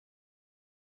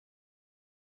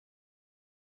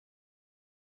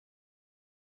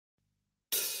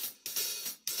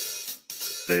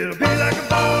It'll be like a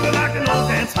ball or like an old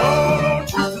dance hall, or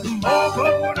true to the mall,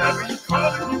 but whatever you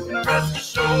call it, you can rest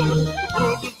assured the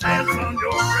world will dance on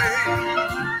your grave.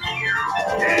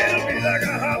 Yeah, it'll be like a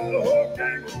hop the whole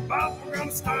gang will bop around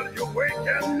the start of your wake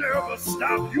and never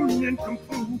stop. You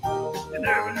nincompoop, you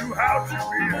never knew how to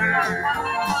behave.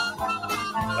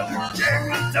 But the gang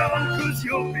was done, cause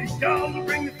you'll be gone to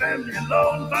bring the family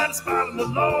along, find a spot on the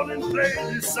lawn and play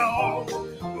this song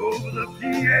over the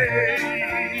PA.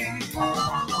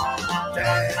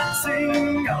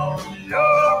 Dancing on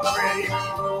your grave,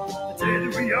 the day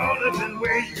that we all have been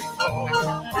waiting for.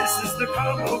 This is the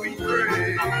combo we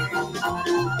crave.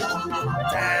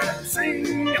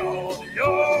 Dancing on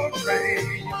your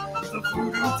grave, the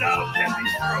voodoo doll can be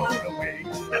thrown away,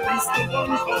 at least the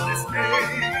one for this day.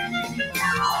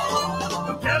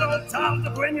 Forget all times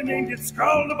of when your name gets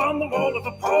scrawled upon the wall of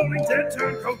appalling dead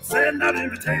turncoats, send out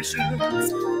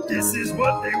invitations. This is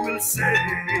what they will say.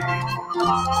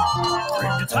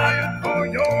 Drink your tired for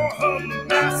your huddled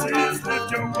masses,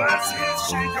 lift your glasses,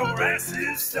 shake your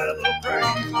asses, celebrate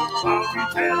while we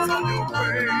dance on your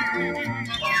grave.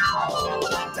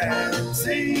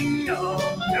 Dancing on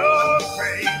your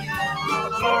grave, a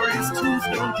glorious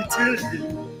tombstone cotillion.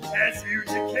 As you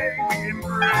decay, we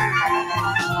embrace.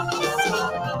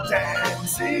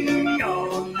 Dancing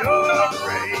on your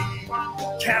grave,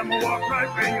 camel walk right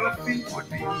where your feet would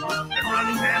be, and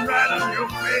running man right on your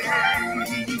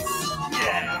face.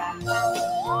 Yeah.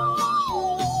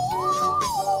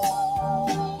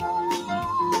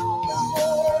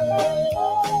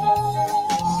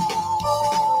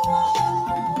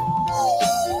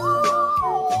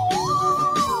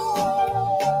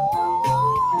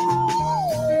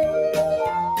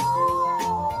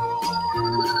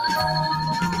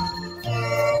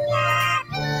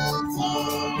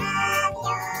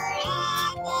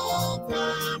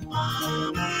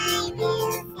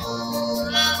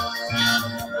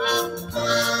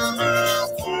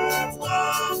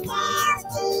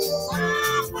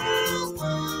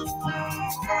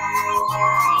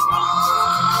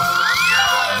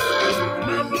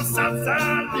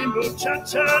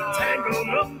 Cha-cha, tango,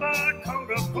 rumba,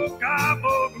 conga, polka,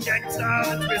 bogan, gangsta,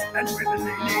 twist and rhythm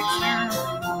they need you.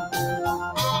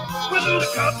 Whether the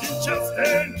cotton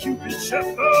chopstick, Cupid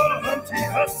shuffle, Humpty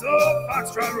hustle,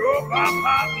 foxtrot, robot,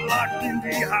 pop, lock,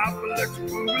 Lindy hop, electric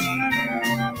boogaloo.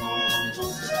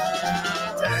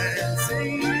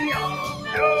 Dancing on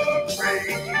your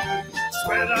grave,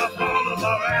 sweat up all of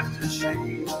our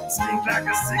aftershave, stink like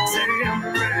a 6 a.m.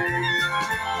 rain.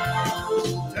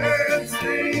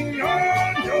 Dancing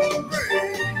on your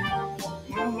grave,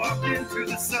 we'll walk into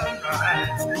the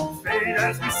sunrise, fade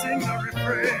as we sing the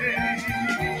refrain.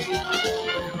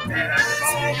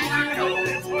 Dancing on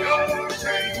your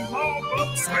grave, all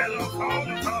books swell up all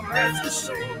the comrades to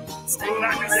show, stink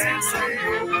like a dancing on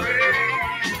your grave.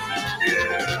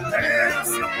 Yeah,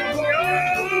 dancing on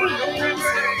your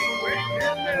grave, wake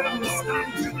and never stop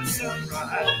to the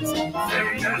sunrise,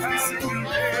 fade as we sing the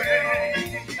refrain.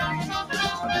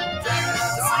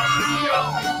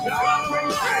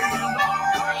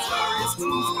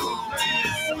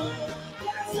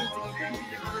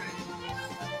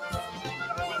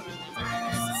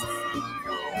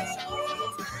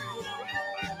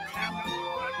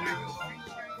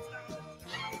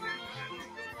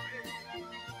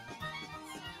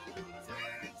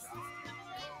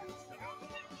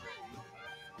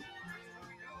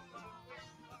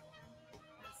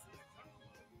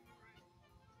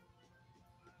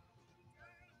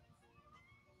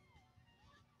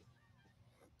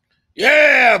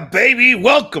 Yeah, baby.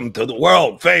 Welcome to the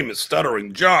world famous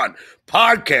Stuttering John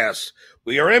podcast.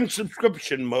 We are in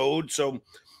subscription mode, so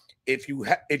if you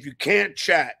can't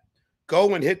chat,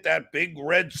 go and hit that big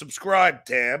red subscribe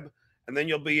tab, and then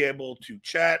you'll be able to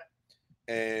chat.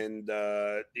 And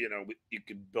you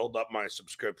can build up my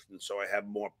subscription so I have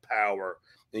more power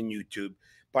in YouTube.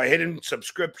 By hitting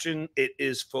subscription, it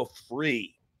is for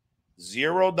free,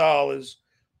 $0,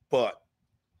 but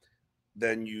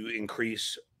then you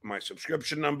increase my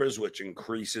subscription numbers, which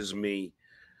increases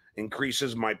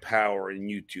my power in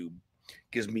YouTube,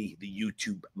 gives me the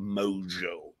YouTube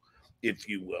mojo, if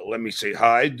you will. Let me say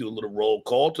hi, do a little roll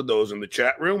call to those in the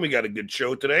chat room. We got a good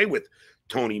show today with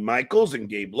Tony Michaels and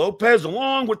Gabe Lopez,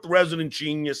 along with the resident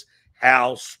genius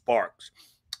Hal Sparks,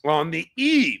 on the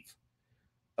eve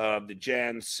of the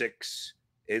Jan 6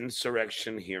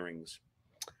 insurrection hearings.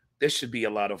 This should be a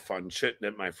lot of fun, shouldn't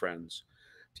it, my friends?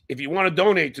 If you want to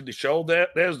donate to the show,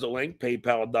 there's the link,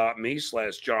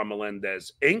 paypal.me/John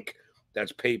Melendez Inc.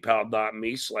 That's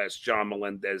paypal.me/John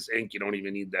Melendez Inc. You don't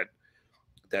even need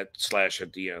that slash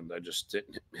at the end. I just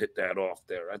didn't hit that off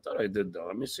there. I thought I did, though.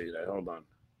 Let me see that. Hold on.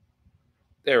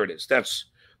 There it is.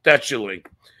 That's your link.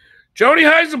 Joni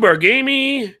Heisenberg,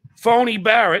 Amy Phony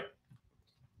Barrett.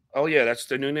 Oh, yeah, that's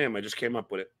the new name. I just came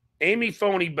up with it. Amy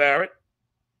Phony Barrett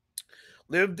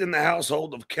lived in the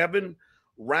household of Kevin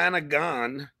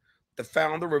Ranagan, the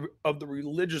founder of the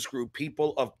religious group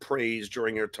People of Praise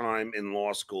during her time in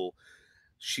law school.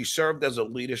 She served as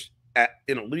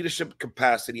in a leadership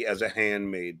capacity as a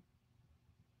handmaid.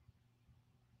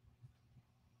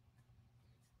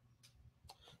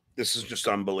 This is just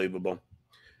unbelievable.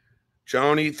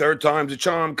 Joni, third time's a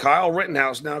charm. Kyle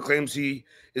Rittenhouse now claims he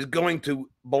is going to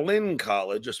Boleyn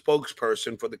College. A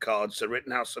spokesperson for the college said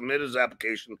Rittenhouse submitted his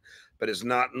application but is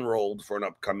not enrolled for an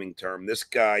upcoming term. This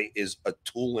guy is a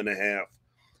tool and a half.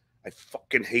 I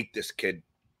fucking hate this kid.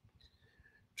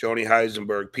 Joni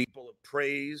Heisenberg, People of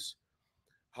Praise,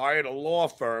 hired a law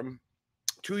firm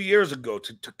 2 years ago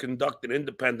to conduct an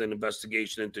independent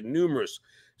investigation into numerous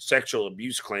sexual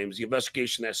abuse claims. The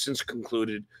investigation has since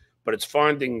concluded, but its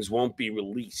findings won't be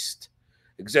released.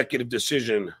 Executive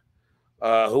decision.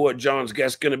 Who are John's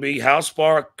guests going to be? Hal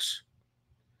Sparks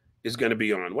is going to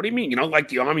be on. What do you mean? You know, like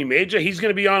the Army Major? He's going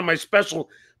to be on my special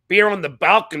Beer on the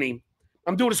Balcony.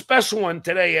 I'm doing a special one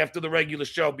today after the regular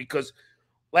show because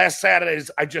last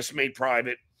Saturday's I just made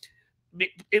private.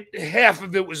 Half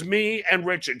of it was me and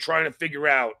Richard trying to figure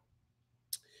out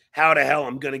how the hell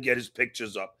I'm going to get his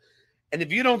pictures up. And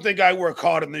if you don't think I work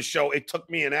hard on this show, it took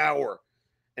me an hour,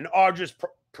 an arduous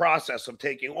process of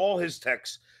taking all his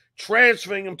texts,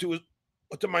 transferring them to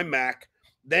my Mac,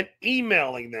 then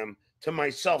emailing them to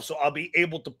myself so I'll be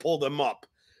able to pull them up.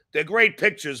 They're great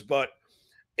pictures, but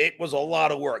it was a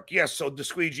lot of work. Yes, so the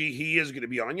Squeegee, he is going to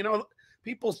be on. You know,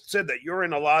 people said that you're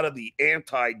in a lot of the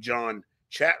anti-John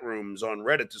chat rooms on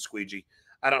Reddit, to Squeegee.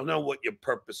 I don't know what your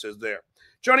purpose is there.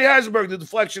 Joni Heisenberg, the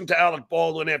deflection to Alec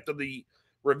Baldwin after the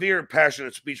revered,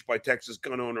 passionate speech by Texas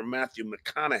gun owner Matthew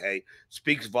McConaughey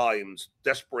speaks volumes.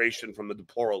 Desperation from the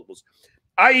deplorables.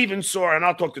 I even saw, and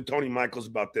I'll talk to Tony Michaels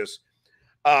about this,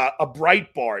 a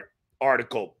Breitbart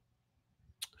article.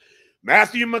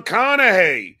 Matthew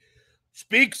McConaughey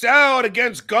speaks out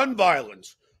against gun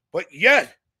violence, but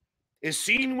yet is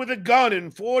seen with a gun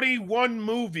in 41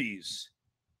 movies.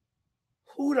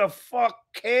 Who the fuck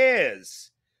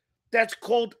cares? That's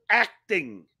called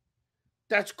acting.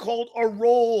 That's called a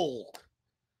role.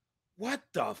 What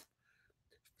the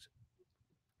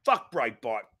fuck,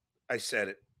 Breitbart? I said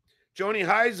it. Joni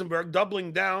Heisenberg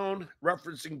doubling down,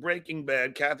 referencing Breaking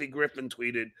Bad. Kathy Griffin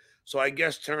tweeted, so I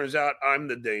guess turns out I'm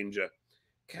the danger.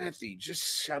 Kathy,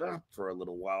 just shut up for a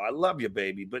little while. I love you,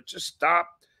 baby, but just stop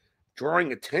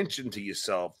drawing attention to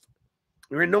yourself.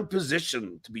 You're in no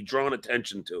position to be drawn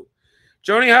attention to.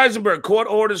 Joni Heisenberg, court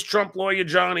orders Trump lawyer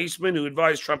John Eastman, who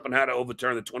advised Trump on how to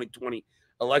overturn the 2020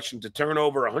 election, to turn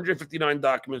over 159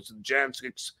 documents to the Jan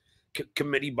 6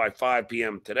 committee by 5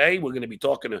 p.m. today. We're going to be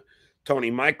talking to Tony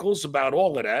Michaels about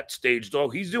all of that. Stage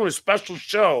Dog. He's doing a special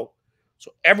show,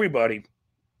 so everybody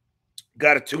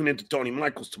got to tune into Tony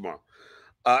Michaels tomorrow.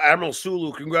 Admiral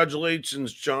Sulu,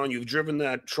 congratulations, John. You've driven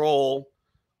that troll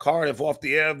Cardiff off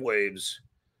the airwaves.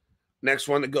 Next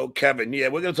one to go, Kevin. Yeah,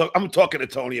 we're gonna talk. I'm talking to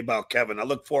Tony about Kevin. I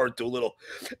look forward to a little.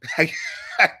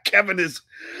 Kevin is.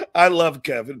 I love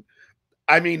Kevin.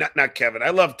 I mean, not Kevin. I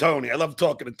love Tony. I love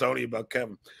talking to Tony about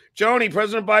Kevin. Joni,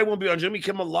 President Biden will be on Jimmy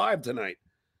Kimmel Live tonight.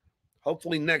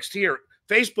 Hopefully next year.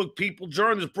 Facebook people,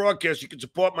 during this broadcast, you can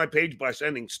support my page by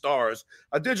sending stars,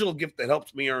 a digital gift that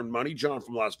helps me earn money. John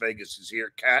from Las Vegas is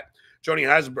here. Kat, Joni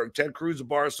Heisenberg, Ted Cruz, a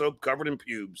bar of soap covered in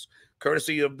pubes,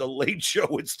 courtesy of The Late Show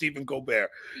with Stephen Colbert.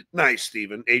 Nice,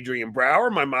 Stephen. Adrian Brower,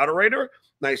 my moderator.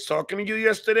 Nice talking to you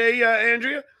yesterday,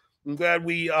 Andrea. I'm glad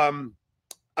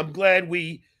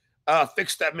we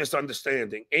fixed that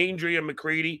misunderstanding. Andrea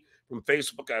McCready from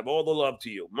Facebook, I have all the love to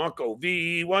you. Marco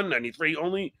V193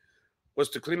 only was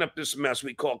to clean up this mess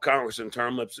we call Congress and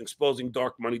term limits, exposing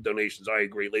dark money donations. I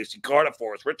agree. Lacey Carter,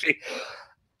 Forrest Ritchie.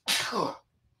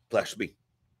 Bless me.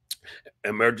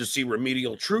 Emergency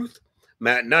Remedial Truth.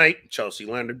 Matt Knight, Chelsea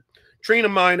Leonard. Trina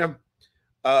Minor.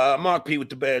 Mark P. with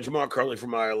the badge. Mark Hurley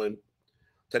from Ireland.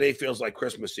 Today feels like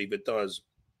Christmas Eve. It does.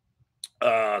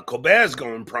 Colbert's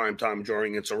going prime time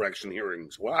during insurrection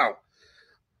hearings. Wow.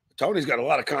 Tony's got a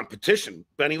lot of competition.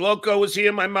 Benny Loco is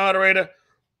here, my moderator.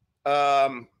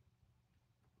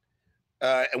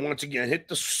 And once again, hit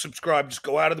the subscribe. Just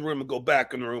go out of the room and go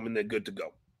back in the room, and they're good to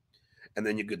go. And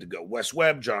then you're good to go. Wes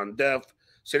Webb, John Deff.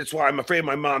 Said that's why I'm afraid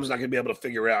my mom's not going to be able to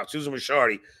figure it out. Susan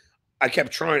Rishardi, I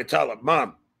kept trying to tell her,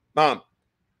 Mom.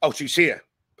 Oh, she's here.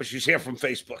 But she's here from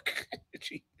Facebook.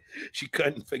 she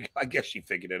couldn't figure. I guess she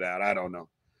figured it out. I don't know.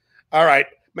 All right.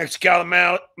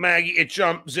 Mexicali Maggie, it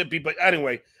jumped, Zippy. But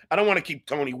anyway, I don't want to keep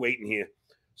Tony waiting here.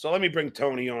 So let me bring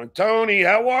Tony on. Tony,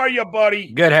 how are you,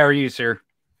 buddy? Good. How are you, sir?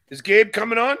 Is Gabe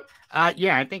coming on?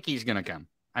 Yeah, I think he's gonna come.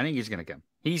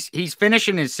 He's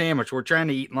finishing his sandwich. We're trying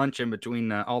to eat lunch in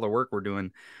between all the work we're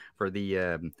doing for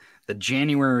the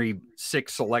January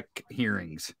 6th select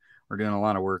hearings. We're doing a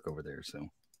lot of work over there. So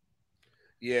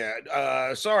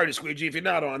yeah, sorry to squeegee. If you're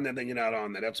not on there, then you're not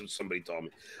on there. That's what somebody told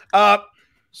me.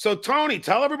 So Tony,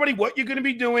 tell everybody what you're going to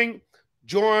be doing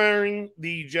during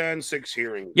the Jan 6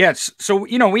 hearing. Yes. So,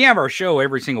 we have our show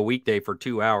every single weekday for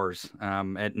 2 hours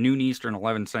at noon Eastern,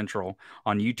 11 Central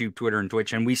on YouTube, Twitter, and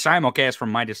Twitch. And we simulcast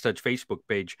from Midas Touch Facebook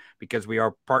page because we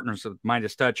are partners with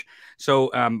Midas Touch. So,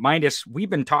 Midas, we've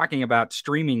been talking about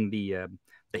streaming the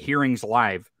hearings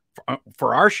live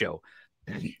for our show.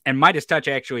 And Midas Touch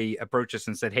actually approached us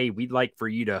and said, hey, we'd like for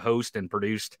you to host and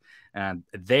produce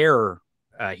their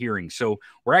hearings. So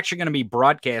we're actually going to be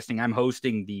broadcasting. I'm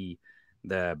hosting the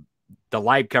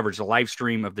live coverage, the live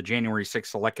stream of the January 6th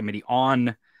Select Committee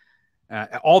on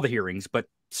all the hearings, but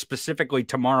specifically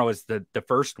tomorrow is the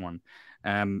first one.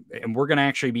 And we're going to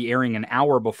actually be airing an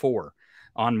hour before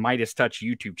on Midas Touch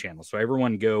YouTube channel. So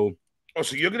everyone go. Oh,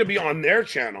 so you're going to be on their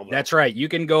channel, though. That's right. You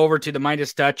can go over to the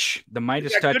Midas Touch. The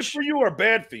Midas Touch. Good for you or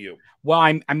bad for you? Well,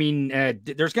 I mean,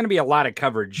 there's going to be a lot of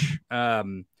coverage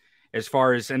as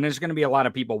far as, and there's going to be a lot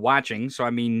of people watching. So, I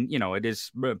mean, it is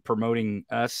promoting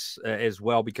us as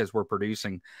well because we're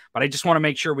producing. But I just want to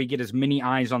make sure we get as many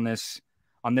eyes on this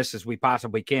as we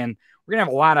possibly can. We're going to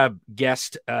have a lot of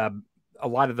guests, a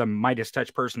lot of the Midas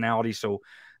Touch personalities. So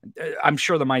I'm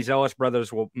sure the Meiselas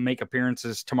brothers will make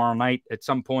appearances tomorrow night at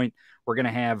some point. We're going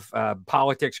to have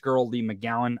politics girl Lee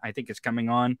McGowan. I think is coming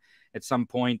on at some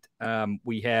point.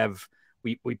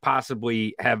 We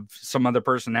possibly have some other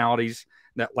personalities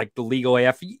that like the legal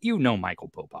AF. Michael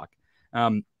Popak.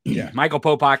 Yeah, Michael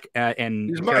Popak and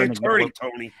he's my attorney,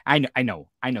 Tony. I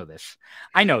know this.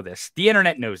 The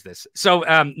internet knows this. So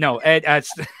no,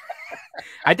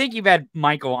 I think you've had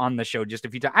Michael on the show just a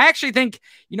few times. I actually think,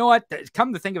 you know what?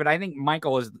 Come to think of it, I think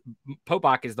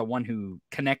Popak is the one who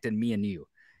connected me and you.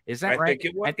 Is that right?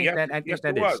 I think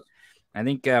that is. I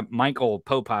think Michael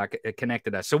Popak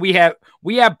connected us. So we have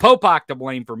Popak to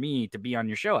blame for me to be on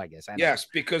your show, I guess. Yes,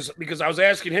 because I was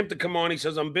asking him to come on. He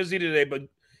says I'm busy today, but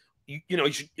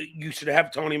you should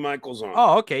have Tony Michaels on.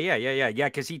 Oh, okay, yeah.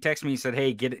 Because he texted me and said,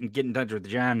 "Hey, get in touch with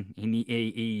John.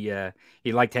 He'd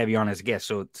like to have you on as a guest."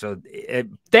 So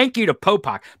thank you to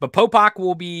Popak. But Popak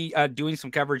will be doing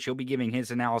some coverage. He'll be giving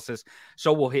his analysis.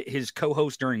 So will his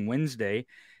co-host during Wednesday,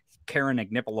 Karen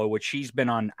Agnipolo, which she's been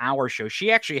on our show.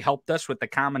 She actually helped us with the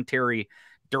commentary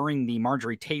during the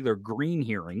Marjorie Taylor Greene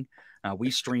hearing.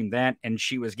 We streamed that, and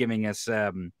she was giving us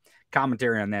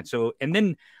commentary on that. So, and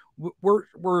then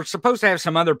we're supposed to have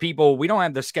some other people. We don't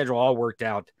have the schedule all worked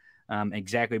out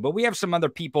exactly, but we have some other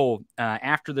people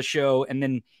after the show. And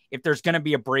then if there's going to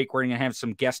be a break, we're going to have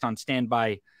some guests on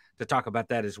standby to talk about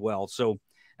that as well. So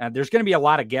there's going to be a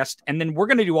lot of guests, and then we're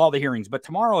going to do all the hearings. But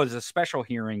tomorrow is a special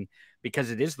hearing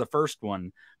because it is the first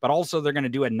one, but also they're going to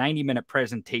do a 90-minute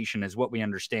presentation is what we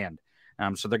understand.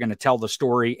 So they're going to tell the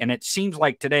story. And it seems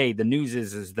like today the news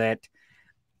is that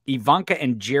Ivanka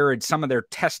and Jared, some of their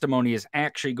testimony is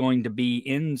actually going to be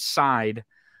inside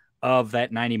of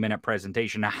that 90-minute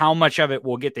presentation. Now, how much of it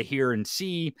we'll get to hear and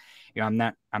see, I'm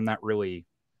not really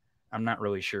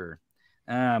sure.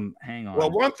 Hang on. Well,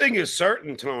 one thing is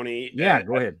certain, Tony. Yeah,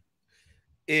 go ahead.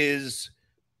 Is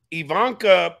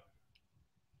Ivanka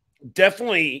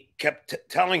definitely kept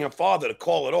telling her father to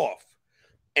call it off,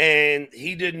 and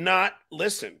he did not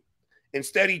listen.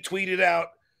 Instead, he tweeted out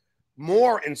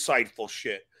more insightful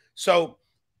shit. So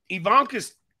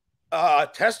Ivanka's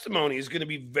testimony is going to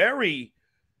be very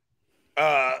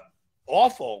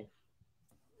awful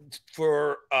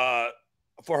for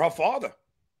her father.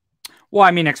 Well,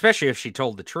 I mean, especially if she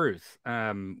told the truth,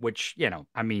 which,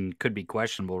 could be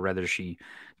questionable whether she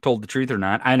told the truth or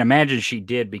not. I'd imagine she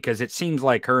did, because it seems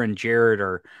like her and Jared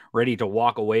are ready to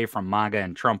walk away from MAGA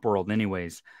and Trump world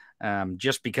anyways,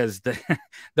 just because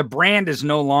the brand is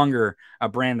no longer a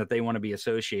brand that they want to be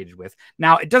associated with.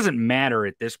 Now, it doesn't matter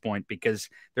at this point because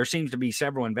there seems to be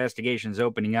several investigations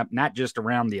opening up, not just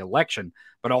around the election,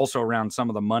 but also around some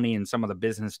of the money and some of the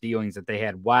business dealings that they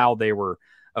had while they were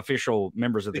official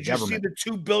members of the government. Did you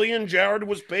see the $2 billion Jared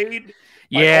was paid?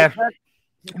 Yeah.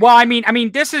 Well, I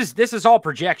mean, this is all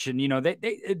projection.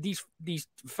 These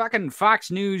fucking Fox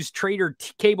News trader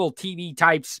cable TV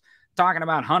types talking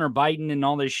about Hunter Biden and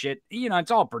all this shit.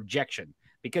 It's all projection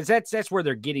because that's where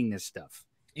they're getting this stuff.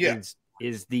 Yeah,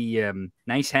 is the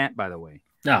nice hat, by the way.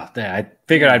 Oh, I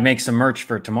figured I'd make some merch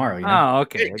for tomorrow. Oh,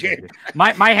 okay.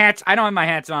 My hats. I don't have my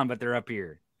hats on, but they're up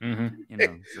here.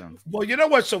 Mm-hmm. So. Well, you know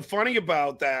what's so funny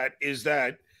about that is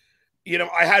that you know,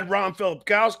 I had Ron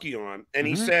Filipkowski on, and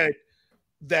he said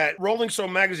that Rolling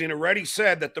Stone magazine already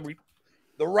said that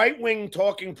the right-wing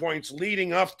talking points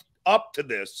leading up to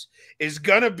this is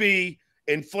going to be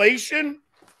inflation,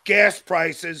 gas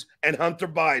prices, and Hunter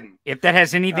Biden. If that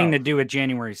has anything to do with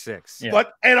January 6th. Yeah.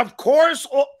 And of course,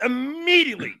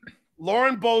 immediately,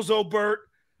 Lauren Bozo Burt,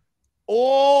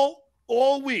 all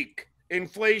week,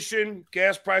 inflation,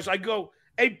 gas price. I go,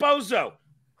 hey, Bozo,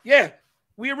 yeah,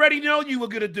 we already know you were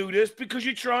going to do this because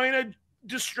you're trying to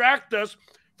distract us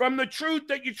from the truth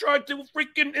that you tried to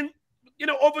freaking,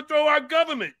 overthrow our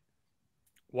government.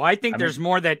 Well, I think there's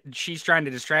more that she's trying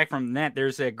to distract from that.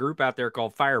 There's a group out there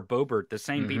called Fire Boebert, the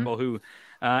same people who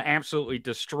absolutely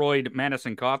destroyed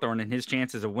Madison Cawthorn and his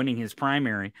chances of winning his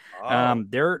primary.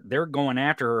 They're going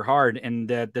after her hard. And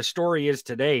the story is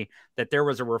today that there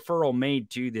was a referral made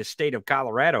to the state of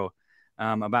Colorado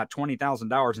about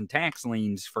 $20,000 in tax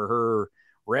liens for her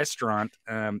restaurant.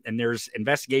 And there's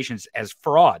investigations as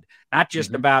fraud, not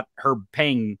just about her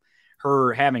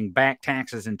having back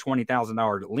taxes and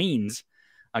 $20,000 liens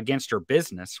against her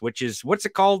business, which is, what's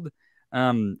it called?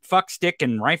 Fuck Stick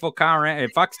and Rifle Car,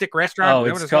 Fuck Stick Restaurant. Oh,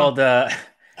 it's called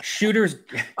Shooters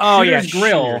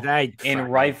Grill in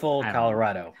Rifle,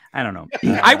 Colorado. I don't know.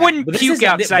 I wouldn't puke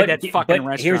outside that fucking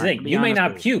restaurant. Here's the thing: you may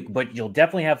not puke, but you'll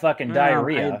definitely have fucking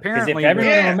diarrhea. Because if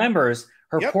everyone remembers,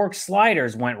 her pork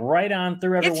sliders went right on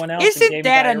through everyone else. Isn't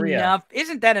that enough?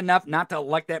 Isn't that enough not to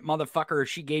like that motherfucker if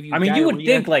she gave you? I mean, you would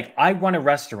think, like, I run a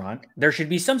restaurant. There should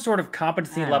be some sort of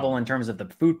competency level in terms of the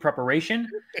food preparation.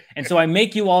 And so I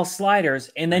make you all sliders,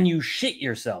 and then you shit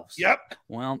yourselves. Yep.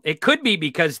 Well, it could be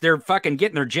because they're fucking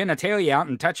getting their genitalia out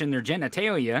and touching their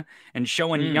genitalia and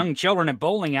showing young children at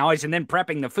bowling alleys and then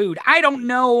prepping the food. I don't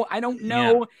know.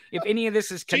 If any of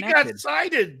this is connected. She got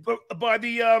cited by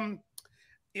the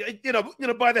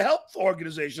by the health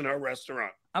organization, our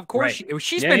restaurant. Of course,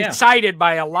 she's been cited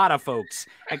by a lot of folks,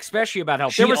 especially about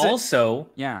health. She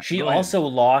also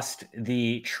lost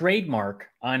the trademark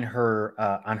on her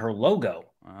logo.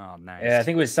 Oh, nice. I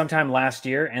think it was sometime last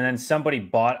year, and then somebody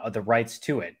bought the rights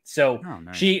to it. So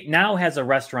she now has a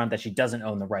restaurant that she doesn't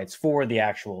own the rights for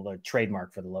the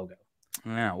trademark for the logo.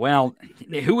 Yeah, well,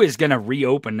 who is going to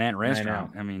reopen that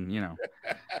restaurant? I mean,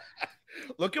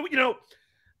 Look at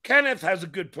Kenneth has a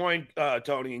good point,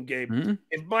 Tony and Gabe.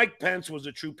 If Mike Pence was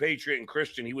a true patriot and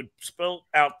Christian, he would spill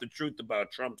out the truth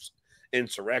about Trump's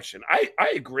insurrection.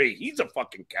 I agree. He's a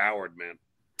fucking coward, man.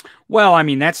 Well, I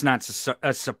mean, that's not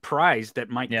a surprise that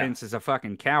Mike Pence is a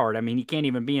fucking coward. I mean, he can't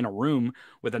even be in a room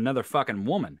with another fucking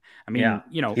woman. I mean,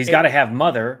 he's got to have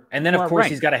mother. And then, of course,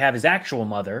 he's got to have his actual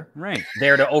mother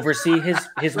there to oversee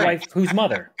his wife, whose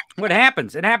mother. What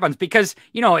happens? It happens because,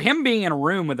 him being in a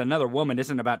room with another woman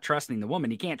isn't about trusting the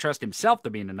woman. He can't trust himself to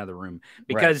be in another room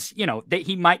because, that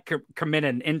he might commit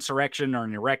an insurrection or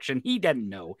an erection. He doesn't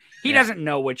know. He doesn't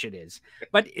know which it is.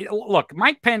 But look,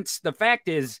 Mike Pence, the fact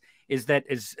is that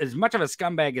as much of a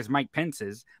scumbag as Mike Pence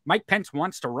is, Mike Pence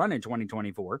wants to run in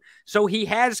 2024. So he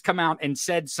has come out and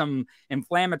said some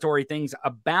inflammatory things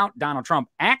about Donald Trump.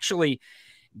 Actually,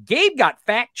 Gabe got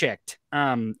fact-checked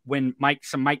when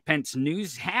some Mike Pence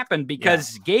news happened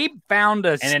because Gabe found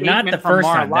a statement not the first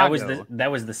time. Mar-a-Lago.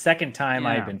 That was the second time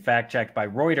I had been fact-checked by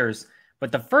Reuters,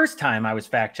 but the first time I was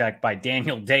fact-checked by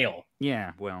Daniel Dale.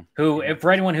 Yeah, well.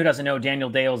 For anyone who doesn't know, Daniel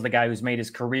Dale is the guy who's made his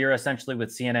career essentially with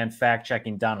CNN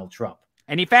fact-checking Donald Trump.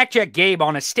 And he fact-checked Gabe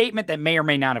on a statement that may or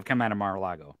may not have come out of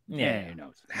Mar-a-Lago. Yeah, who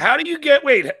knows? How do you get?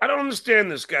 Wait, I don't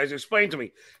understand this, guys. Explain to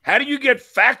me. How do you get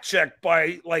fact-checked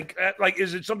by like?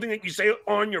 Is it something that you say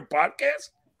on your podcast?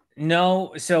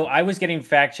 No, so I was getting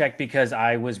fact-checked because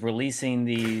I was releasing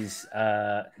these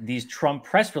Trump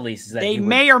press releases. That they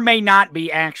may or may not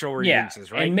be actual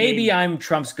releases, right? And maybe I'm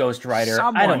Trump's ghostwriter.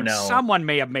 I don't know. Someone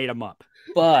may have made them up,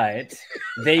 but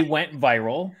they went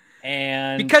viral.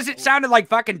 And because it sounded like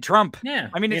fucking Trump. Yeah.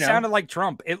 I mean, it sounded like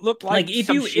Trump. It looked like if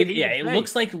it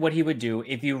looks like what he would do.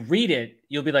 If you read it,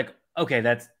 you'll be like, okay,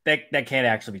 that can't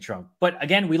actually be Trump. But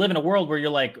again, we live in a world where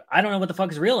you're like, I don't know what the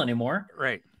fuck is real anymore.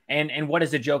 Right. And what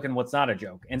is a joke and what's not a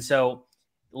joke. And so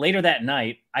later that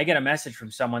night, I get a message from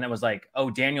someone that was like,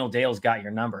 oh, Daniel Dale's got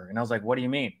your number. And I was like, what do you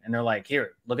mean? And they're like,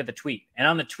 here, look at the tweet. And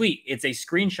on the tweet, it's a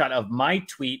screenshot of my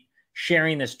tweet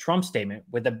sharing this Trump statement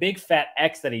with a big fat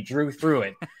X that he drew through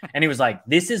it. And he was like,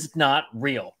 this is not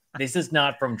real. This is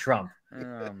not from Trump. Oh,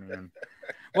 man.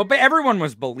 Well, but everyone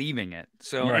was believing it.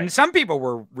 So, and some people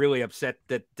were really upset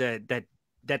that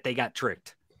they got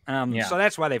tricked. So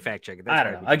that's why they fact check it. I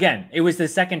don't know. Again, it was the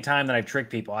second time that I've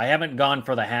tricked people. I haven't gone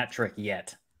for the hat trick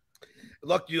yet.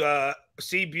 Look, you,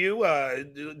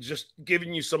 CBU, just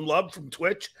giving you some love from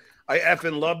Twitch. I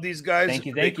effing love these guys. Thank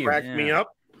you. They crack me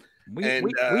up.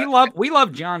 We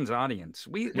love John's audience.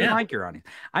 We like your audience.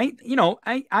 I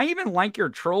even like your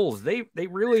trolls. They tweet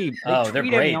at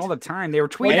me all the time. They were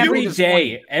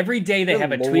tweeting every day they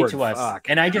have a tweet to us, fuck.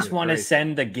 and I just want to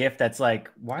send the gift that's like,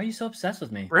 why are you so obsessed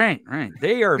with me? Right.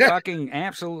 They are fucking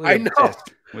absolutely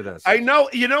obsessed with us. I know.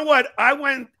 You know what? I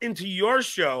went into your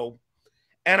show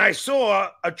and I saw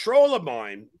a troll of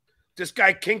mine, this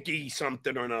guy Kinky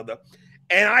something or another,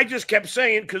 and I just kept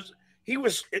saying, because he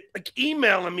was like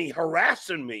emailing me,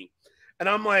 harassing me, and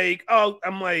I'm like,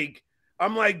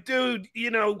 dude,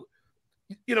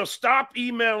 stop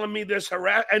emailing me this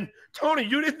harass. And Tony,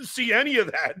 you didn't see any of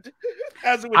that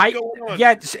as it was going on.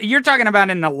 Yeah, you're talking about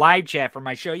in the live chat for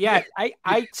my show. Yeah,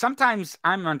 I sometimes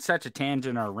I'm on such a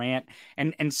tangent or rant,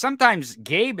 and sometimes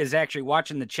Gabe is actually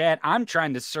watching the chat. I'm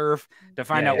trying to surf to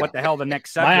find out what the hell the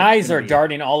next subject. My eyes are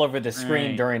darting all over the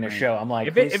screen during the show. I'm like,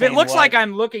 if it looks like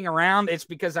I'm looking around, it's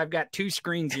because I've got two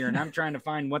screens here, and I'm trying to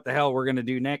find what the hell we're gonna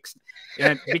do next.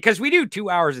 Because we do 2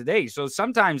 hours a day, so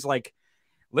sometimes like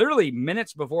literally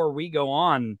minutes before we go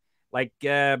on, like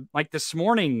this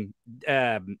morning,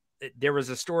 there was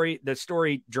a story. The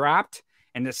story dropped,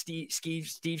 and the Steve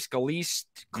Scalise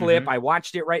clip. I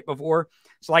watched it right before,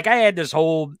 so like I had this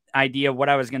whole idea of what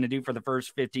I was going to do for the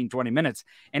first 15-20 minutes,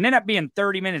 and ended up being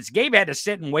 30 minutes. Gabe had to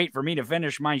sit and wait for me to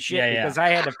finish my shit because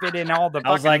I had to fit in all the.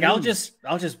 I was like, moves.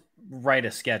 I'll just write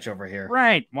a sketch over here,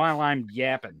 right, while I'm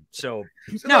yapping. So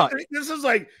no, this is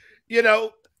like,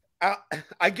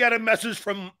 I get a message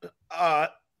from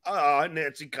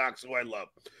Nancy Cox, who I love.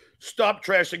 Stop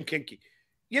trashing Kinky.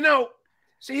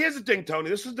 See, here's the thing, Tony.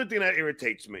 This is the thing that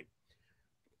irritates me.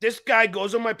 This guy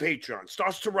goes on my Patreon,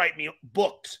 starts to write me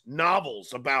books,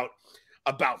 novels about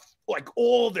like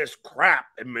all this crap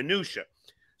and minutia.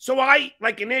 So I,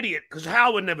 like an idiot, because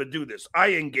Hal would never do this,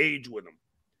 I engage with him.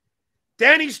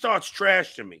 Then he starts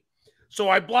trashing me. So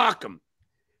I block him.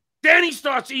 Then he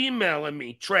starts emailing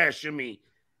me, trashing me,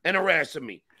 and harassing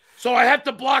me. So I have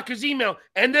to block his email.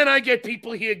 And then I get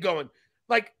people here going,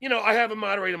 like, I have a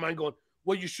moderator of mine going,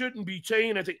 well, you shouldn't be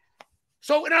saying anything.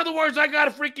 So in other words, I got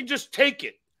to freaking just take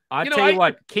it. I'll tell you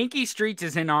what, Kinky Streets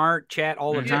is in our chat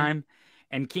all the time.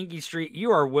 And Kinky Street,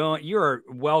 you are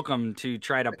welcome to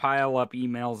try to pile up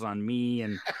emails on me.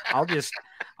 And I'll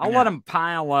let them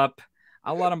pile up.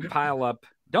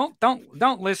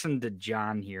 Don't listen to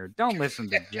John here. Don't listen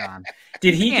to John.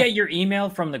 Did he get your email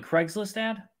from the Craigslist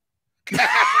ad?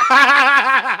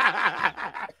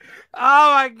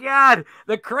 Oh my God,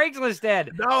 the Craigslist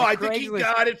ad. No, I think he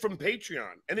got it from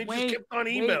Patreon, and he just kept on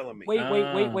emailing me.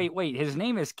 Wait. His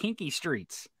name is Kinky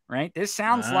Streets, right? This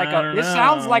sounds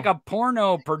like a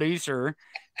porno producer,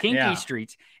 Kinky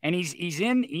Streets, and he's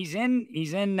in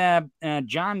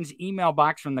John's email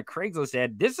box from the Craigslist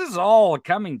ad. This is all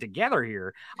coming together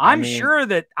here. I'm sure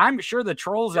the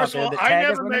trolls out there. I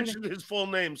never mentioned his full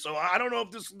name, so I don't know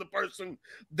if this is the person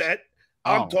that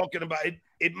I'm talking about.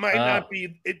 It might not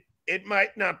be. It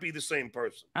might not be the same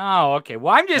person. Oh, okay.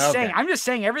 Well, I'm just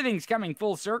saying everything's coming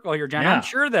full circle here, John. Yeah. I'm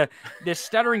sure this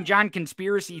Stuttering John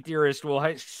conspiracy theorist will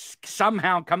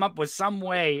somehow come up with some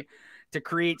way to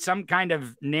create some kind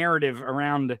of narrative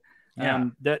around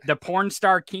the porn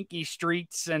star Kinky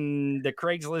Streets and the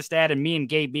Craigslist ad and me and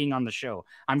Gabe being on the show.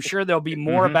 I'm sure there'll be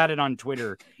more about it on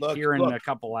Twitter in a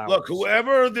couple hours. Look,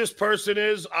 whoever this person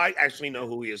is, I actually know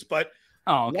who he is, but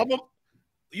love him.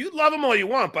 You love him all you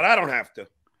want, but I don't have to.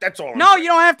 That's all. No, you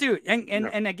don't have to.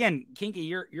 And again, Kinky,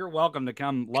 you're welcome to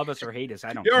come love us or hate us.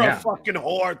 I don't. You're a fucking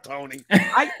whore, Tony.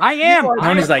 I am.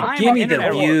 Tony's like, give me the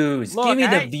views. Give me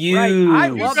the views. I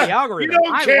love the algorithm. You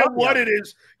don't care what it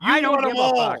is. I don't give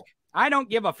a fuck. I don't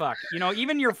give a fuck.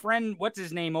 Even your friend, what's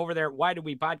his name over there? Why do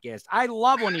we podcast? I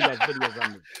love when he does videos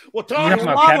on me. Well, Tony,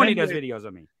 I love when he does videos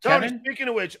on me. Tony, speaking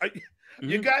of which,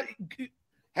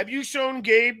 have you shown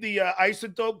Gabe the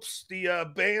Isotopes,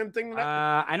 the band thing?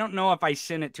 I don't know if I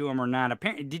sent it to him or not.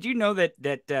 Apparently, did you know that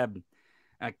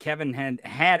Kevin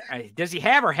had does he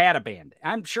have or had a band?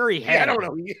 I'm sure he had. I don't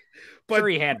know, but sure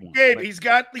he had one. Gabe, he's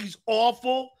got these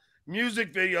awful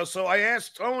music videos. So I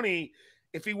asked Tony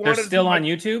if he wanted. They're still on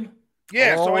YouTube.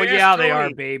 Yeah. Oh, so yeah, they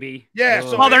are, baby. Yeah.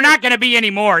 So well, they're not going to be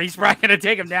anymore. He's probably going to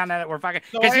take them down now that we're fucking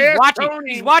because he's watching.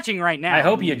 Tony, he's watching right now. I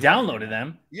hope you downloaded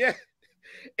them. Yeah.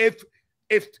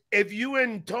 If you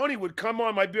and Tony would come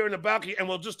on my beer in the balcony and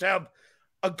we'll just have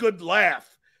a good laugh,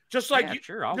 just like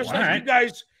you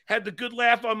guys had the good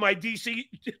laugh on my DC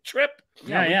trip.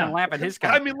 Yeah. Laugh at his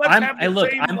kind. I mean, let's have the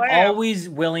same I'm laugh. always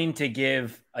willing to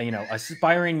give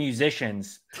aspiring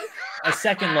musicians a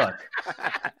second look.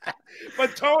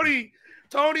 But Tony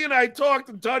and I talked,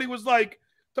 and Tony was like,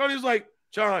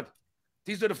 John,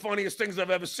 these are the funniest things I've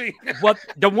ever seen. Well,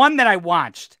 the one that I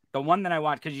watched the one that I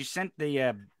watched, because you sent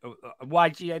the well, I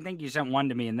think you sent one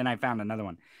to me, and then I found another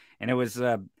one, and it was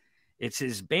it's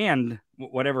his band,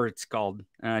 whatever it's called,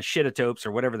 Shitatopes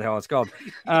or whatever the hell it's called.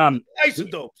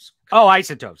 Isotopes. Oh,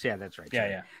 Isotopes. Yeah, that's right.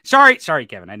 Yeah. Sorry,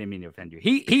 Kevin. I didn't mean to offend you.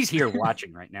 He's here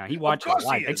watching right now. He watches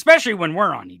live, especially when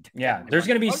we're on. Yeah, there's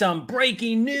going to be some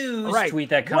breaking news tweet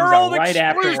that comes World out right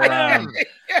after we're on.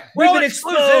 We've been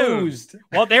exposed.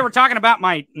 Well, they were talking about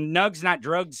my Nugs Not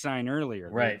Drugs sign earlier.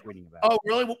 Right. Oh,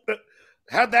 really?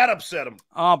 How'd that upset him?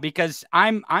 Oh, because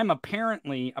I'm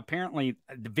apparently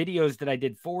the videos that I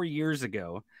did 4 years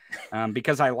ago,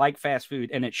 because I like fast food,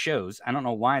 and it shows. I don't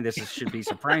know why should be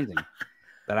surprising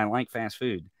that I like fast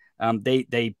food.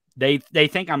 They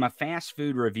think I'm a fast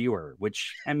food reviewer,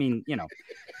 which, I mean,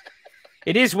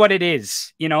 it is what it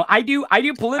is. I do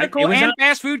political and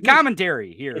fast food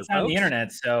commentary here. It's on the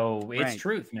internet, so it's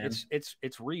truth, man.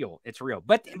 It's real. It's real.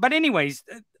 But anyways,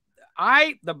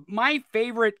 my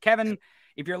favorite, Kevin,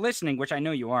 if you're listening, which I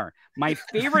know you are, my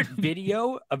favorite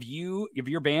video of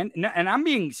your band, and I'm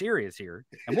being serious here,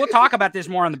 and we'll talk about this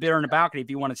more on the Bitter in the Balcony if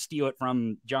you want to steal it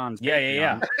from John's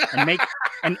Patreon, and make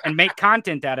and make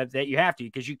content out of it that you have to,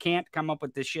 because you can't come up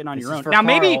with this shit on your own. Now,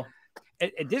 maybe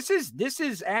this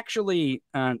is actually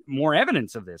more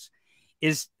evidence of this.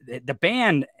 Is the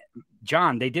band,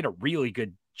 John, they did a really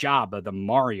good job of the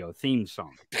Mario theme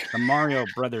song, the Mario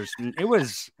Brothers. It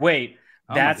was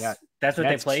that's what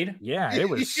they played. Yeah, it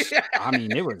was. Yeah. I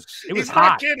mean, it was He's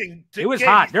hot. Not kidding. It was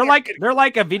hot. They're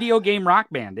like a video game rock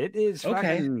band. It is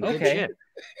fucking good shit.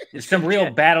 It's some real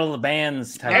Battle of the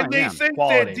Bands type. And they think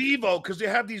they're Devo because they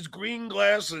have these green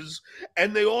glasses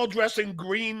and they all dress in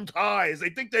green ties.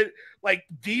 They think they're like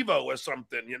Devo or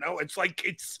something. It's like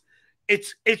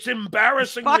it's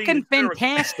embarrassingly fucking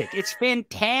fantastic. It's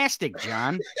fantastic,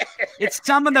 John. It's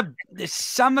some of the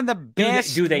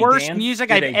best, worst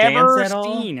music I've ever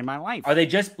seen in my life. Are they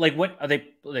just like, what are they?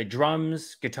 Like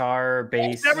drums, guitar,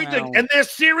 bass, everything, and they're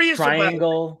serious.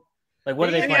 Triangle. Like, what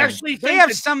are they playing? They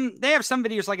have some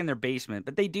videos like in their basement,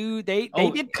 but they did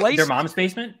play their mom's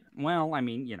basement. Well, I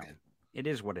mean, it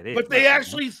is what it is. But they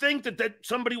actually think that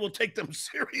somebody will take them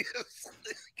seriously.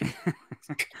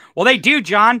 Well, they do,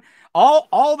 John.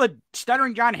 All the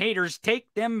Stuttering John haters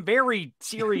take them very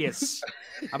serious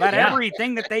about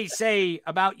everything that they say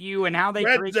about you and how they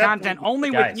create content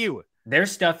only with you. Their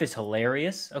stuff is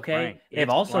hilarious. Okay, right. They have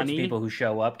all sorts of people who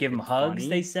show up, give them hugs. Funny.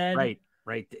 They said,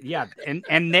 right, yeah,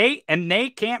 and they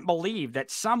can't believe that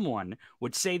someone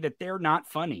would say that they're not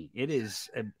funny. It is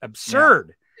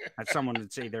absurd that someone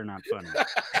would say they're not funny.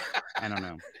 I don't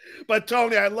know. But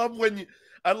Tony, I love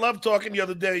talking the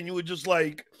other day, and you were just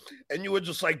like,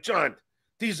 John,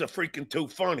 these are freaking too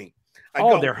funny.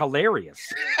 They're hilarious.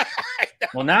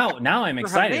 Well, now I'm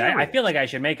excited. I feel like I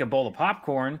should make a bowl of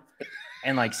popcorn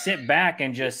and like sit back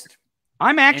and just.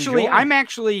 I'm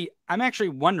actually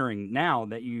wondering now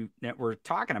that we're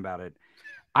talking about it.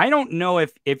 I don't know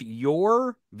if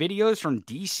your videos from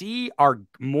DC are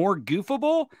more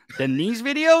goofable than these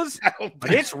videos,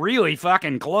 but it's really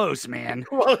fucking close, man.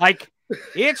 Like,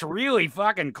 it's really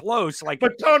fucking close. Like,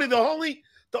 but Tony, the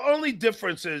only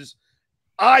difference is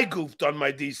I goofed on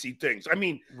my DC things. I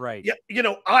mean, right?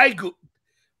 Yeah, I goofed.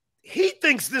 He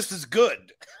thinks this is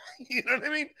good. You know what I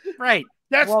mean? Right.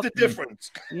 That's the difference.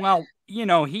 Well, he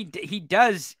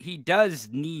does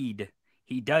need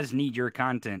your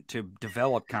content to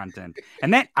develop content,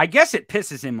 and that, I guess, it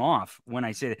pisses him off when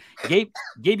I say that.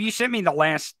 Gabe, you sent me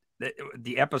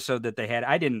the episode that they had.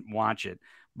 I didn't watch it,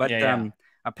 but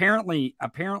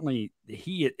apparently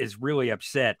he is really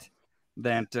upset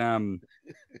that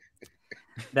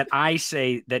that I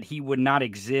say that he would not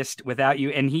exist without you,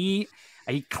 and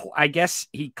I guess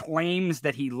he claims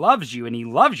that he loves you and he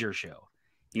loves your show.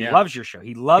 He loves your show.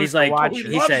 He loves to watch.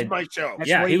 He said, my show.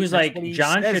 He was like,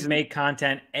 John should make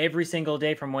content every single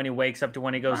day from when he wakes up to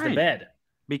when he goes to bed.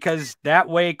 Because that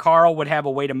way Carl would have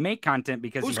a way to make content,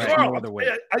 because he has no other way.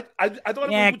 I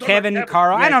thought Kevin,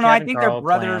 Carl. I don't know. Kevin, I think Carl, they're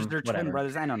brothers. Clam, They're whatever. twin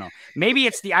brothers. I don't know. Maybe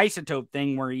it's the isotope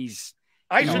thing where he's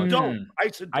Isodope.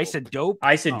 Isodope.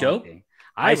 Isodope. Okay.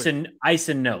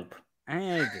 Isonope.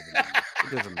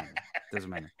 It doesn't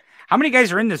matter. How many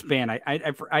guys are in this band?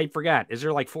 I forgot. Is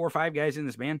there like 4 or 5 guys in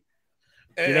this band?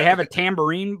 Do they have a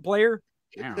tambourine player?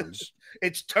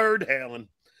 It's turd hailing.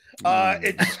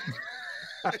 It's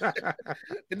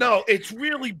no, it's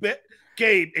really bad,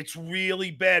 Gabe. It's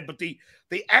really bad. But they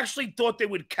actually thought they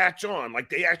would catch on. Like,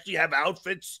 they actually have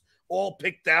outfits all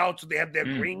picked out, so they have their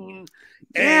green.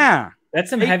 That's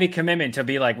some heavy commitment to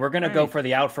be like, we're going to go for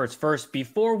the outfits first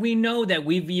before we know that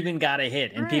we've even got a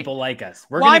hit and people like us.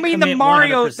 We're going to commit the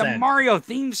 100%. Mario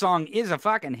theme song is a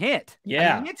fucking hit.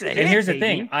 Yeah. I mean, it's a hit, and here's the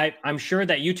baby. thing. I'm sure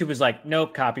that YouTube is like,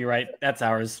 nope, copyright. That's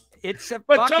ours. It's a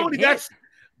But fucking Tony, hit.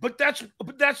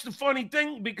 that's the funny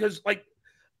thing, because like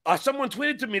someone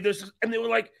tweeted to me this, and they were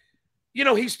like, you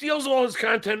know, he steals all his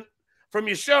content from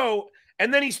your show,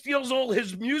 and then he steals all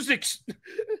his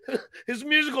his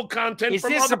musical content. Is from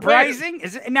this other surprising?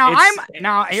 bands. Is it, now It's-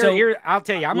 I'm so- here. I'll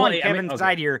tell you, I'm on Well, I mean, Kevin's okay.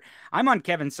 side here. I'm on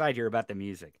Kevin's side here about the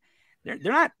music.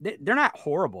 They're not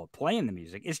horrible at playing the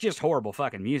music. It's just horrible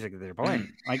fucking music that they're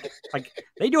playing. like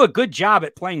they do a good job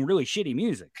at playing really shitty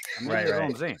music. I mean, that's what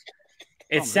I'm saying.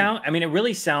 It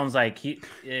really sounds like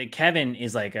Kevin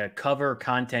is like a cover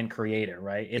content creator,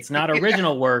 right? It's not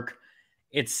original work.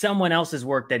 It's someone else's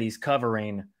work that he's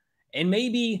covering. And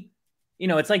maybe, you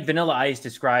know, it's like Vanilla Ice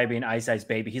describing Ice Ice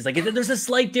Baby. He's like, there's a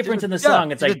slight difference in the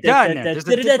song. It's like,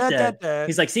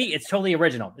 he's like, see, it's totally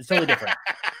original. It's totally different.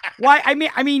 Why?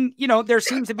 I mean, you know, there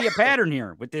seems to be a pattern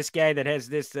here with this guy that has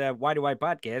this Why Do I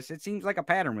podcast. It seems like a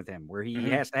pattern with him where he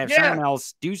has to have someone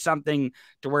else do something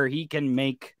to where he can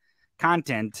make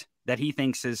content that he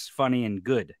thinks is funny and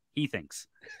good. He thinks.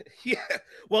 Yeah.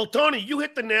 Well, Tony, you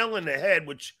hit the nail on the head,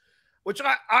 which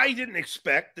I didn't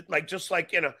expect. That, like, just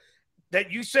like, you know, that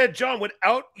you said, John,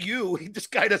 without you, this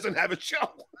guy doesn't have a show.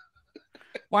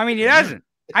 Well, I mean, he doesn't.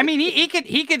 I mean,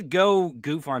 he could go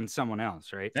goof on someone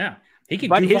else, right? Yeah. He could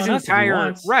but goof his on us if he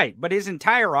wants. but his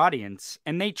entire audience,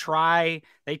 and they try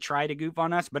to goof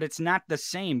on us, but it's not the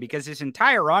same because his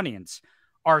entire audience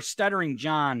are Stuttering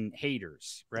John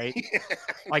haters, right?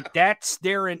 Like that's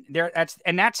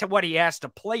that's what he has to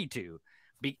play to.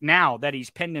 Now that he's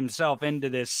pinned himself into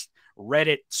this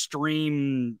Reddit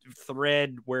stream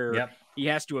thread where he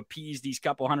has to appease these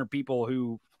couple hundred people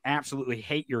who absolutely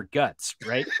hate your guts,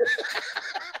 right?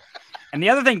 And the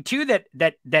other thing too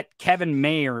that Kevin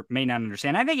may or may not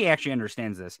understand, I think he actually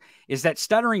understands this, is that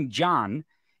Stuttering John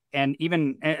and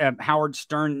even Howard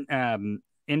Stern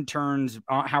interns,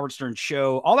 Howard Stern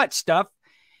show, all that stuff,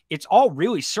 it's all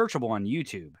really searchable on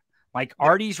YouTube. Like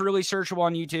Artie's really searchable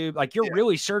on YouTube. Like you're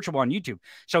really searchable on YouTube.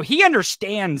 So he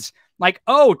understands, like,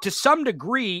 oh, to some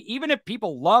degree, even if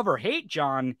people love or hate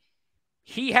John,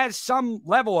 he has some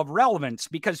level of relevance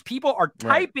because people are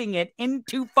typing it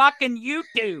into fucking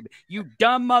YouTube, you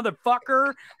dumb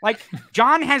motherfucker. Like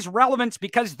John has relevance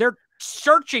because they're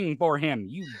searching for him,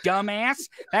 you dumbass.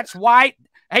 That's why,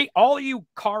 hey, all you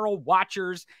Carl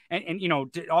watchers, and you know,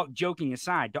 all joking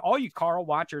aside, to all you Carl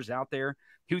watchers out there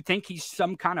who think he's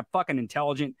some kind of fucking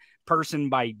intelligent person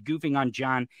by goofing on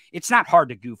John, it's not hard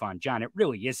to goof on John. It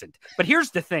really isn't. But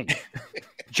here's the thing.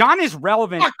 John is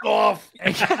relevant. Fuck off.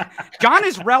 John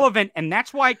is relevant, and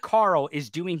that's why Carl is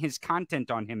doing his content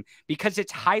on him, because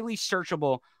it's highly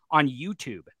searchable on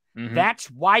YouTube. That's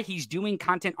why he's doing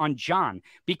content on John,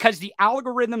 because the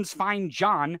algorithms find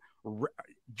John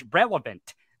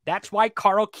relevant. That's why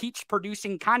Carl keeps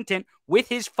producing content with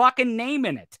his fucking name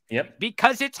in it. Yep.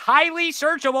 Because it's highly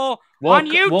searchable on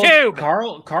YouTube.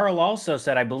 Well, Carl also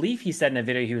said, I believe he said in a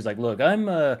video, he was like, look, I'm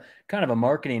kind of a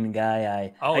marketing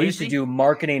guy. I used to do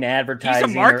marketing advertising.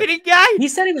 He's a marketing guy? He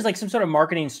said he was like some sort of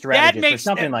marketing strategist or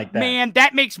something like that. Man,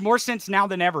 that makes more sense now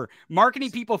than ever.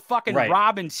 Marketing people fucking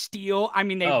rob and steal. I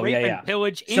mean, they rape and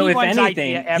pillage. So if anything,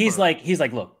 idea ever. he's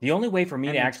like, look, the only way for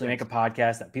me to actually make a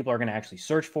podcast that people are going to actually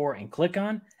search for and click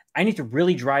on, I need to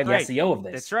really drive the SEO of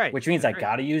this. That's right. Which means I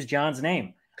got to use John's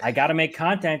name. I got to make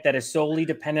content that is solely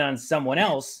dependent on someone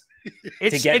else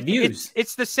to get views.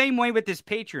 It's the same way with his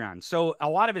Patreon. So a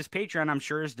lot of his Patreon, I'm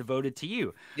sure, is devoted to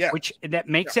you, which that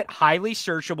makes it highly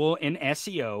searchable in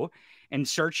SEO and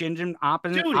search engine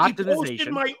optimization. He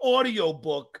posted my audio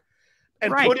book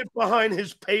and put it behind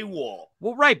his paywall.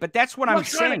 Well, right, but that's what I'm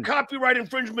saying. What kind of copyright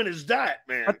infringement is that,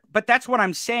 man? But that's what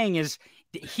I'm saying is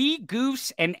he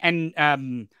goofs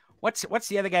and what's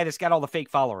the other guy that's got all the fake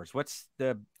followers? What's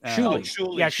the Shuley?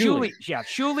 Yeah, Shuley. Yeah,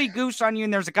 Shuley goofs on you,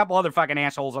 and there's a couple other fucking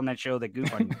assholes on that show that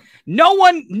goof on you. No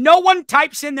one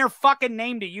types in their fucking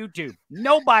name to YouTube.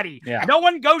 Nobody. Yeah. No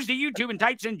one goes to YouTube and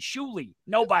types in Shuley.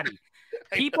 Nobody.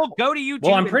 People go to YouTube.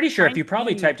 Well, I'm pretty sure if you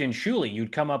probably typed in Shuley,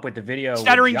 you'd come up with the video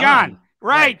Stuttering John.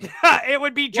 Right. It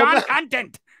would be John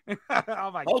content.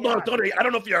 Oh my Hold on, Tony. I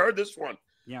don't know if you heard this one.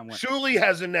 Yeah. Shuley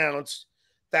has announced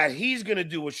that he's going to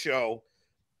do a show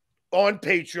on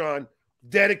Patreon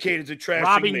dedicated to trashing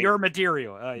robbing me. your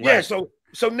material. Yeah, so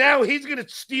now he's going to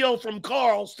steal from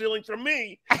Carl, stealing from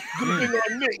me, goofing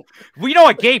on me. Well, you know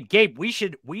what, Gabe, we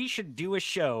should do a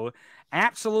show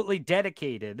absolutely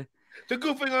dedicated To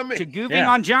goofing on me. to goofing Yeah.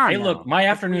 on John. Hey, now. look, my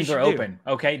That's what we afternoons are should do. open.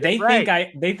 Okay, they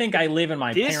Right. think I live in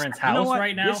my parents' You know house what?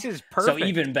 right now. This is So perfect.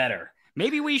 even better.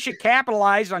 Maybe we should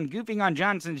capitalize on goofing on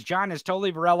John, since John is totally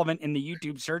irrelevant in the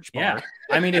YouTube search bar. Yeah,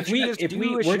 I mean, if we Just if do we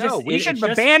a we're show. just We should it's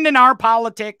just abandon our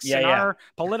politics Yeah, and yeah. our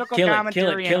political Kill it,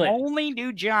 commentary kill it. and only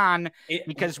do John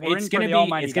because we're in for the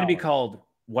almighty it's gonna be dollar. called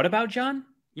What About John?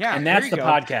 Yeah, And there that's you the go.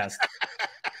 podcast.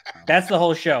 That's the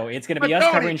whole show. It's gonna be But us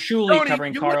Tony- covering Shuley, Tony,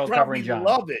 covering you Carl, would covering probably John.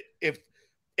 love it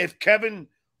if Kevin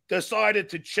decided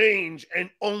to change and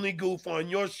only goof on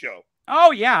your show.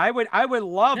 Oh yeah, I would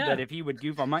love Yeah. that if he would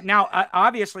goof on my. Now,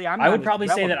 obviously, I would probably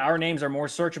say that our names are more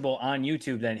searchable on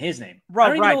YouTube than his name. I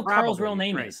don't even know what Carl's real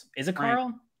name is. Is it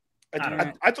Carl?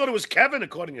 I thought it was Kevin,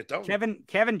 according to Tony.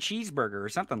 Kevin Cheeseburger or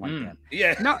something like that.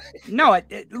 Yeah. No.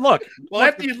 Look. Well,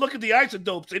 after you look at the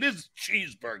isotopes, it is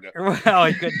cheeseburger. Well,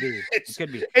 it could be. It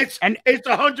could be. It's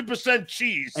 100%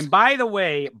 cheese. And by the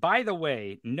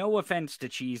way, no offense to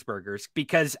cheeseburgers,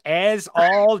 because as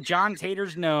all John's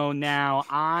haters know now,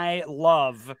 I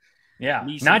love. Yeah,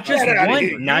 me some not just Get outta one,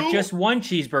 here, not you. just one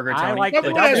cheeseburger. Tony. I like the the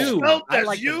Someone has double. spelt I as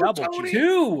like the you, double Tony? cheese.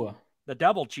 two. The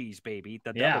double cheese, baby.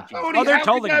 The Yeah. double cheese. Tony, Oh, they're how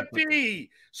totally could that gonna put- be?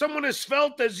 Someone as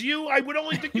svelte as you, I would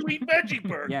only think you eat veggie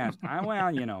burgers. Yeah,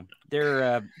 well,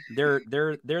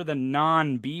 they're the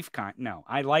non-beef kind. No,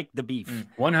 I like the beef.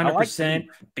 100%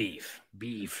 beef.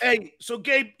 Beef. Hey, so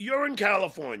Gabe, you're in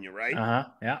California, right?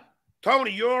 Yeah.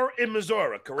 Tony, you're in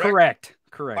Missouri, correct?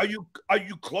 Correct. Are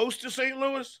you close to St.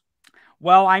 Louis?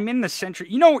 Well, I'm in the central.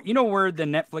 You know where the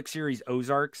Netflix series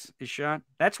Ozarks is shot?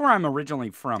 That's where I'm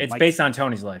originally from. It's based on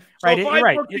Tony's life. So right. if You're I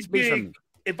right. booked a It's based on gig-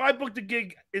 If I booked a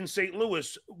gig in St.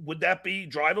 Louis, would that be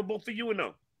drivable for you or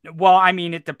no? Well, I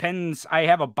mean, it depends. I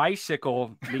have a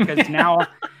bicycle because now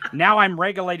I'm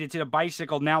regulated to the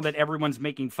bicycle now that everyone's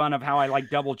making fun of how I like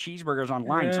double cheeseburgers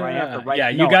online. So I have to write. Yeah,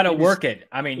 No, you got to it is- work it.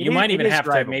 I mean, you might it even is have to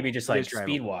drivable. maybe just It like is drivable.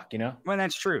 speed walk, you know? Well,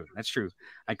 that's true.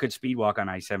 I could speed walk on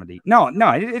I-70. No,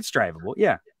 it's drivable.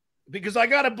 Yeah. Because I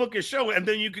got to book a show, and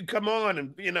then you can come on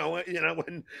and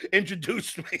and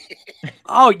introduce me.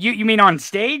 Oh, you mean on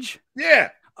stage? Yeah.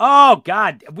 Oh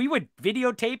God, we would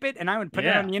videotape it and I would put it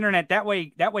Yeah. on the internet. That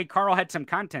way Carl had some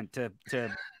content to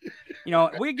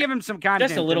we give him some content.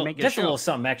 Just a little, to make just a show. little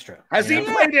something extra. Has you he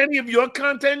know? played any of your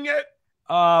content yet?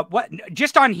 What?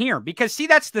 Just on here, because see,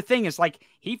 that's the thing is like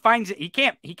he finds it. He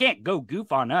can't go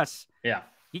goof on us. Yeah.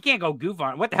 He can't go goof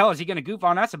on. What the hell is he going to goof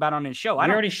on us about on his show? We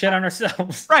already shit on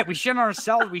ourselves. Right. We shit on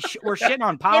ourselves. We're shitting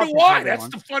on So politics. do I. everyone. That's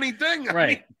the funny thing. I Right.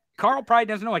 mean, Carl probably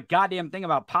doesn't know a goddamn thing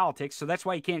about politics, so that's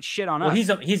why he can't shit on Well,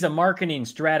 us. he's a marketing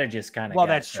strategist kind of Well,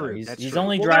 guy. that's true. He's, That's he's true.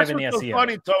 only well, driving the that's what's so SEO.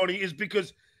 funny, Tony, is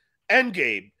because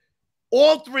Gabe,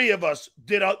 all three of us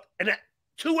did a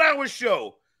 2-hour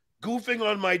show goofing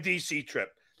on my DC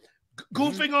trip,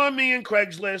 goofing on me in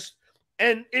Craigslist,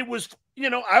 and it was,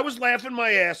 I was laughing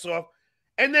my ass off,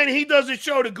 and then he does a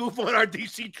show to goof on our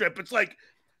DC trip. It's like,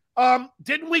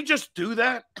 didn't we just do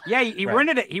that? Yeah, he Right.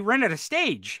 rented it. He rented a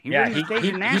stage. Yeah, rented a stage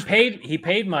in he Nashville.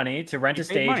 paid money to rent a He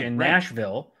paid stage money, in right.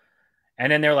 Nashville,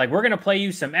 and then they're like, "We're going to play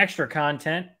you some extra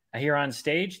content here on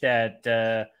stage that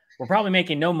we're probably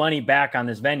making no money back on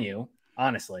this venue."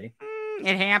 Honestly,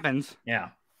 It happens. yeah,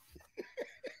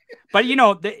 But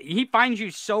he finds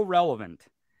you so relevant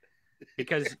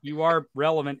because you are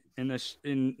relevant in this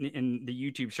in the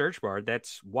YouTube search bar.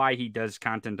 That's why he does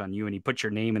content on you, and he puts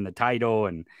your name in the title.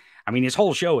 And I mean, his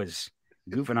whole show is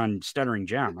goofing on Stuttering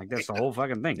John. Like that's the whole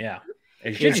fucking thing. yeah.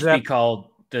 It should just be called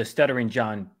the Stuttering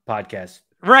John podcast.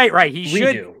 Right. He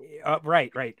should. do.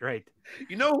 Right.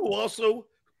 You know who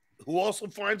also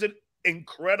finds it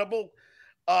incredible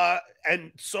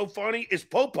and so funny is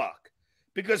Popak,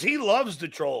 because he loves the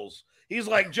trolls. He's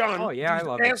like, John, Oh, yeah, these I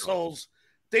love the trolls. assholes,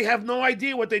 they have no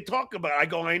idea what they talk about. I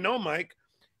go, I know, Mike.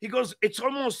 He goes, it's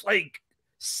almost like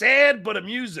sad but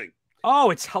amusing. Oh,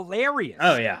 it's hilarious.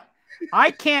 Oh yeah,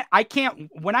 I can't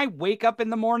when I wake up in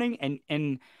the morning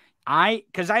and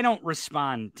because I don't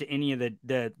respond to any of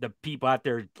the people out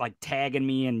there like tagging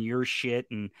me in your shit,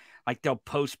 and like they'll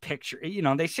post picture,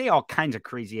 they say all kinds of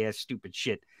crazy ass stupid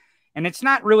shit. And it's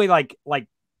not really like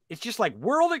it's just like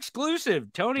world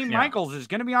exclusive. Tony Michaels is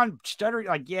going to be on Stuttering.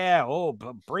 Like,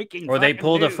 breaking. or they fucking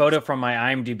pulled a news. photo from my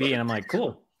IMDb, and I'm like,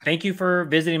 "Cool, thank you for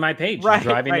visiting my page, and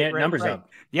driving the numbers up."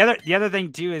 The other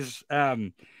thing too is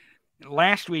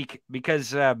last week,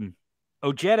 because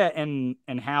Ojeda and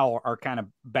Hal are kind of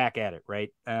back at it, right?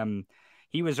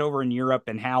 He was over in Europe,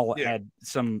 and Hal had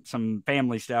some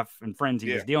family stuff and friends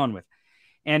he was dealing with,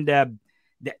 and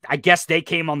I guess they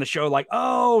came on the show like,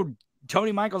 oh,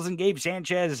 Tony Michaels and Gabe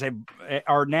Sanchez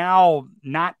are now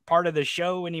not part of the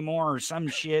show anymore or some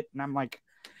shit. And I'm like,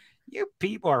 you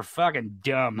people are fucking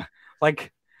dumb.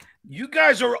 Like, You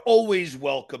guys are always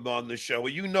welcome on the show.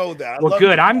 You know that. I Well, love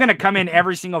good. you. I'm going to come in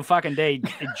every single fucking day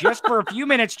just for a few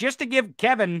minutes just to give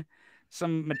Kevin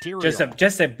some material.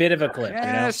 Just a bit of a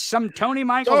clip, some Tony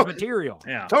Michaels So- material.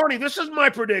 Yeah. Tony, this is my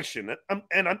prediction.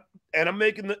 I'm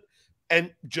making the,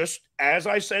 and just as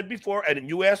I said before, and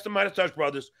you asked the Midas Touch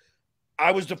Brothers,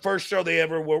 I was the first show they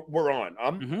ever were on.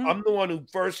 I'm the one who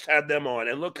first had them on,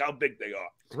 and look how big they are.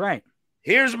 Right.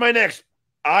 Here's my next.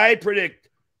 I predict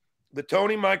the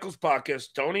Tony Michaels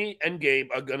podcast, Tony and Gabe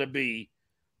are going to be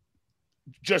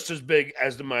just as big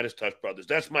as the Midas Touch Brothers.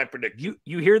 That's my prediction.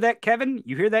 You hear that, Kevin?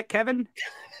 You hear that, Kevin?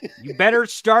 You better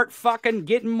start fucking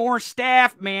getting more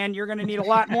staff, man. You're going to need a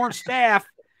lot more staff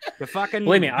to fucking.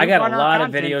 Believe me, I got run a our lot of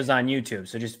content. videos on YouTube,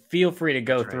 so just feel free to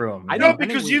go through them. I No, think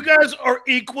because we- you guys are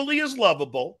equally as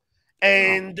lovable,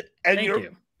 and Thank you're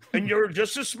you. and you're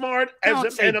just as smart as Don't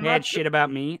them. say And I'm bad not shit about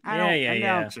me. I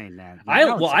Yeah. don't say that.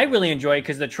 I really enjoy it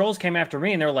because the trolls came after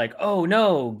me and they're like, "Oh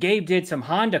no, Gabe did some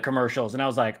Honda commercials," and I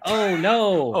was like, "Oh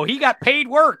no, Oh, he got paid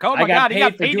work. Oh my I got God, he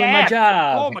got paid for paid doing to my act.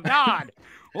 job." Oh my God.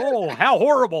 Oh, how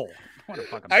horrible. What a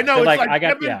fucking I know. They're It's like, like I got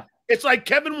Kevin, yeah. It's like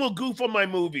Kevin will goof on my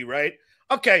movie, right?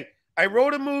 Okay, I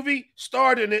wrote a movie,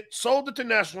 starred in it, sold it to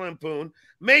National Lampoon,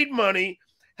 made money,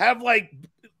 have like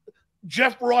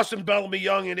Jeff Ross and Bellamy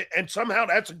Young in it, and somehow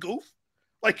that's a goof?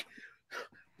 Like,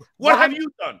 what Well, have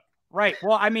you done? Right.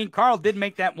 Well, I mean, Carl did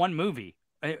make that one movie.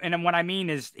 And what I mean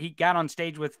is he got on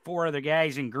stage with 4 other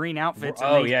guys in green outfits. And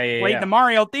Oh, they yeah. played the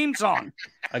Mario theme song.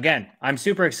 Again, I'm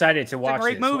super excited to watch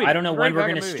great this. movie. I don't know Great when we're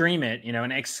fucking going to movie. stream it.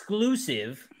 An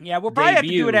exclusive. Yeah, we'll probably have to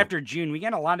do it Debut. after June. We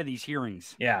got a lot of these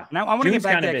hearings. Yeah. Now I want to get June's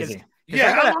back to kinda that 'cause- busy. 'cause Yeah, I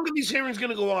how gotta- long are these hearings going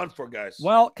to go on for, guys?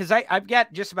 Well, because I've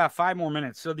got just about 5 more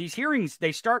minutes. So these hearings,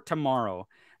 they start tomorrow.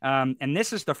 And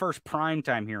this is the first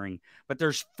primetime hearing, but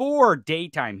there's 4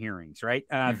 daytime hearings, right?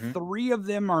 3 of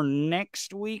them are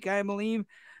next week, I believe.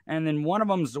 And then one of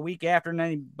them's the week after, and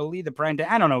I believe the prime time.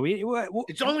 I don't know.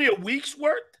 It's only a week's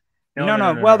worth?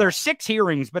 No. Well, there's 6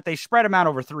 hearings, but they spread them out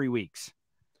over 3 weeks.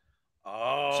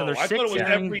 Oh, So there's I 6 thought it was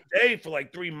hearings. every day for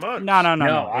like 3 months.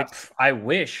 No. I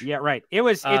wish. Yeah, right.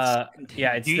 It's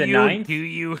It's do the you, 9th. Do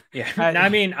you? Yeah. I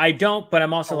mean, I don't, but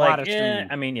I'm also A lot like, of streaming.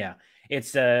 I mean, yeah.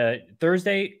 It's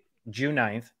Thursday, June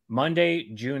 9th, Monday,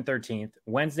 June 13th,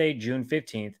 Wednesday, June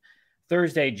 15th,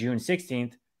 Thursday, June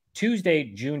 16th, Tuesday,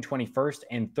 June 21st,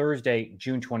 and Thursday,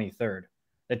 June 23rd.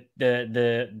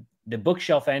 The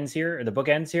bookshelf ends here, or the book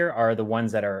ends here, are the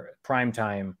ones that are prime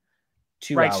time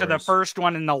 2 Right. hours. So the first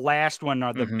one and the last one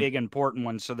are the Mhm. big important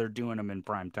ones. So they're doing them in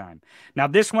prime time. Now,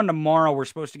 this one tomorrow, we're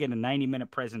supposed to get a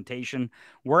 90-minute presentation.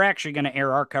 We're actually going to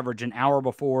air our coverage an hour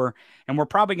before, and we're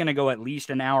probably going to go at least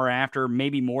an hour after,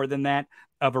 maybe more than that,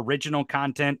 of original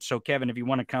content. So, Kevin, if you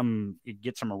want to come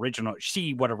get some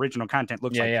see what original content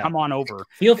looks like, come on over.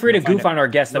 Feel free to You'll find goof on our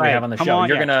guests that we Right. have on the Come show. on,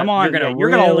 You're yeah. gonna Come on, you're gonna yeah. You're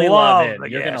gonna really love love the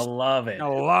it. You're gonna guest. love it. I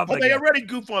love Well, the they guest. already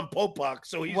goof on Popak,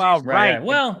 so he's Well, easy. right.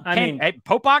 Well, I mean,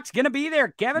 Popok's going to be there,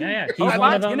 Kevin. yeah, he's Popok's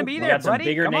one of them. going to be We there, got some buddy.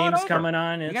 bigger Come on names over. coming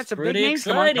on. We It's got some pretty big names.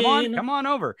 exciting. Come on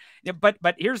over. Yeah, but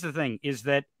here's the thing: is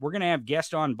that we're gonna have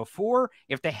guests on before.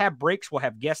 If they have breaks, we'll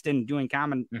have guests in doing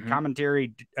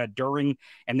commentary during,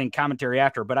 and then commentary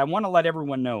after. But I want to let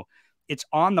everyone know it's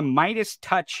on the Midas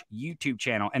Touch YouTube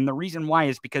channel, and the reason why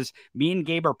is because me and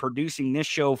Gabe are producing this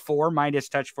show for Midas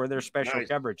Touch for their special Nice.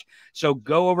 coverage. So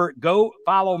go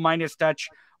follow Midas Touch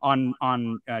on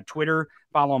Twitter.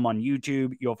 Follow them on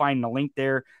YouTube. You'll find the link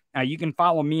there. You can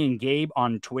follow me and Gabe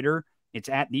on Twitter. It's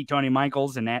at the Tony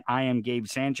Michaels and at I am Gabe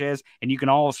Sanchez. And you can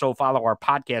also follow our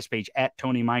podcast page at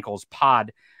Tony Michaels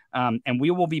Pod. And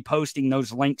we will be posting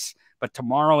those links. But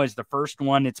tomorrow is the first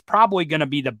one. It's probably going to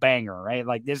be the banger, right?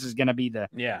 Like this is going to be the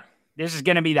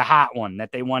hot one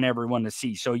that they want everyone to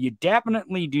see. So you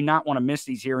definitely do not want to miss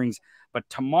these hearings. But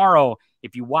tomorrow,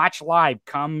 if you watch live,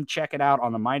 come check it out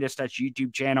on the Midas Touch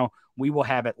YouTube channel. We will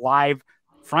have it live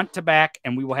front to back,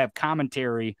 and we will have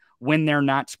commentary when they're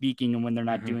not speaking and when they're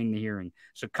not doing the hearing.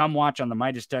 So come watch on the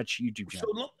Midas Touch YouTube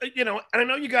channel. So, and I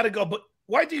know you got to go, but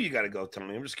why do you got to go,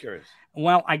 Tony? I'm just curious.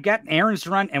 Well, I got errands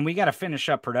to run, and we got to finish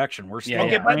up production. We're still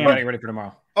Okay, but- Get ready for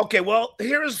tomorrow. Okay, well,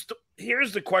 here's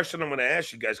the question I'm going to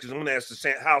ask you guys, because I'm going to ask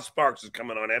Hal Sparks is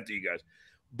coming on after you guys.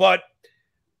 But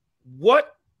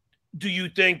what do you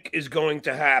think is going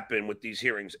to happen with these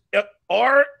hearings?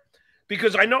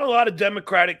 Because I know a lot of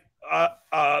Democratic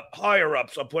higher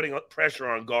ups are putting pressure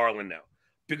on Garland now,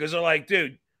 because they're like,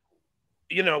 dude,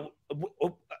 we're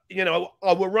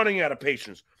running out of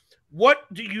patience.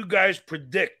 What do you guys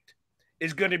predict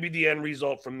is going to be the end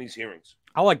result from these hearings?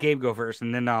 I'll let Gabe go first,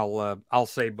 and then I'll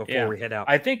say before we head out.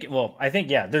 I think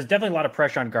there's definitely a lot of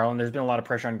pressure on Garland. There's been a lot of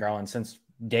pressure on Garland since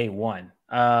day one.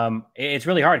 It's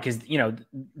really hard because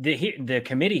the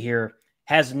committee here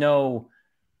has no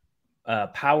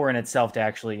power in itself to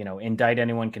actually, indict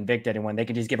anyone, convict anyone. They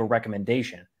can just give a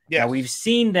recommendation. Yes. Now, we've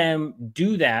seen them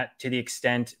do that to the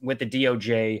extent with the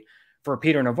DOJ for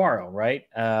Peter Navarro, right?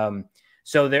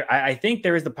 So I think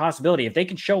there is the possibility, if they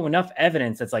can show enough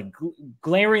evidence that's like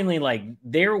glaringly like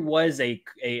there was a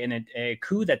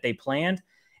coup that they planned,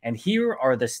 and here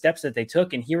are the steps that they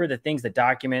took, and here are the things, the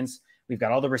documents. We've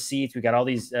got all the receipts. We've got all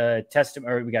these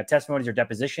we got testimonies or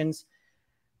depositions.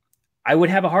 I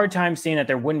would have a hard time seeing that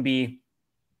there wouldn't be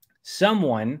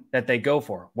someone that they go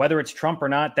for. Whether it's Trump or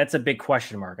not, that's a big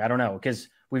question mark. I don't know, because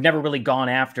we've never really gone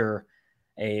after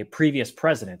a previous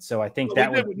president. So I think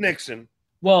that would with Nixon.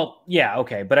 Well, yeah,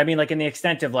 okay. But I mean, like in the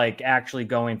extent of like actually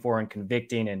going for and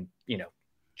convicting and,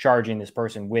 charging this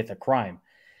person with a crime.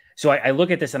 So I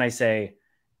look at this and I say,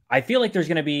 I feel like there's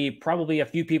going to be probably a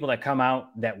few people that come out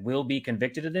that will be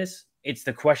convicted of this. It's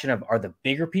the question of, are the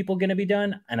bigger people going to be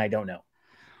done? And I don't know.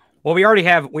 Well, we already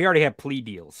have plea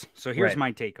deals. So here's Right.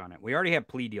 my take on it. We already have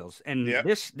plea deals. And Yep.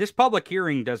 this public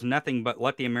hearing does nothing but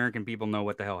let the American people know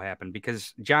what the hell happened,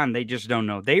 because John, they just don't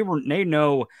know. They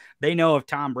know if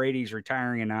Tom Brady's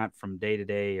retiring or not from day to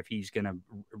day, if he's going to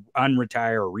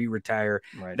unretire or re-retire.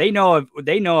 Right. They know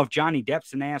if Johnny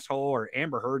Depp's an asshole or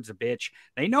Amber Heard's a bitch.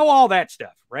 They know all that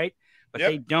stuff, right? But Yep.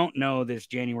 they don't know this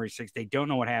January 6th. They don't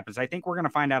know what happens. I think we're going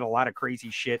to find out a lot of crazy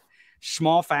shit.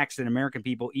 Small facts that American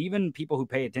people, even people who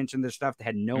pay attention to this stuff,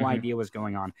 had no idea was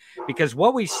going on. Because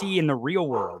what we see in the real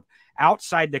world,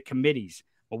 outside the committees,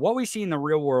 but what we see in the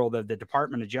real world of the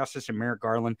Department of Justice and Merrick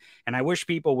Garland, and I wish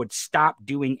people would stop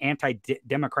doing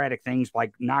anti-democratic things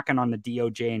like knocking on the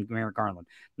DOJ and Merrick Garland.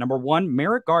 Number one,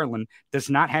 Merrick Garland does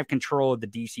not have control of the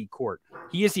D.C. court.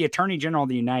 He is the Attorney General of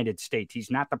the United States. He's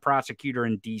not the prosecutor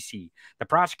in D.C. The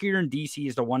prosecutor in D.C.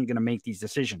 is the one going to make these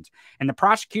decisions. And the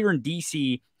prosecutor in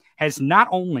D.C. has not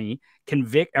only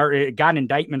got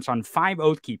indictments on 5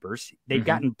 Oath Keepers, they've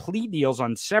gotten plea deals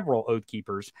on several Oath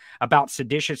Keepers about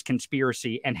seditious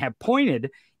conspiracy, and have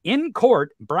pointed in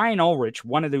court Brian Ulrich,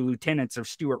 one of the lieutenants of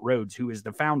Stuart Rhodes, who is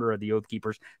the founder of the Oath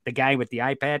Keepers, the guy with the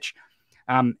eye patch.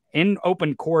 In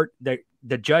open court,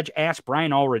 the judge asked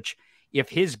Brian Ulrich if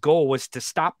his goal was to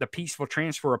stop the peaceful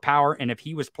transfer of power and if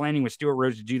he was planning with Stuart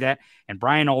Rhodes to do that. And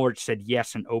Brian Ulrich said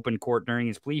yes in open court during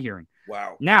his plea hearing.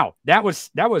 Wow. Now, that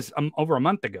was over a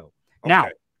month ago. Okay. Now,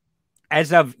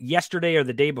 as of yesterday or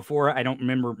the day before, I don't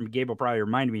remember, Gabe will probably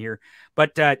remind me here,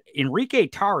 but Enrique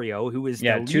Tarrio, who is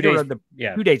the leader of the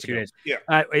 2 days ago,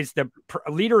 is the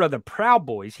leader of the Proud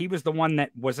Boys. He was the one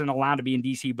that wasn't allowed to be in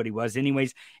DC, but he was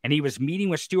anyways. And he was meeting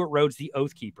with Stuart Rhodes, the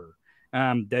Oath Keeper,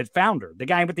 the founder, the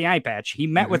guy with the eye patch. He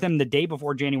met with him the day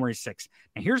before January 6th.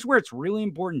 Now, here's where it's really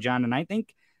important, John, and I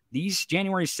think these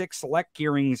January 6th select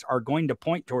hearings are going to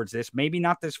point towards this. Maybe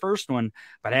not this first one,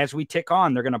 but as we tick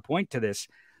on, they're going to point to this.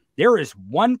 There is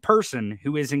one person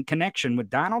who is in connection with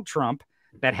Donald Trump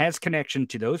that has connection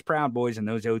to those Proud Boys and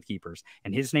those Oath Keepers,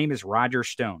 and his name is Roger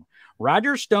Stone.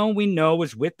 Roger Stone, we know,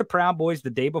 was with the Proud Boys the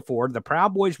day before. The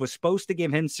Proud Boys was supposed to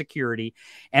give him security,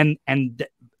 and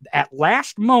at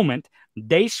last moment,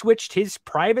 they switched his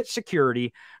private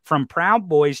security from Proud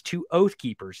Boys to Oath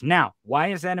Keepers. Now,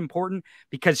 why is that important?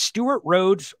 Because Stuart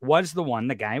Rhodes was the one,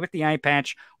 the guy with the eye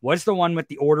patch, was the one with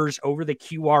the orders over the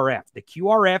QRF. The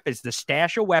QRF is the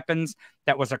stash of weapons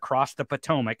that was across the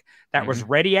Potomac that was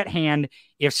ready at hand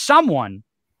if someone,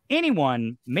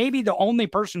 anyone, maybe the only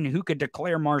person who could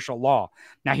declare martial law.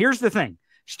 Now, here's the thing.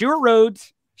 Stuart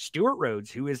Rhodes,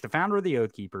 who is the founder of the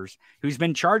Oath Keepers, who's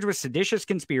been charged with seditious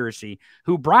conspiracy,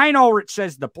 who Brian Ulrich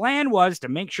says the plan was to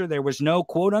make sure there was no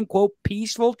quote-unquote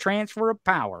peaceful transfer of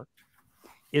power,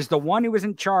 is the one who was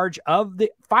in charge of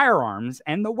the firearms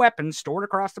and the weapons stored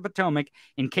across the Potomac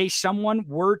in case someone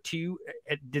were to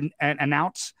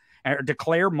announce or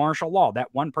declare martial law.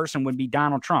 That one person would be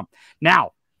Donald Trump.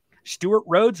 Now, Stuart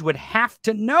Rhodes would have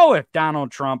to know if Donald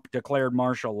Trump declared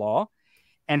martial law.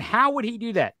 And how would he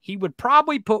do that? He would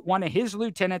probably put one of his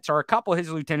lieutenants or a couple of his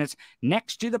lieutenants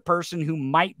next to the person who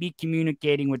might be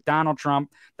communicating with Donald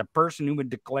Trump, the person who would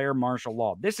declare martial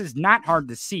law. This is not hard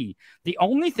to see. The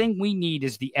only thing we need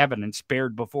is the evidence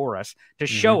bared before us to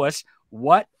show us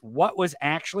what was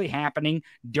actually happening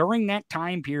during that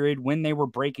time period when they were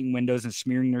breaking windows and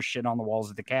smearing their shit on the walls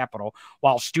of the Capitol,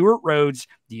 while Stuart Rhodes,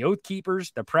 the Oath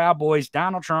Keepers, the Proud Boys,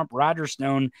 Donald Trump, Roger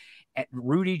Stone,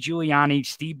 Rudy Giuliani,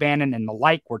 Steve Bannon, and the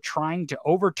like were trying to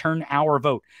overturn our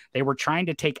vote. They were trying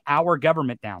to take our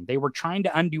government down. They were trying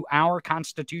to undo our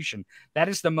Constitution. That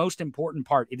is the most important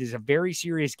part. It is a very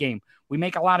serious game. We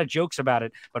make a lot of jokes about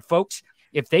it, but folks,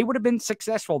 if they would have been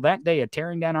successful that day at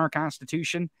tearing down our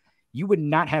Constitution, you would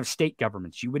not have state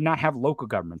governments. You would not have local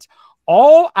governments.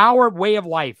 All our way of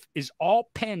life is all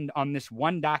pinned on this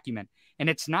one document. And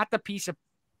it's not the piece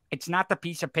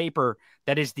of paper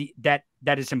that is that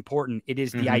is important. It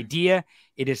is the idea,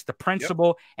 it is the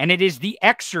principle, and it is the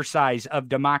exercise of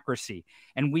democracy.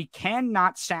 And we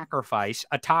cannot sacrifice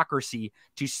autocracy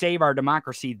to save our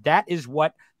democracy. That is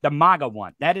what the MAGA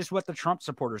want. That is what the Trump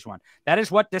supporters want. That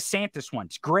is what DeSantis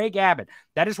wants. Greg Abbott.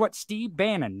 That is what Steve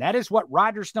Bannon. That is what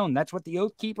Roger Stone. That's what the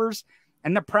Oath Keepers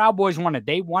and the Proud Boys wanted.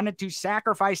 They wanted to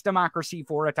sacrifice democracy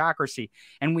for autocracy.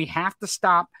 And we have to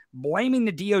stop blaming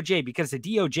the DOJ, because the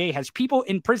DOJ has people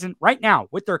in prison right now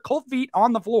with their cold feet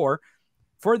on the floor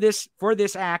for this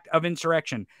act of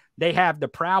insurrection. They have the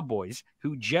Proud Boys,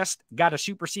 who just got a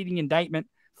superseding indictment,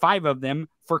 5 of them,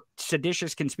 for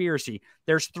seditious conspiracy.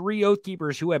 There's 3 Oath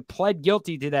Keepers who have pled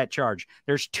guilty to that charge.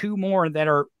 There's 2 more that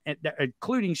are,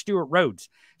 including Stuart Rhodes.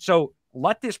 So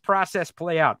let this process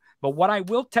play out. But what I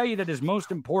will tell you that is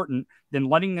most important than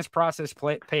letting this process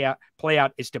play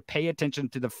out is to pay attention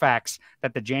to the facts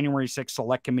that the January 6th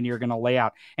Select Committee are going to lay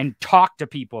out, and talk to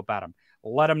people about them.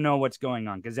 Let them know what's going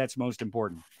on, because that's most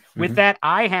important. With that,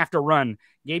 I have to run.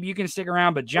 Gabe, you can stick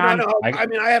around, but John, no. I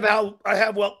mean, I have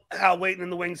Hal waiting in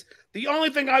the wings. The only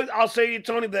thing I'll say to you,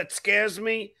 Tony, that scares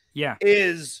me,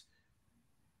 is,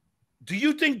 do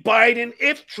you think Biden,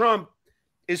 if Trump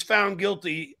is found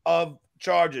guilty of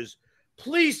charges,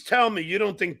 please tell me you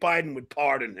don't think Biden would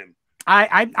pardon him?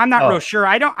 I'm not real sure.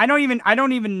 I don't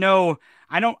even know.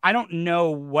 I don't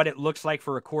know what it looks like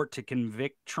for a court to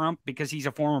convict Trump, because he's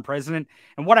a former president.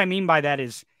 And what I mean by that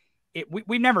is,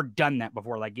 we've never done that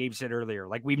before. Like Gabe said earlier,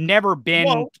 like we've never been.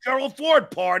 Well, Gerald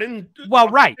Ford pardoned. Well,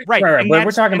 right. But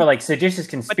we're talking about like seditious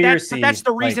conspiracy. But that's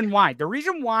the reason why. The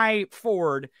reason why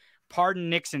Ford pardoned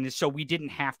Nixon is so we didn't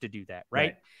have to do that,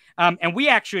 right? And we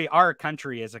actually, our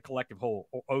country as a collective whole,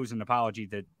 owes an apology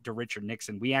to Richard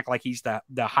Nixon. We act like he's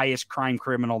the highest crime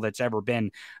criminal that's ever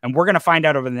been. And we're going to find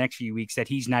out over the next few weeks that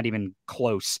he's not even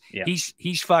close. Yeah.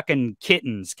 He's fucking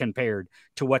kittens compared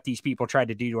to what these people tried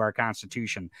to do to our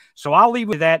Constitution. So I'll leave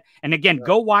with that. And again,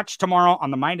 go watch tomorrow on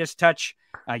the Midas Touch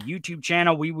YouTube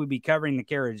channel. We will be covering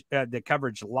the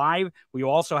coverage live. We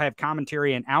will also have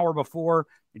commentary an hour before,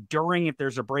 during, if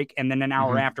there's a break, and then an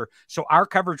hour after. So our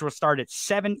coverage will start at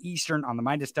 7 Eastern on the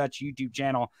Midas Touch YouTube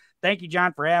channel. Thank you,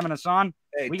 John, for having us on.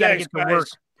 Hey, we got to get to work.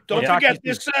 Don't forget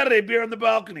this Saturday, beer on the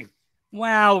balcony.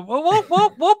 Well,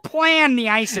 we'll plan the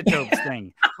isotopes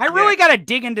thing. I really got to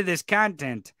dig into this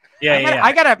content.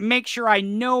 I got to make sure I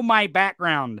know my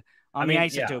background on the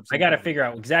isotopes. I got to figure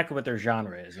out exactly what their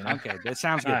genre is. You know? Okay, that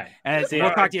sounds good. Right.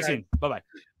 We'll talk to you soon. Bye-bye.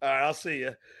 All right, I'll see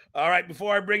you. All right,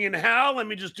 before I bring in Hal, let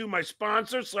me just do my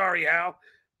sponsor. Sorry, Hal,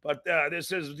 but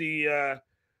this is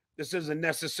a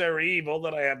necessary evil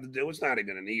that I have to do. It's not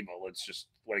even an evil. It's just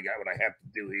what I have to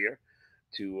do here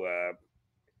to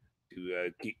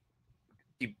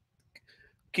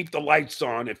keep the lights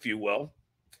on, if you will,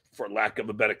 for lack of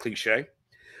a better cliche.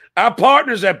 Our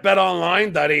partners at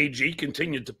betonline.ag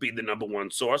continue to be the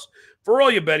 #1 source for all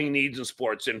your betting needs and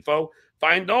sports info.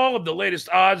 Find all of the latest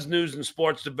odds, news, and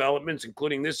sports developments,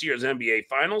 including this year's NBA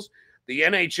Finals, the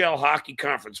NHL Hockey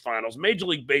Conference Finals, Major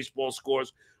League Baseball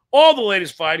scores, all the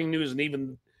latest fighting news, and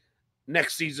even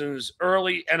next season's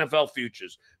early NFL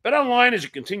futures. BetOnline is your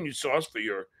continued source for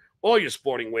all your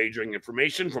sporting wagering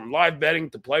information, from live betting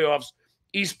to playoffs,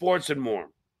 esports, and more.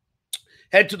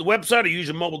 Head to the website or use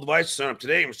your mobile device to sign up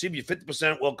today and receive your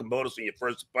 50% welcome bonus on your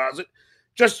first deposit.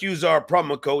 Just use our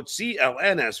promo code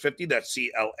CLNS50, that's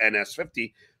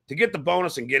CLNS50, to get the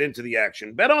bonus and get into the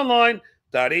action.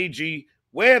 BetOnline.ag,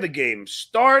 where the game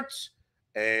starts.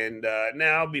 And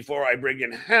now, before I bring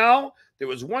in Hal, there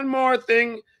was one more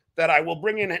thing that I will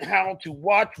bring in Hal to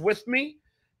watch with me.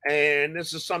 And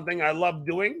this is something I love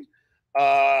doing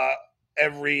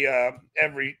every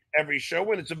show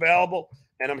when it's available.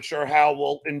 And I'm sure Hal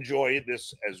will enjoy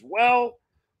this as well.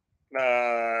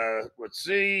 Let's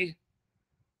see.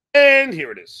 And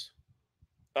here it is.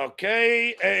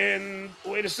 Okay, and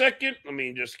wait a second. Let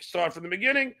me just start from the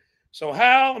beginning. So,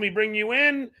 Hal, let me bring you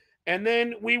in, and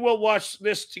then we will watch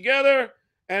this together,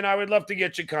 and I would love to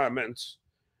get your comments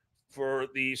for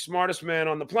the smartest man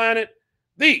on the planet,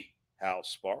 the Hal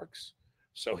Sparks.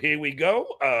 So here we go.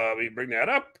 Let me bring that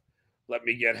up. Let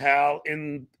me get Hal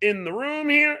in the room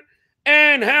here.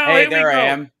 And Hal, hey, there I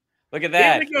am. Look at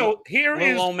that. Here we go. Here is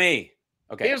little old me.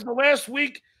 Okay. Here's the last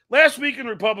week in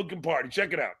the Republican Party.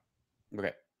 Check it out.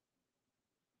 Okay.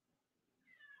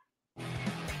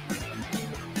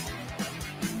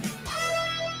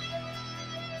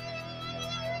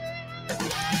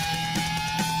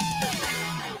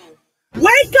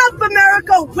 Wake up,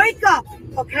 America! Wake up,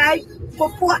 okay?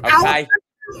 Before our country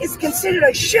is considered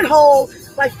a shithole,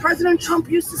 like President Trump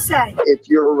used to say. If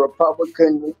you're a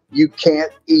Republican, you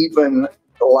can't even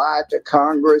lie to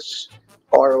Congress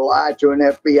or lie to an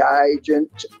FBI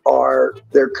agent, or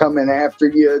they're coming after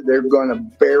you, they're going to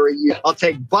bury you. I'll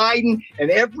take Biden and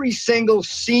every single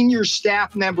senior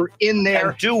staff member in there.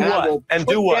 And do what? And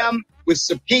do what? Them with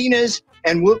subpoenas,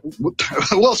 and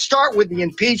we'll start with the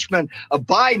impeachment of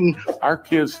Biden. Our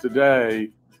kids today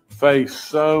face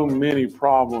so many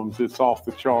problems, it's off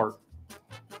the chart.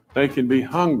 They can be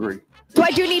hungry. So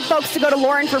I do need folks to go to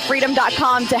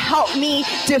laurenforfreedom.com to help me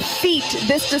defeat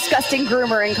this disgusting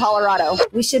groomer in Colorado.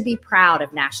 We should be proud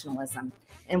of nationalism,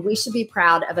 and we should be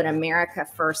proud of an America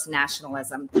First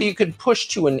nationalism. You could push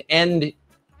to an end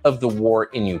of the war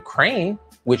in Ukraine,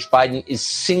 which Biden is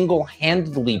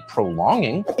single-handedly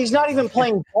prolonging. He's not even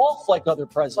playing golf like other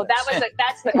presidents. Well,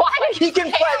 that's the why he can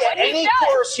play at any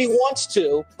course he wants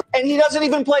to, and he doesn't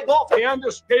even play golf.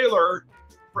 Candace Taylor,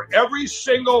 for every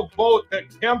single vote that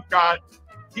Kemp got,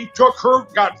 he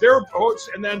got their votes,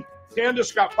 and then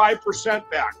Candace got 5%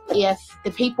 back. If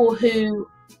the people who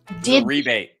did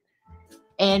rebate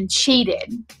and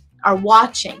cheated are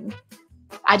watching,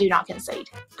 I do not concede.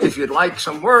 If you'd like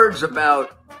some words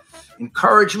about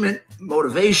encouragement,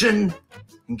 motivation,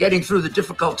 and getting through the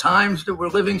difficult times that we're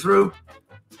living through,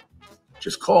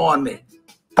 just call on me.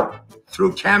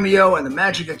 Through Cameo and the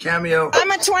magic of Cameo.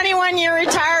 I'm a 21-year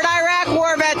retired Iraq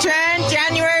war veteran,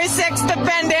 January 6th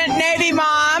defendant, Navy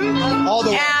mom. All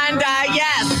the way. And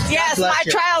yes, my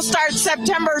trial starts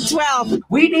September 12th.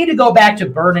 We need to go back to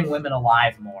burning women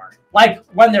alive more. Like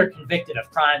when they're convicted of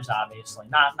crimes, obviously,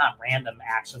 not random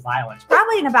acts of violence.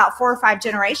 Probably in about 4 or 5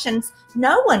 generations,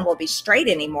 no one will be straight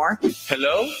anymore.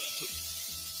 Hello?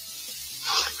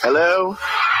 Hello?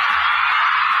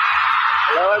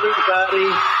 Hello,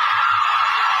 everybody.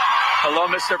 Hello,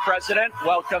 Mr. President.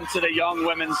 Welcome to the Young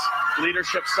Women's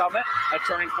Leadership Summit at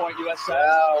Turning Point USA.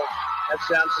 Wow, that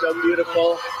sounds so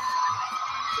beautiful.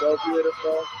 So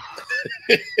beautiful.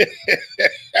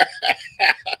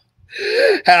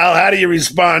 Hal, how do you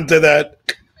respond to that?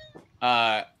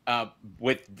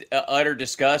 With utter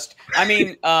disgust. I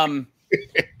mean,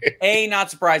 A,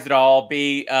 not surprised at all.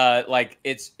 B,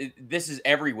 this is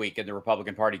every week in the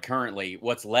Republican Party currently.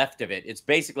 What's left of it? It's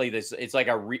basically this. It's like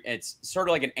it's sort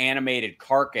of like an animated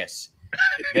carcass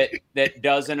that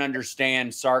doesn't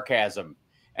understand sarcasm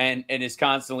and is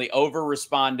constantly over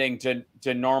responding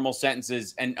to normal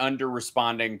sentences and under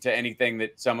responding to anything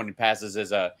that someone passes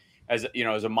as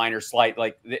a minor slight.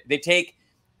 Like they take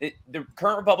the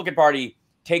current Republican Party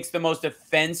takes the most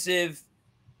offensive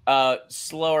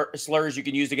slurs you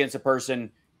can use against a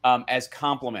person as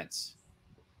compliments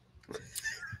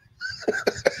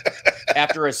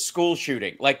after a school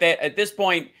shooting. Like that, at this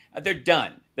point, they're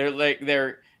done.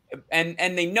 And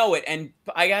they know it. And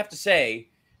I have to say,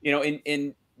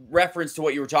 in reference to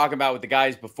what you were talking about with the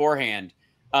guys beforehand,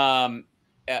 I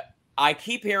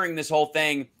keep hearing this whole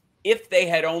thing. If they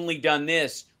had only done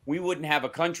this, we wouldn't have a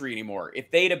country anymore.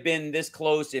 If they'd have been this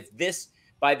close, you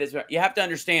have to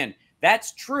understand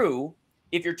that's true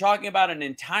if you're talking about an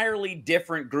entirely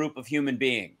different group of human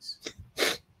beings.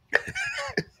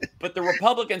 But the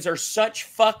Republicans are such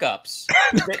fuck-ups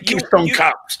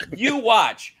that you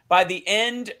watch. By the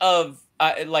end of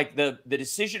the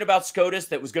decision about SCOTUS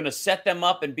that was going to set them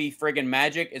up and be friggin'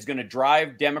 magic is going to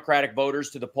drive Democratic voters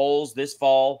to the polls this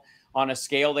fall on a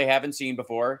scale they haven't seen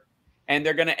before. And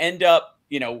they're going to end up,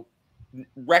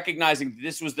 recognizing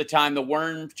this was the time the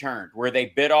worm turned, where they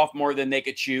bit off more than they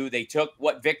could chew. They took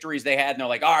what victories they had, and they're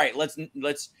like, all right,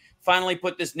 let's finally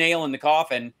put this nail in the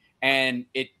coffin. And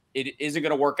it isn't going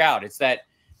to work out. It's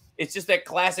just that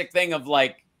classic thing of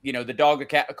the dog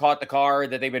that caught the car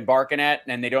that they've been barking at,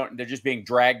 and they're just being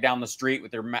dragged down the street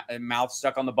with their mouth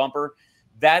stuck on the bumper.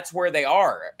 That's where they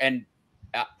are. And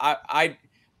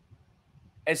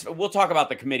we'll talk about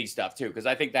the committee stuff too, because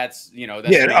I think I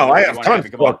have tons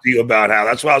to talk to you about, Hal.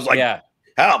 That's why I was like,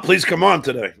 Hal, please come on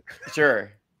today.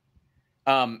 Sure.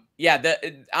 I'm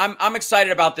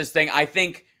excited about this thing. I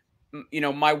think,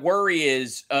 my worry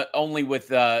is only with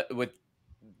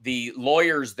the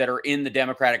lawyers that are in the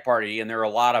Democratic Party, and there are a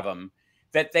lot of them,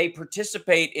 that they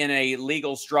participate in a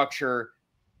legal structure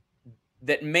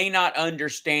that may not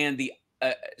understand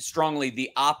strongly the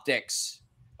optics,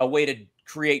 a way to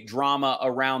create drama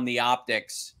around the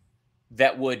optics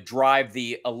that would drive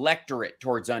the electorate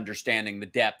towards understanding the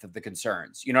depth of the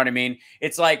concerns. You know what I mean?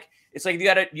 It's like you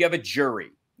have a jury.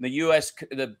 The U.S.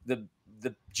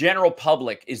 the general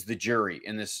public is the jury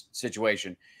in this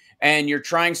situation, and you're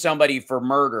trying somebody for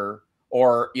murder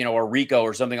or a RICO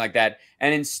or something like that,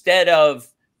 and instead of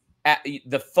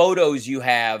the photos you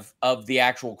have of the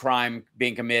actual crime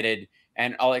being committed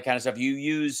and all that kind of stuff, you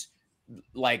use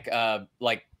like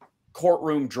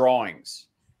courtroom drawings,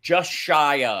 just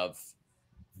shy of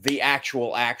the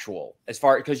actual as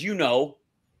far, because you don't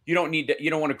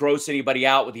want to gross anybody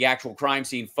out with the actual crime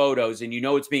scene photos, and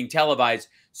it's being televised,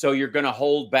 so you're going to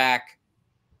hold back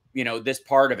this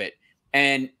part of it.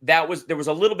 And there was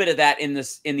a little bit of that in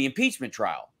the impeachment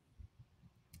trial,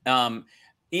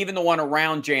 even the one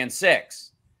around Jan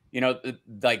 6,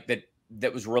 like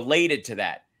that was related to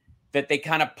that they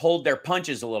kind of pulled their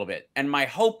punches a little bit. And my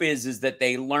hope is that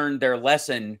they learned their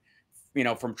lesson,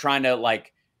 from trying to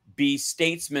like be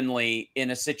statesmanly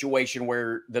in a situation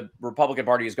where the Republican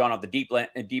Party has gone off the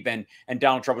deep end, and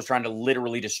Donald Trump was trying to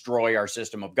literally destroy our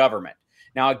system of government.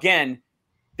 Now, again,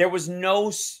 there was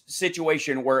no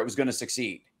situation where it was going to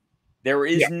succeed. There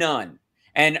is none.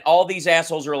 And all these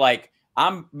assholes are like,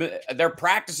 they're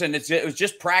practicing. It was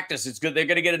just practice. It's good. They're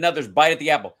going to get another bite at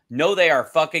the apple. No, they are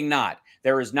fucking not.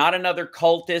 There is not another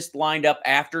cultist lined up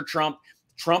after Trump.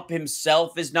 Trump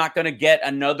himself is not going to get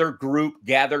another group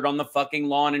gathered on the fucking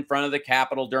lawn in front of the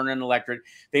Capitol during an electorate.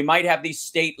 They might have these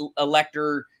state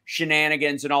elector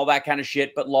shenanigans and all that kind of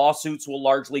shit, but lawsuits will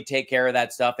largely take care of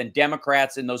that stuff. And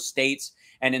Democrats in those states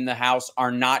and in the House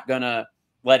are not going to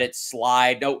let it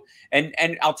slide. No, and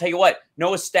I'll tell you what,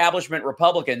 no establishment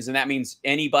Republicans, and that means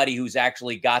anybody who's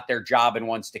actually got their job and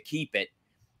wants to keep it.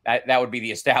 That would be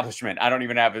the establishment. I don't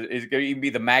even have it. It's going to even be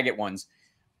the maggot ones.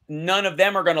 None of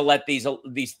them are going to let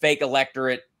these fake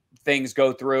electorate things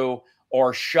go through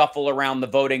or shuffle around the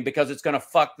voting, because it's going to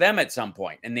fuck them at some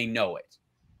point, and they know it.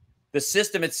 The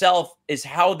system itself is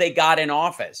how they got in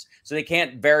office. So they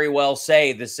can't very well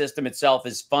say the system itself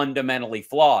is fundamentally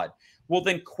flawed. Well,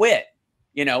 then quit.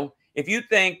 If you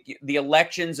think the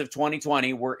elections of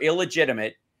 2020 were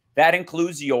illegitimate, that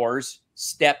includes yours,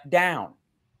 step down.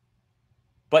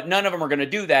 But none of them are going to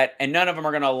do that, and none of them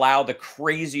are going to allow the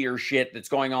crazier shit that's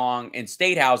going on in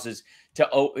state houses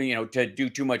to do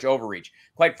too much overreach.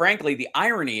 Quite frankly, the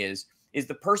irony is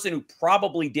the person who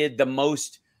probably did the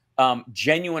most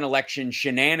genuine election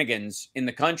shenanigans in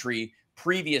the country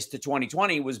previous to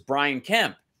 2020 was Brian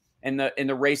Kemp in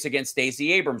the race against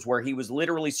Stacey Abrams, where he was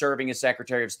literally serving as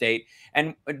Secretary of State.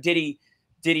 And did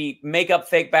he make up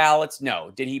fake ballots?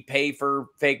 No. Did he pay for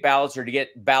fake ballots or to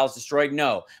get ballots destroyed?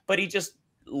 No. But he just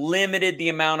limited the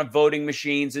amount of voting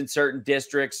machines in certain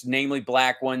districts, namely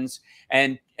black ones,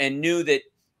 and knew that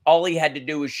all he had to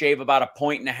do was shave about 1.5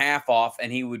 points off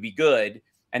and he would be good.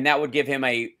 And that would give him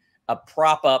a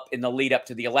prop up in the lead up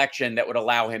to the election that would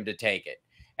allow him to take it.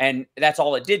 And that's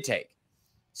all it did take.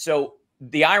 So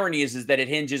the irony is that it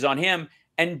hinges on him.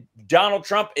 And Donald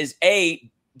Trump is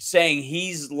saying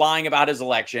he's lying about his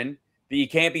election, that he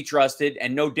can't be trusted,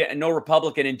 and no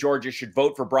Republican in Georgia should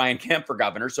vote for Brian Kemp for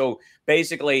governor. So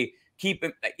basically,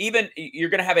 you're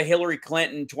going to have a Hillary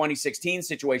Clinton 2016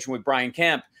 situation with Brian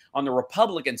Kemp on the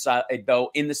Republican side,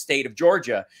 though, in the state of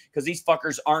Georgia, because these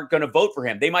fuckers aren't going to vote for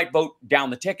him. They might vote down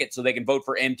the ticket so they can vote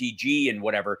for MTG and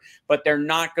whatever, but they're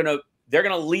not going to. They're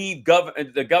going to leave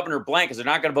the governor blank, because they're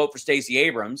not going to vote for Stacey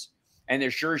Abrams, and they're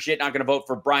sure as shit not going to vote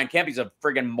for Brian Kemp. He's a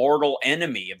friggin' mortal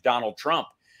enemy of Donald Trump,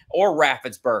 or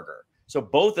Raffensperger. So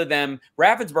both of them,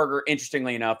 Raffensperger,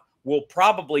 interestingly enough, will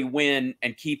probably win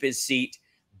and keep his seat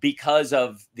because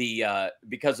of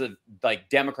like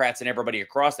Democrats and everybody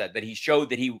across that he showed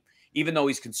that he, even though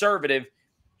he's conservative,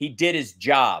 he did his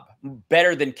job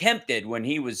better than Kemp did when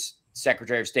he was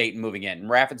Secretary of State and moving in. And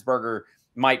Raffensperger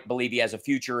might believe he has a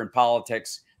future in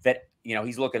politics, that,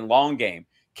 he's looking long game.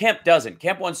 Kemp doesn't.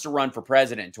 Kemp wants to run for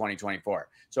president in 2024.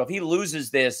 So if he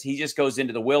loses this, he just goes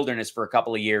into the wilderness for a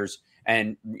couple of years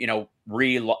and,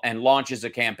 and launches a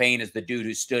campaign as the dude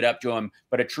who stood up to him,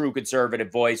 but a true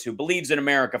conservative voice who believes in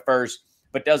America first,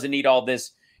 but doesn't need all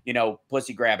this,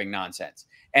 pussy grabbing nonsense.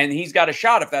 And he's got a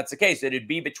shot if that's the case. It'd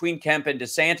be between Kemp and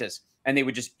DeSantis, and they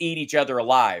would just eat each other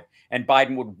alive, and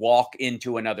Biden would walk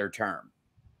into another term.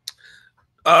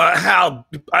 Hal,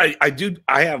 I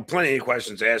have plenty of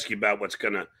questions to ask you about what's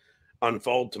going to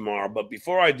unfold tomorrow. But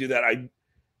before I do that, I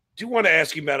do want to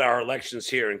ask you about our elections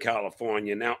here in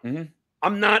California. Now,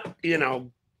 I'm not,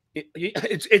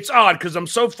 it's odd because I'm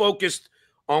so focused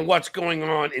on what's going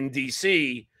on in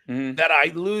D.C. that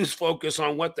I lose focus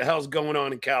on what the hell's going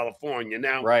on in California.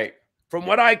 Now, from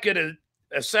what I could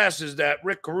assess is that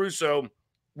Rick Caruso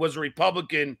was a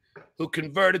Republican who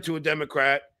converted to a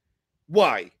Democrat.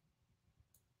 Why?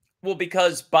 Well,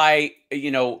 because by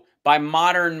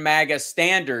modern MAGA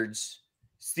standards,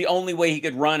 it's the only way he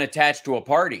could run attached to a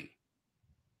party.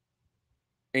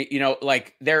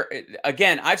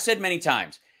 Again, I've said many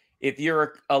times, if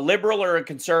you're a liberal or a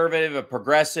conservative, a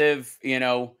progressive,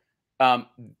 and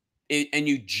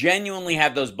you genuinely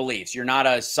have those beliefs, you're not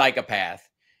a psychopath,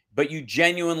 but you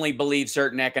genuinely believe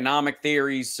certain economic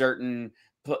theories, certain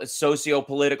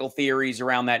socio-political theories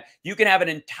around that. You can have an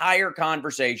entire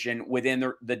conversation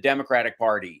within the Democratic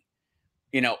Party,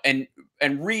 you know, and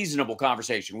reasonable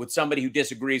conversation with somebody who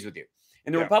disagrees with you.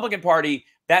 In the Republican Party,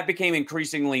 that became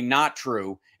increasingly not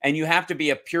true. And you have to be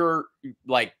a pure,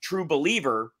 like, true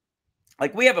believer.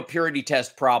 Like, we have a purity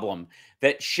test problem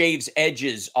that shaves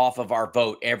edges off of our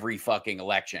vote every fucking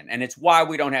election. And it's why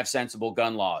we don't have sensible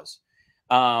gun laws.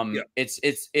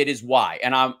 It is why.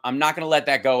 And I'm not going to let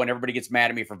that go. And everybody gets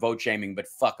mad at me for vote shaming, but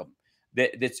fuck them.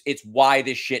 It's why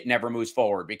this shit never moves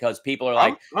forward, because people are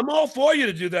like, I'm all for you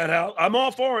to do that, Hal. I'm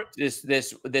all for it.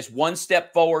 This 1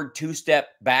 step forward, 2 step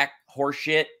back horse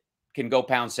shit can go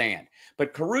pound sand.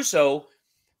 But Caruso,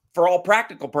 for all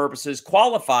practical purposes,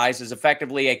 qualifies as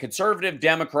effectively a conservative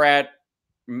Democrat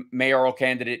mayoral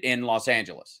candidate in Los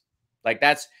Angeles. Like,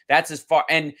 that's as far,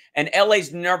 and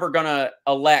LA's never going to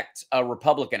elect a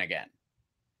Republican again.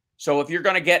 So if you're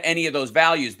going to get any of those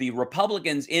values, the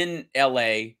Republicans in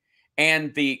LA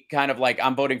and the kind of like,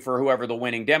 I'm voting for whoever the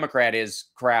winning Democrat is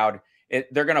crowd,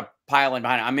 they're going to pile in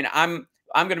behind it. I mean, I'm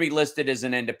going to be listed as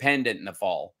an independent in the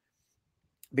fall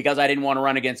because I didn't want to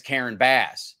run against Karen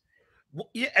Bass. Well,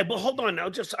 yeah, but hold on now.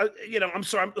 Just, you know, I'm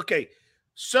sorry. Okay.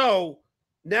 So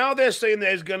now they're saying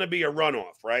there's going to be a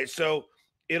runoff, right? So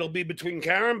it'll be between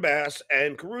Karen Bass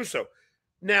and Caruso.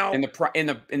 Now in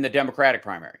the Democratic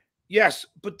primary. Yes,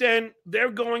 but then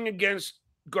they're going against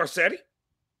Garcetti.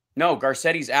 No,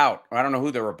 Garcetti's out. I don't know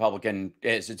who the Republican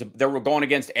is. They're going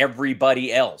against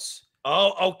everybody else.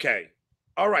 Oh, okay.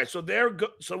 All right. So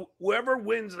so whoever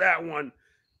wins that one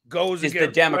goes is against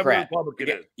the Democrat. Republican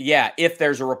is. Yeah, if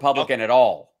there's a Republican at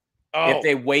all. If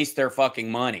they waste their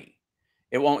fucking money.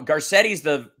 It won't. Garcetti's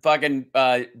the fucking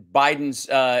Biden's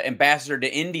ambassador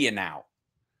to India now.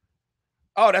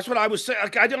 Oh, that's what I was saying.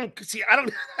 Like, I don't.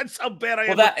 That's how bad I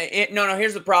am. No.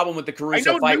 Here's the problem with the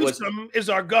Caruso fight Newsom is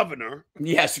our governor.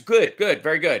 Yes, good,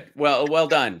 very good. Well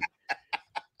done.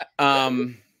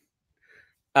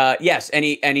 Yes, and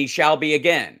he shall be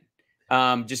again.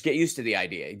 Just get used to the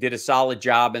idea. He did a solid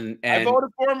job, and I voted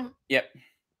for him. Yep,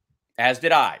 as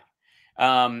did I.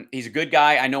 He's a good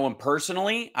guy. I know him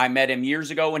personally. I met him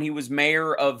years ago when he was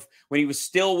mayor when he was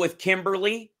still with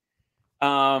Kimberly.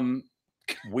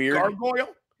 Weird.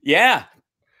 Gargoyle? Yeah.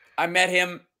 I met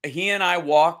him. He and I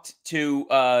walked to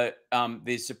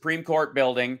the Supreme Court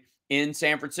building in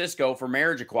San Francisco for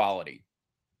marriage equality.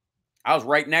 I was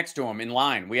right next to him in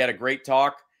line. We had a great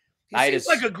talk. He seems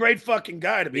like a great fucking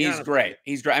guy, to be honest. He's great.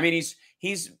 He's great. I mean,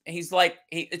 he's like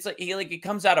he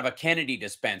comes out of a Kennedy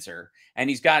dispenser, and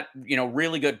he's got, you know,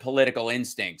 really good political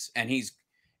instincts, and he's,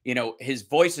 you know, his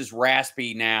voice is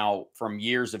raspy now from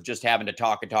years of just having to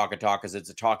talk because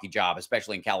it's a talky job,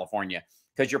 especially in California,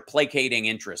 because you're placating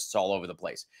interests all over the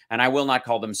place. And I will not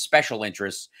call them special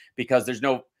interests, because there's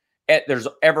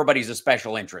everybody's a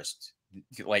special interest,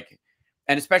 like,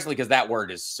 and especially because that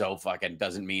word is so fucking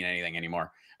doesn't mean anything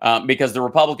anymore. Because the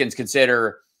Republicans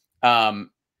consider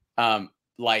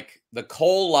like the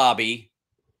coal lobby,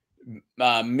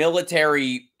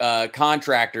 military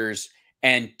contractors,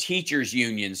 and teachers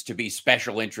unions to be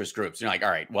special interest groups. You're like,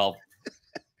 all right, well,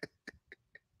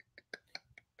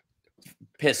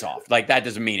 piss off. Like, that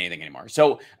doesn't mean anything anymore.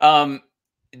 So,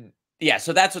 yeah,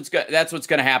 so that's what's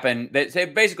going to happen.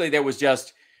 Basically, there was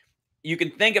just, you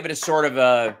can think of it as sort of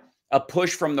a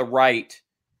push from the right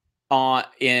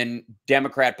in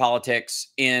Democrat politics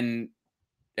in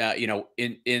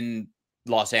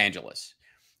Los Angeles.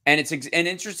 And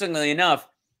interestingly enough,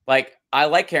 like, I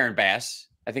like Karen Bass.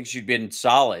 I think she'd been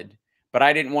solid, but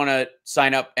I didn't want to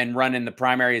sign up and run in the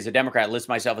primary as a Democrat, list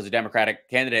myself as a Democratic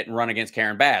candidate and run against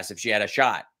Karen Bass if she had a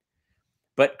shot.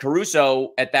 But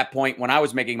Caruso, at that point, when I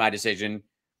was making my decision,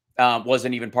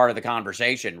 wasn't even part of the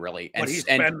conversation, really. But he's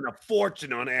spending a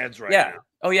fortune on ads right now.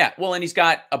 Oh, yeah. Well, and he's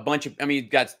got a bunch of, he's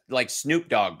got like Snoop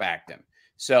Dogg backed him.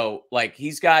 So, like,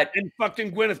 he's got. And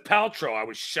fucking Gwyneth Paltrow, I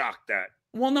was shocked at.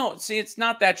 Well, no, see, it's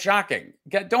not that shocking.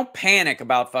 Don't panic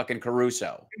about fucking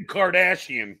Caruso.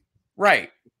 Kardashian.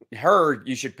 Right. Her,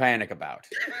 you should panic about.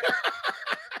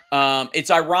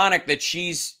 It's ironic that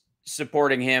she's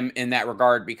supporting him in that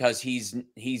regard, because he's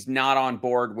not on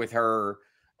board with her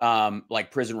like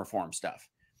prison reform stuff.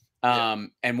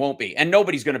 And won't be. And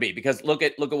nobody's going to be, because look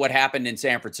at what happened in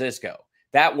San Francisco.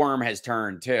 That worm has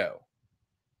turned too.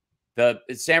 The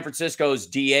San Francisco's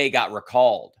DA got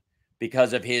recalled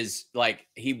because of his, like,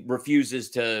 he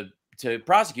refuses to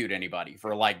prosecute anybody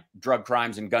for like drug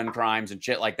crimes and gun crimes and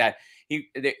shit like that.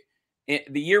 The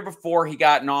year before he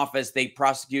got in office, the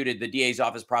DA's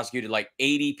office prosecuted like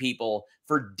 80 people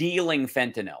for dealing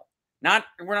fentanyl.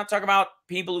 We're not talking about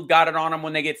people who got it on them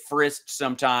when they get frisked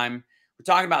sometime. We're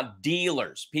We're talking about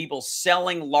dealers, people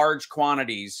selling large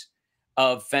quantities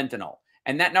of fentanyl.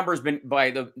 And that number has been, by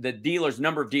the dealers,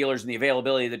 number of dealers and the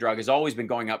availability of the drug has always been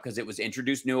going up because it was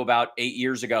introduced new about 8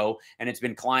 years ago, and it's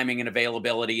been climbing in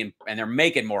availability, and they're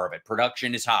making more of it.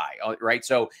 Production is high, right?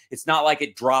 So it's not like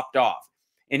it dropped off.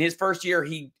 In his first year,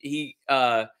 he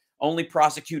only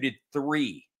prosecuted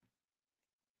 3.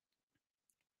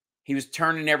 He was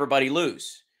turning everybody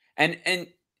loose. And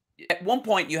at one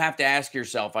point, you have to ask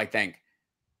yourself, I think,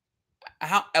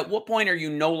 at what point are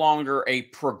you no longer a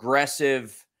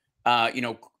progressive, I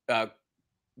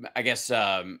guess,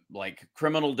 like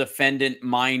criminal defendant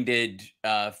minded,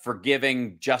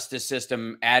 forgiving justice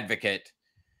system advocate?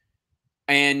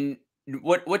 And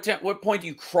what point do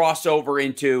you cross over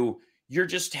into you're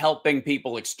just helping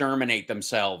people exterminate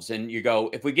themselves? And you go,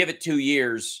 if we give it 2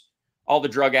 years, all the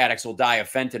drug addicts will die of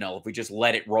fentanyl if we just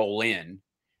let it roll in,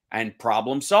 and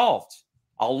problem solved.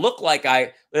 It'll look like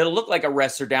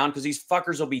arrests are down because these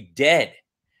fuckers will be dead.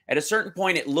 At a certain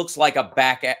point, it looks like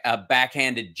a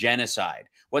backhanded genocide.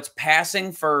 What's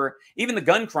passing for even the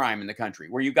gun crime in the country,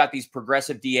 where you've got these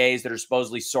progressive DAs that are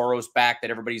supposedly Soros-backed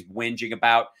that everybody's whinging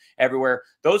about everywhere.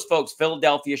 Those folks,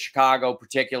 Philadelphia, Chicago,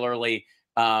 particularly,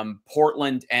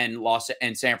 Portland and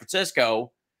San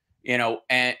Francisco,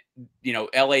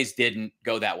 LA's didn't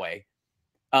go that way.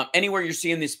 Anywhere you're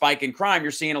seeing this spike in crime,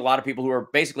 you're seeing a lot of people who are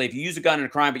basically, if you use a gun in a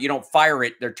crime but you don't fire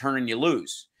it, they're turning you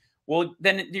loose. Well,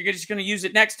 then you're just going to use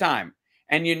it next time.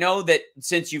 And you know that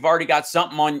since you've already got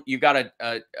something on, you've got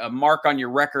a mark on your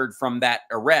record from that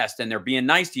arrest, and they're being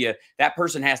nice to you, that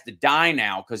person has to die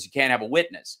now because you can't have a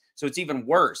witness. So it's even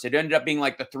worse. It ended up being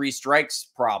like the 3 strikes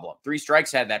problem. 3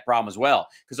 strikes had that problem as well,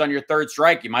 because on your 3rd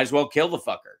strike, you might as well kill the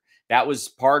fucker. That was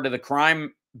part of the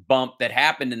crime bump that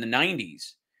happened in the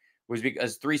 90s. Was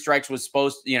because 3 strikes was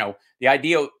supposed to, the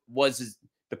idea was,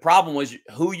 the problem was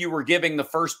who you were giving the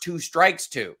first 2 strikes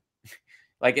to.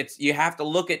 Like, you have to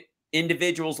look at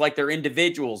individuals like they're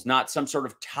individuals, not some sort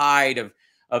of tide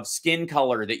of skin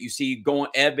color that you see going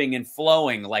ebbing and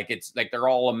flowing like it's like they're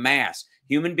all a mass.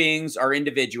 Human beings are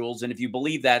individuals, and if you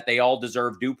believe that, they all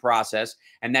deserve due process,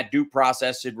 and that due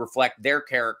process should reflect their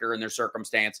character and their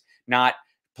circumstance, not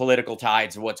political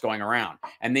tides of what's going around.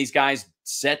 And these guys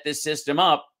set this system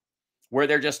up where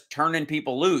they're just turning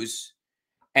people loose.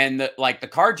 And the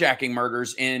carjacking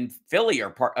murders in Philly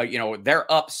are they're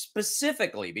up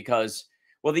specifically because,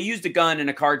 well, they used a gun in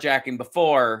a carjacking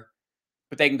before,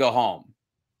 but they can go home.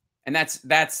 And that's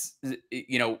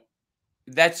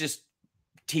just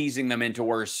teasing them into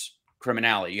worse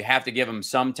criminality. You have to give them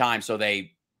some time so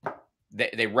they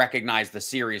recognize the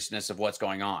seriousness of what's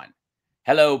going on.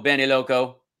 Hello, Benny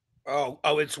Loco. Oh,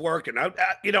 it's working.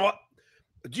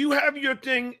 Do you have your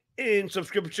thing in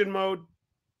subscription mode?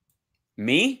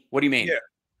 Me? What do you mean? Yeah.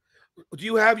 Do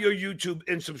you have your YouTube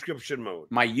in subscription mode?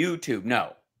 My YouTube?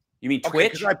 No. You mean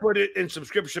Twitch? Because I put it in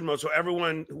subscription mode, so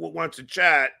everyone who wants to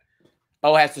chat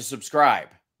has to subscribe.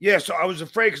 Yeah, so I was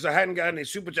afraid because I hadn't gotten any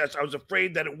super chats. I was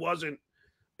afraid that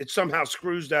it somehow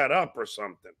screws that up or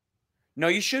something. No,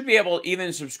 you should be able, even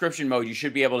in subscription mode, you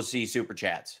should be able to see super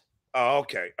chats. Oh,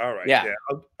 okay. All right. Yeah.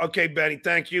 Okay, Benny,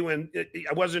 thank you. And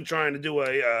I wasn't trying to do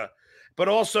but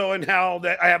also in how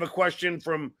that I have a question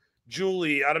from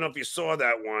Julie. I don't know if you saw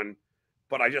that one,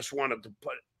 but I just wanted to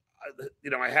put,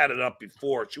 I had it up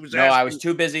before. She was asking, I was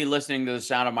too busy listening to the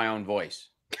sound of my own voice.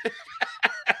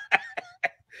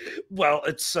 Well,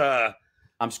 it's I'm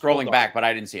scrolling back, but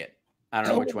I didn't see it. I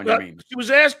don't know which one you mean. She was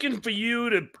asking for you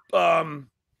to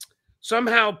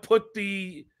somehow put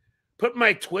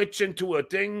my Twitch into a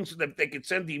thing so that they could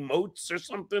send emotes or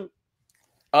something.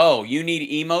 Oh, you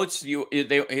need emotes?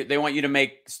 They want you to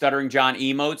make Stuttering John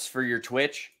emotes for your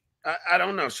Twitch? I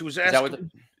don't know. She was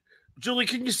asking. Julie,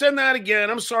 can you send that again?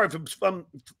 I'm sorry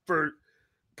for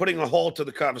putting a halt to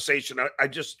the conversation. I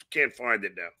just can't find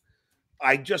it now.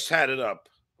 I just had it up,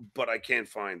 but I can't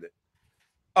find it.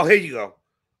 Oh, here you go.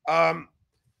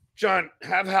 John,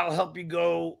 have Hal help you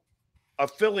go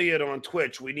affiliate on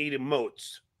Twitch. We need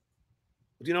emotes.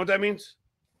 Do you know what that means?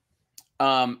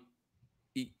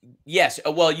 Yes.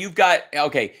 Well, you've got,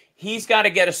 okay. He's got to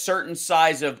get a certain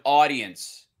size of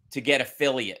audience to get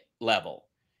affiliate level.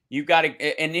 You've got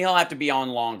to, and he'll have to be on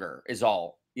longer is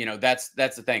all, that's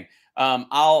the thing.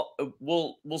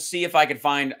 We'll see if I can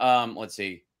find, let's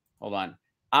see, hold on.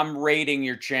 I'm rating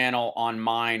your channel on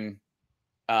mine,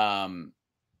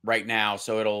 right now.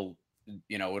 So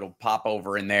it'll pop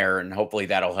over in there, and hopefully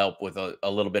that'll help with a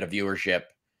little bit of viewership.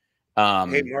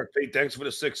 Hey, Mark, thanks for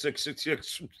the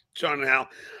 6666, John and Hal.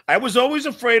 I was always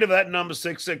afraid of that number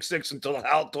 666 until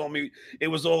Hal told me it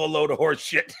was all a load of horse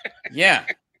shit. Yeah.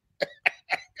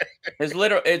 It's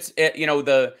literal.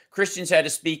 The Christians had to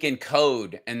speak in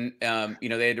code, and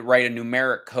they had to write a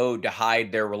numeric code to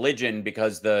hide their religion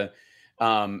because of the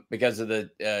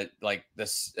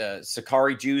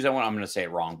Sicarii Jews. I'm going to say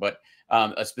it wrong, but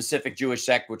a specific Jewish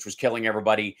sect which was killing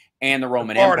everybody, and the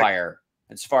Roman Empire.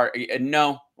 And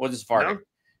no, it wasn't Sephardic.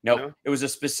 No, it was a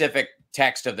specific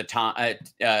text of the time,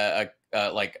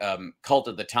 cult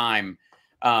of the time.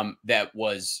 That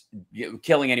was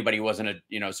killing anybody who wasn't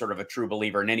a sort of a true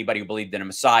believer, and anybody who believed in a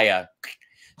Messiah.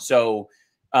 So,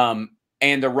 and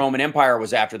the Roman Empire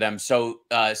was after them. So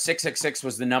 666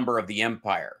 was the number of the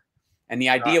empire. And the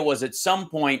idea was at some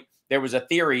point there was a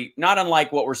theory, not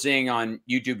unlike what we're seeing on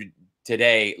YouTube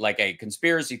today, like a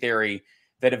conspiracy theory,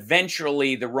 that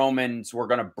eventually the Romans were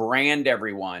going to brand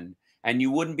everyone, and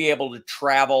you wouldn't be able to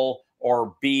travel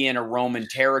or be in a Roman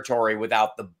territory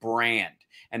without the brand.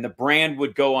 And the brand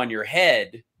would go on your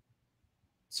head,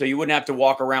 so you wouldn't have to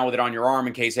walk around with it on your arm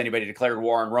in case anybody declared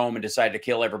war on Rome and decided to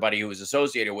kill everybody who was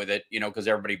associated with it, because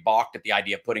everybody balked at the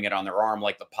idea of putting it on their arm,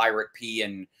 like the pirate P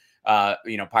and,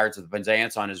 Pirates of the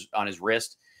Penzance on his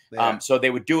wrist. Yeah. So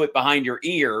they would do it behind your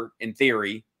ear, in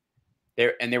theory,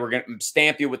 and they were going to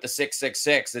stamp you with the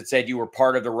 666 that said you were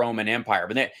part of the Roman Empire.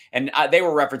 But they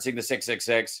were referencing the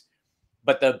 666.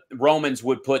 But the Romans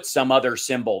would put some other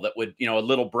symbol that would, a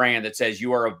little brand that says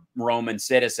you are a Roman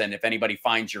citizen. If anybody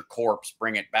finds your corpse,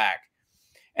 bring it back.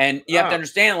 And you have to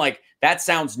understand, like, that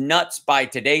sounds nuts by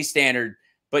today's standard,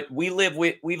 but we've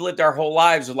lived our whole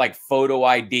lives with like photo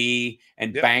ID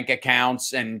and bank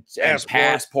accounts and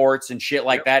passports and shit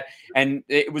like that. And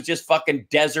it was just fucking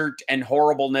desert and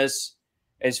horribleness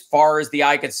as far as the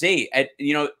eye could see.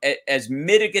 As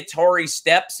mitigatory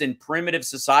steps in primitive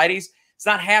societies, it's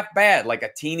not half bad. Like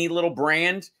a teeny little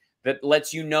brand that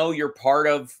lets you know you're part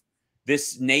of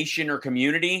this nation or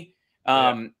community,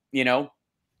 and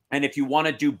if you want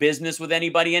to do business with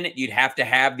anybody in it, you'd have to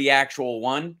have the actual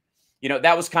one.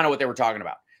 That was kind of what they were talking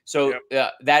about. So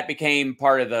that became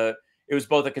part of it was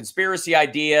both a conspiracy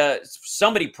idea.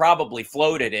 Somebody probably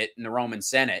floated it in the Roman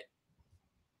Senate.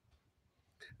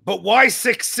 But why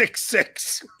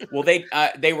 666? Well,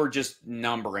 they were just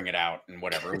numbering it out and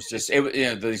whatever. It was just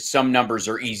some numbers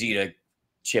are easy to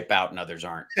chip out and others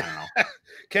aren't. I don't know.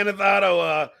 Kenneth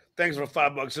Otto, thanks for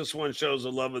 $5. This one shows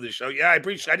the love of the show. Yeah, I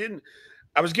appreciate.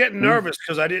 I was getting nervous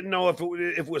because I didn't know if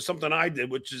it was something I did,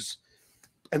 which is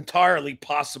entirely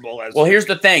possible. Well, here's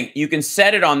the thing: you can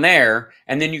set it on there,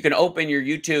 and then you can open your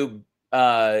YouTube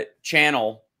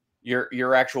channel,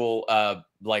 your actual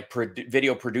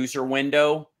video producer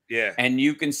window. Yeah. And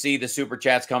you can see the super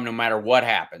chats come no matter what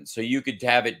happens. So you could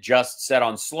have it just set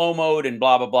on slow mode and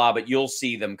blah, blah, blah, but you'll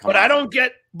see them come.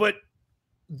 But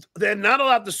they're not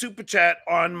allowed to super chat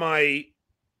on my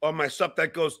stuff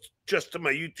that goes just to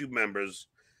my YouTube members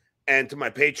and to my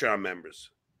Patreon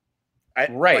members.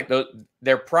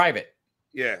 They're private.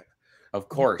 Yeah. Of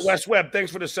course. Wes Webb,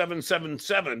 thanks for the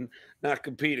 777. Not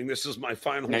competing. This is my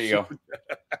final. There you go.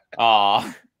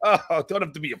 Aw. Oh, don't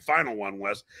have to be a final one,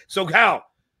 Wes. So, Hal.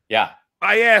 Yeah.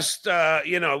 I asked, Tony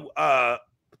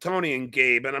and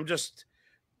Gabe, and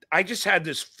I just had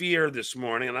this fear this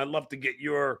morning, and I'd love to get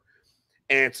your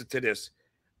answer to this.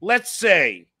 Let's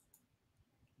say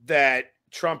that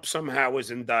Trump somehow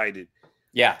was indicted.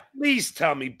 Yeah. Please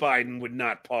tell me Biden would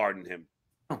not pardon him.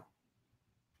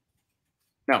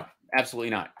 No,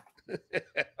 absolutely not.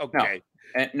 Okay.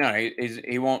 No,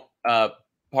 he won't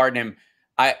pardon him.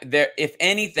 If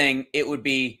anything, it would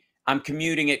be, I'm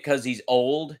commuting it because he's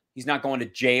old. He's not going to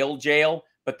jail,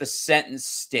 but the sentence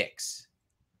sticks.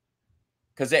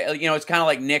 Because, it's kind of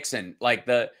like Nixon, like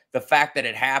the fact that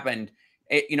it happened.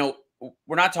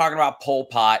 We're not talking about Pol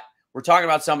Pot. We're talking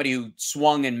about somebody who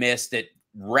swung and missed at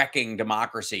wrecking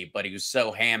democracy, but he was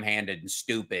so ham-handed and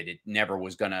stupid, it never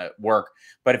was going to work.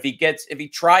 But if he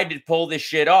tried to pull this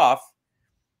shit off,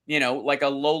 like a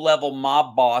low-level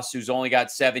mob boss who's only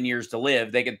got 7 years to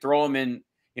live, they can throw him in,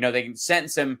 they can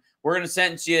sentence him. We're going to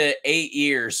sentence you to 8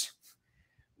 years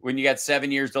when you got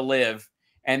 7 years to live.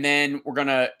 And then we're going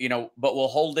to, but we'll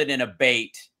hold it in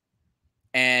abate.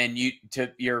 And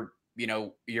your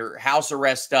house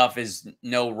arrest stuff is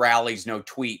no rallies, no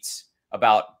tweets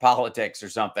about politics or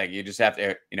something. You just have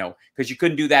to, because you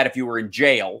couldn't do that if you were in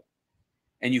jail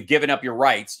and you've given up your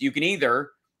rights. You can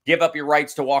either give up your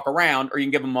rights to walk around, or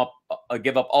you can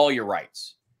give up all your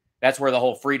rights. That's where the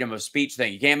whole freedom of speech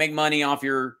thing. You can't make money off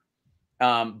your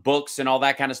books and all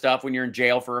that kind of stuff when you're in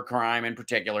jail for a crime in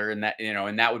particular, and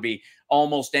that would be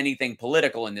almost anything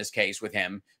political in this case with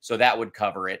him. So that would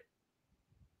cover it.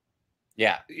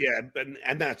 Yeah. Yeah,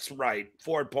 and that's right.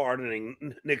 Ford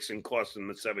pardoning Nixon cost him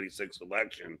the 76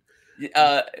 election.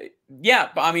 Yeah,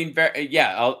 I mean,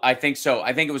 I think so.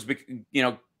 I think it was, and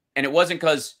it wasn't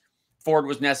because Ford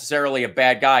was necessarily a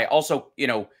bad guy. Also,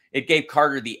 it gave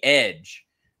Carter the edge.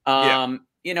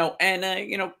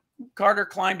 Carter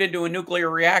climbed into a nuclear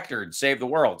reactor and saved the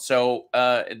world. So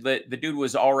the dude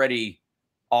was already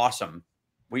awesome.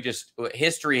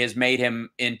 History has made him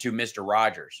into Mr.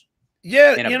 Rogers.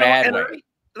 Yeah, in a bad way.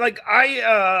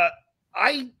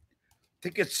 I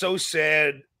think it's so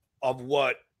sad of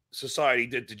what society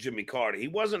did to Jimmy Carter. He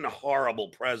wasn't a horrible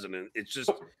president. It's just,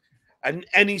 and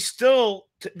he's still,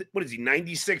 what is he,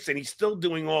 96, and he's still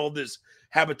doing all this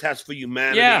Habitats for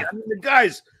Humanity. Yeah. I mean, the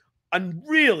guy's a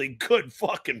really good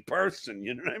fucking person.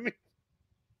 You know what I mean?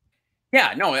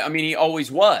 Yeah, no, I mean, he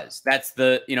always was. That's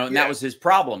and that was his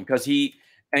problem, because he,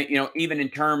 even in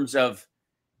terms of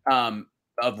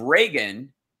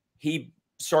Reagan, he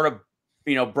sort of,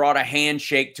 brought a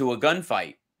handshake to a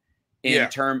gunfight in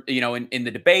in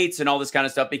the debates and all this kind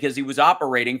of stuff, because he was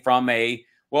operating from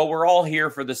we're all here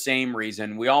for the same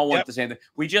reason. We all want the same thing.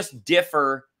 We just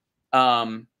differ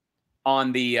on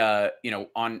the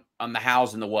on the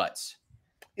hows and the whats.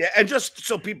 Yeah, and just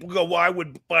so people go, why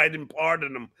would Biden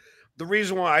pardon him? The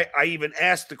reason why I even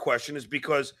asked the question is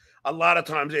because a lot of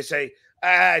times they say,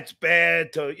 it's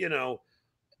bad to,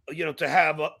 to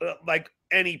have like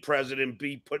any president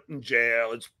be put in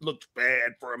jail. It looks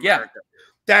bad for America. Yeah.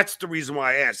 That's the reason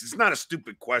why I asked. It's not a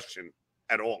stupid question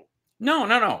at all.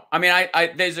 No. I mean,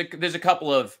 there's a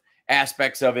couple of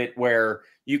aspects of it where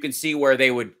you can see where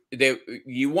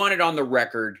you want it on the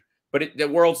record, but the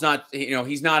world's not,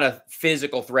 he's not a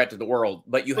physical threat to the world,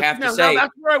 but you have to say.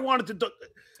 That's where I wanted to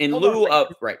in lieu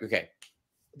of, right. Okay.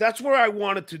 That's where I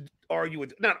wanted to argue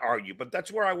with, not argue, but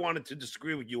that's where I wanted to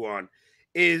disagree with you on,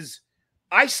 is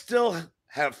I still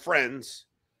have friends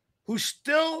who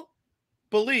still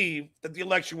believe that the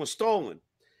election was stolen.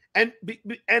 And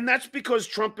that's because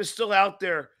Trump is still out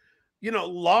there,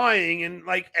 lying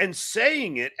and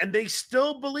saying it, and they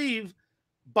still believe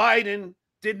Biden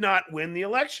did not win the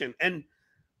election. And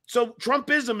so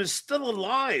Trumpism is still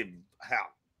alive, Hal.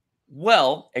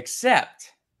 Well,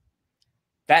 except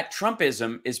that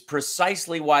Trumpism is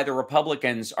precisely why the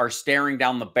Republicans are staring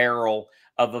down the barrel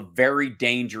of a very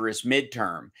dangerous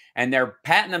midterm. And they're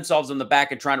patting themselves on the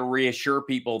back and trying to reassure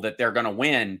people that they're going to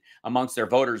win amongst their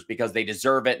voters because they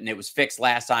deserve it. And it was fixed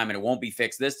last time and it won't be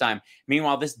fixed this time.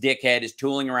 Meanwhile, this dickhead is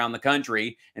tooling around the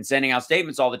country and sending out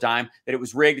statements all the time that it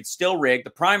was rigged. It's still rigged.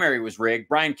 The primary was rigged.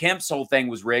 Brian Kemp's whole thing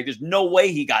was rigged. There's no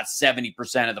way he got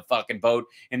 70% of the fucking vote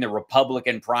in the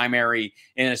Republican primary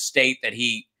in a state that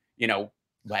he,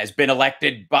 has been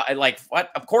elected by. Like,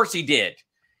 what? Of course he did.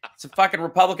 It's a fucking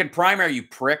Republican primary, you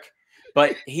prick.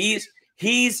 But he's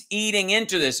eating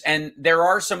into this. And there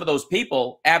are some of those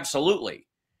people, absolutely.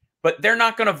 But they're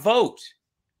not going to vote.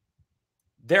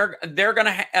 They're going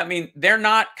to, they're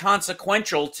not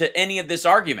consequential to any of this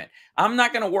argument. I'm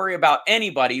not going to worry about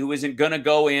anybody who isn't going to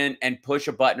go in and push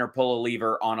a button or pull a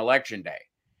lever on election day.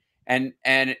 And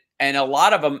a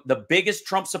lot of them, the biggest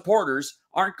Trump supporters,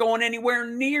 aren't going anywhere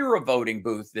near a voting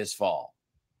booth this fall.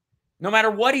 No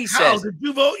matter what he says. Did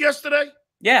you vote yesterday?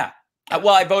 Yeah.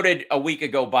 Well, I voted a week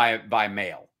ago by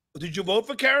mail. Did you vote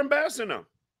for Karen Bass or no?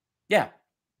 Yeah.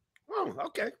 Oh,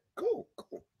 okay. Cool.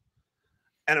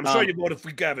 And I'm sure you voted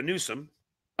for Gavin Newsom.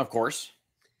 Of course.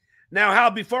 Now, Hal,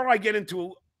 before I get into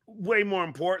a way more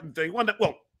important thing,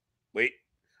 wait,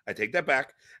 I take that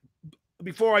back.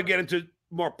 Before I get into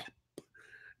more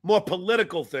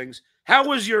political things, how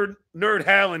was your Nerd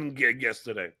Haaland gig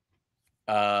yesterday?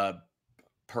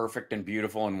 Perfect and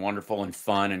beautiful and wonderful and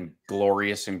fun and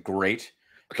glorious and great.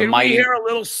 Can we hear a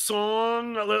little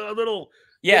song? A little.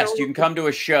 Yes, you can come to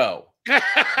a show.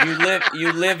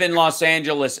 You live in Los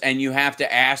Angeles, and you have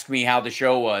to ask me how the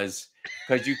show was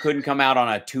because you couldn't come out on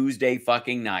a Tuesday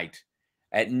fucking night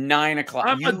at 9 o'clock.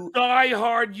 I'm a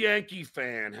diehard Yankee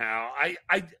fan, Hal.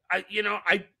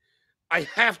 I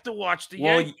have to watch the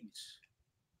Yankees.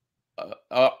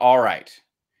 All right.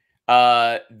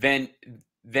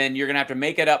 Then you're gonna have to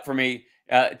make it up for me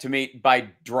by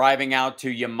driving out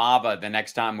to Yamava the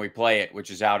next time we play it,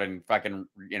 which is out in fucking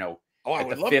Oh, I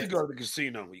would love to go to the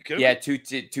casino. Are you kidding? Yeah,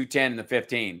 210 and the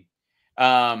 15.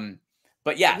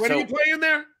 But yeah, when are you playing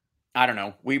there? I don't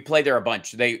know. We play there a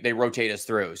bunch. They rotate us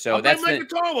through. So I'll that's my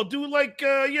guitar. We'll do like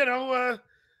something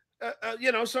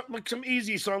like some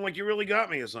easy song, like You Really Got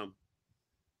Me or something.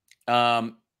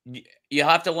 You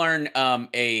have to learn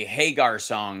a Hagar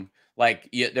song. Like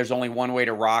there's only one way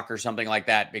to rock or something like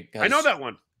that. Because I know that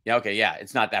one. Yeah. Okay. Yeah.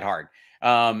 It's not that hard.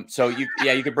 So you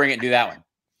could bring it and do that one.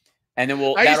 And then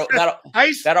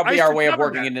that'll be our way of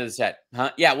working into the set.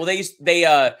 Huh? Yeah. Well,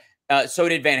 so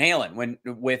did Van Halen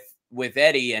with with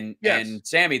Eddie and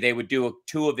Sammy, they would do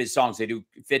 2 of his songs. They do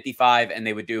 55 and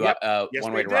they would do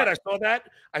One Way to Rock.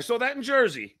 I saw that in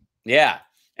Jersey. Yeah.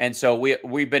 And so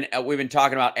we've been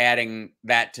talking about adding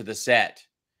that to the set.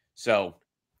 So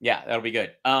yeah, that'll be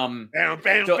good.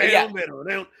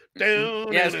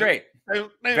 It's great.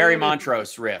 Very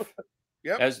Montrose riff.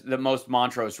 Yep. That's the most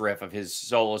Montrose riff of his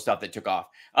solo stuff that took off.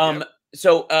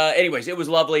 So anyways, it was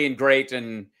lovely and great.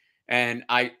 And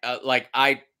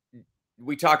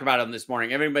we talked about it this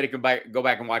morning. Everybody can go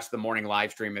back and watch the morning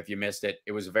live stream if you missed it.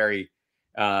 It was a very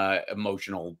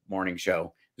emotional morning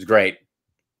show. It was great.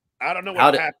 I don't know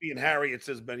what Pappy and Harriet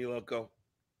says, Benny Loco.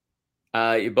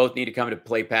 You both need to come to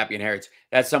play Pappy and Harriet's.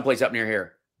 That's someplace up near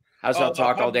here. How's that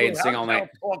talk all day and sing all night?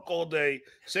 Talk all day,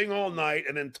 sing all night,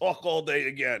 and then talk all day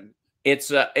again.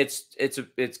 It's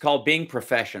called being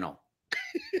professional.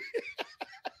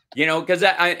 Because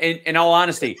in all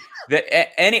honesty,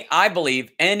 I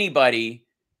believe anybody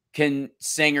can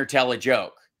sing or tell a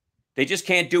joke. They just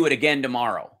can't do it again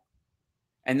tomorrow.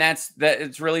 And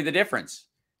it's really the difference.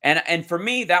 And for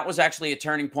me, that was actually a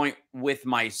turning point with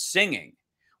my singing,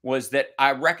 was that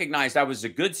I recognized I was a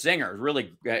good singer,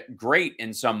 really great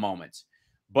in some moments,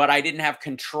 but I didn't have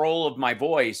control of my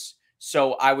voice.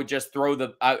 So I would just throw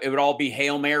it would all be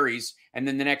Hail Marys. And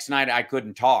then the next night I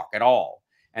couldn't talk at all.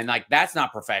 And that's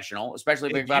not professional,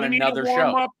 especially if we've got another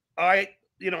show. I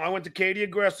went to Katie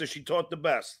Aggressor. She taught the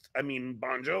best. I mean,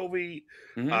 Bon Jovi,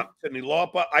 Cyndi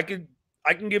Lauper.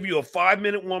 I can give you a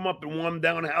 5-minute warm up and warm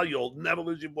down how you'll never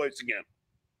lose your voice again.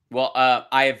 Well,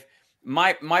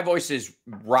 my voice is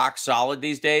rock solid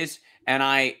these days, and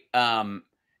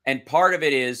and part of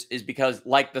it is because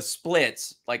like the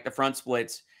splits, like the front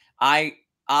splits, I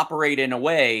operate in a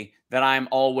way that I'm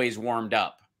always warmed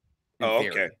up.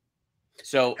 Okay.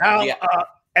 So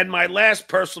and my last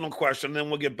personal question, then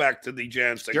we'll get back to the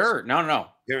Jan 6. Sure. No.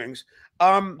 Hearings.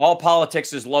 All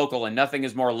politics is local, and nothing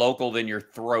is more local than your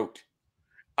throat.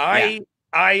 I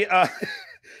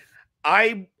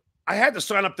had to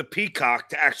sign up to Peacock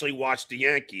to actually watch the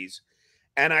Yankees,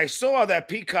 and I saw that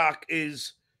Peacock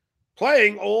is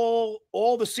playing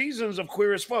all the seasons of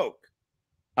Queer as Folk.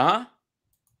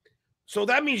 So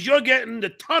that means you're getting a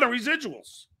ton of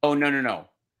residuals. Oh no.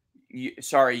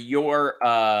 Sorry,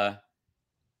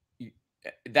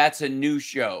 that's a new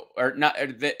show, or not?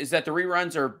 Is that the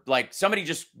reruns, or like somebody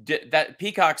just did that?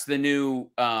 Peacock's the new.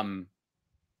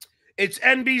 It's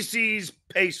NBC's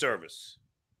pay service.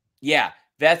 Yeah,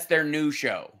 that's their new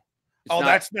show.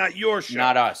 That's not your show.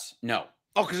 Not us. No.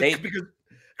 Oh,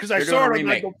 because I saw it. I'm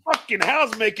like, the fucking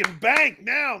house making bank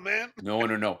now, man.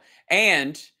 No.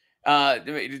 And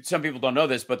some people don't know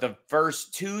this, but the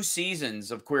first 2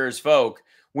 seasons of Queer as Folk,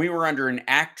 we were under an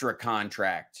ACTRA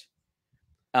contract,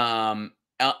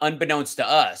 unbeknownst to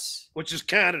us, which is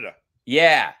Canada.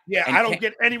 Yeah. And I don't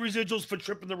get any residuals for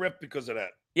Tripping the Rip because of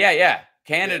that. Yeah.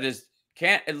 Canada's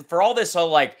for all this whole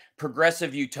like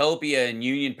progressive utopia and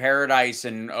Union Paradise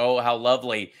and how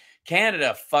lovely.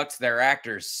 Canada fucks their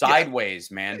actors sideways,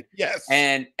 man. Yes.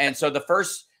 And so the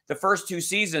first 2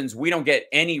 seasons, we don't get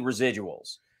any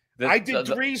residuals. I did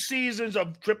 3 seasons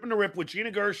of Tripping the Rip with Gina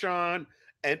Gershon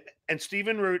and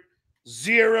Stephen Root.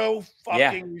 0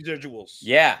 fucking residuals.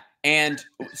 Yeah. And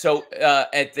so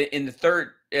in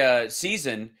the 3rd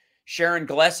season, Sharon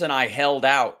Gless and I held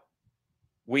out.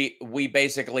 We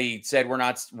basically said we're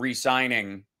not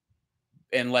re-signing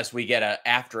unless we get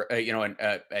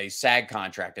a SAG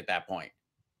contract at that point.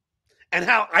 And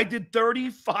how I did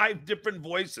 35 different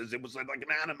voices. It was like an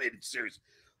animated series.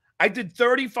 I did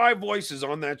 35 voices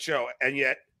on that show, and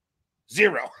yet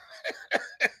 0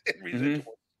 residuals.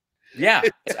 Yeah.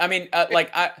 I mean,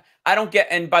 I don't get,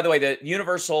 and by the way, the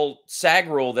universal SAG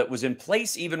rule that was in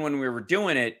place even when we were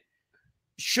doing it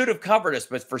should have covered us,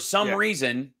 but for some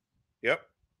reason,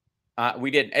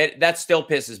 we didn't. That still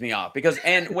pisses me off because,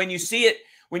 and when you see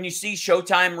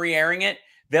Showtime re-airing it,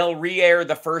 they'll re-air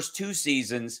the first 2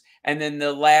 seasons, and then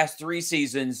the last 3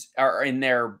 seasons are in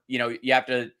their, you have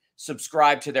to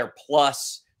subscribe to their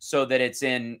Plus so that it's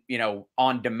in,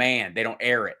 on demand. They don't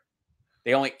air it.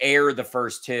 They only air the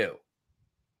first 2.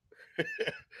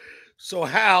 So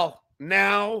Hal,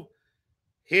 now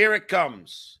here it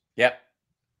comes. Yep.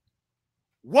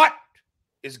 What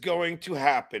is going to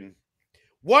happen?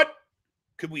 What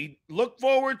could we look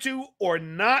forward to or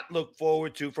not look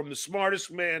forward to from the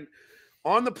smartest man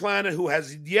on the planet who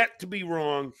has yet to be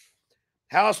wrong?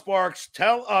 Hal Sparks,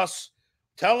 tell us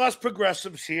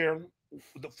progressives here,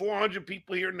 the 400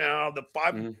 people here now, the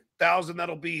 5,000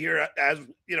 that'll be here as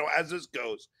this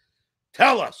goes.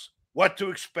 Tell us what to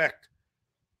expect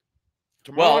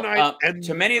Tomorrow night and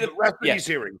to many of the rest of these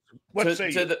hearings.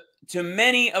 To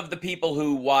many of the people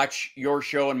who watch your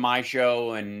show and my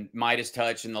show and Midas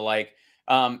Touch and the like,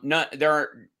 there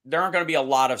aren't going to be a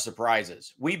lot of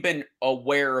surprises. We've been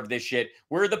aware of this shit.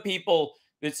 We're the people.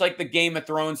 It's like the Game of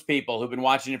Thrones people who've been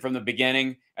watching it from the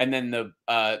beginning, and then the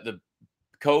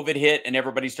COVID hit, and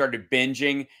everybody started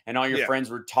binging, and all your friends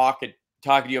were talking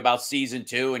to you about season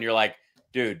 2, and you're like,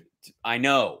 dude, I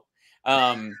know,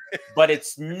 but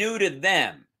it's new to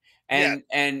them.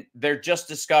 And they're just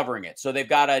discovering it. So they've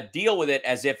got to deal with it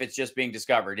as if it's just being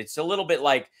discovered. It's a little bit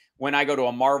like when I go to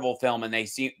a Marvel film and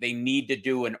they need to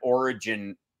do an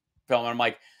origin film. And I'm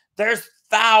like, there's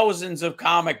thousands of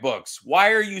comic books.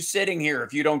 Why are you sitting here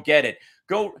if you don't get it?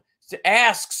 Go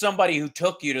ask somebody who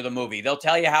took you to the movie. They'll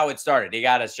tell you how it started. He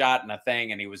got a shot in a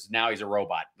thing and now he's a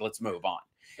robot. Let's move on.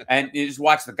 And you just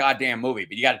watch the goddamn movie.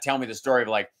 But you got to tell me the story of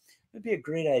like, it'd be a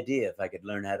great idea if I could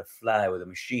learn how to fly with a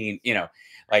machine,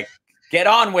 like get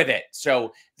on with it.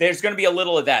 So there's going to be a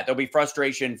little of that. There'll be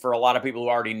frustration for a lot of people who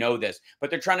already know this, but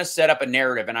they're trying to set up a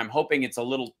narrative. And I'm hoping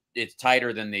it's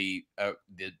tighter than the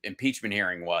impeachment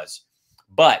hearing was.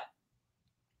 But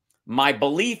my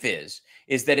belief is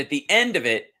that at the end of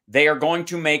it, they are going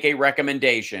to make a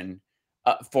recommendation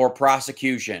for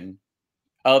prosecution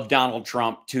of Donald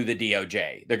Trump to the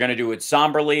DOJ. They're going to do it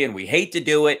somberly, and we hate to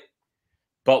do it.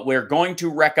 But we're going to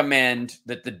recommend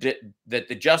that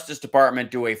the Justice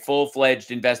Department do a full-fledged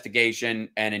investigation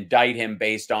and indict him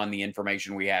based on the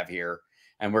information we have here.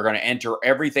 And we're going to enter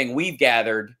everything we've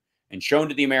gathered and shown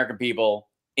to the American people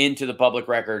into the public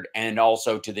record and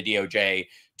also to the DOJ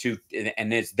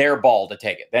and it's their ball to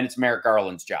take it. Then it's Merrick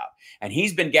Garland's job. And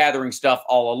he's been gathering stuff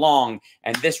all along.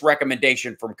 And this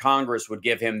recommendation from Congress would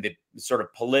give him the sort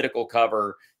of political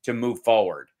cover to move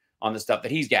forward on the stuff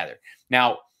that he's gathered.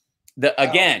 Now,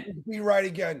 again, please be right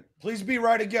again. Please be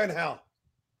right again, Hal.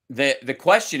 The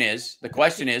question is,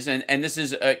 and this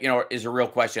is is a real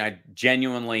question. I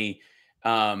genuinely,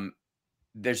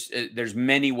 there's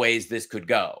many ways this could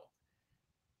go.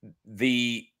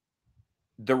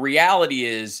 The reality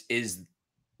is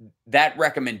that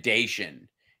recommendation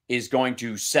is going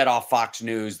to set off Fox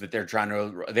News that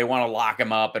they want to lock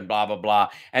him up and blah blah blah,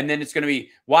 and then it's going to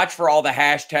be watch for all the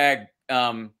hashtag.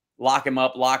 Lock him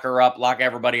up, lock her up, lock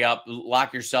everybody up,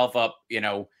 lock yourself up,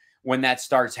 when that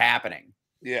starts happening.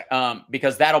 Yeah.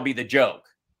 Because that'll be the joke.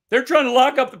 They're trying to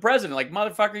lock up the president. Like,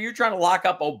 motherfucker, you're trying to lock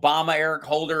up Obama, Eric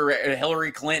Holder,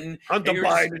 Hillary Clinton. Hunter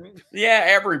Biden. Yeah,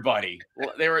 everybody.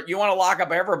 You want to lock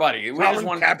up everybody.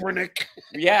 Kaepernick.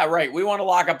 Yeah, right. We want to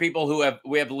lock up people who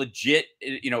have legit,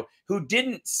 who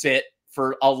didn't sit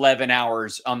for 11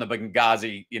 hours on the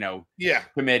Benghazi,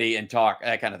 committee and talk,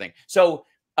 that kind of thing. So,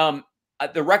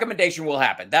 the recommendation will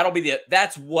happen.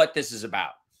 That's what this is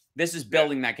about. This is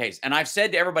building that case. And I've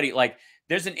said to everybody, like,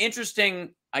 there's an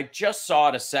interesting, I just saw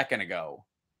it a second ago.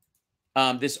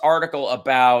 This article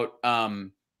about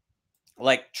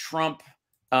like Trump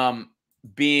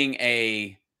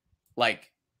being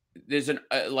there's an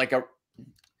I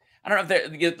don't know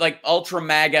if like ultra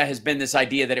MAGA has been this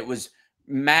idea that it was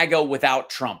MAGA without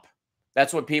Trump.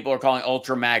 That's what people are calling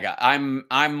ultra MAGA. I'm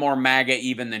more MAGA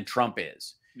even than Trump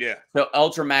is. Yeah. So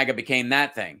ultra MAGA became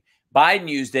that thing. Biden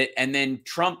used it, and then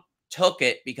Trump took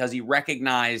it because he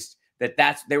recognized that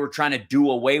they were trying to do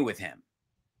away with him.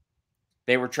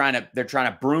 They're trying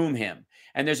to broom him.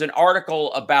 And there's an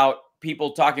article about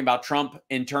people talking about Trump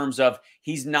in terms of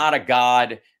he's not a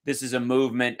god. This is a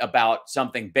movement about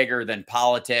something bigger than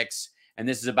politics, and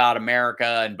this is about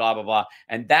America and blah blah blah.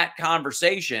 And that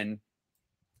conversation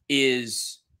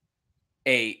is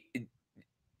a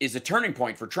turning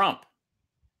point for Trump.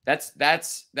 That's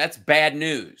bad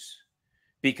news,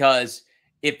 because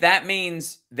if that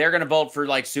means they're going to vote for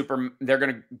they're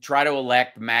going to try to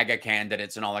elect MAGA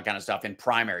candidates and all that kind of stuff in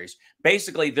primaries.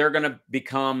 Basically, they're going to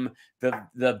become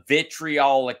the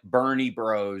vitriolic Bernie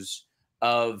bros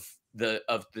of the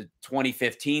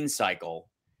 2015 cycle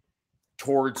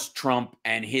towards Trump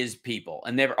and his people.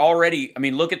 And they've already,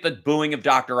 look at the booing of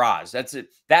Dr. Oz. That's it.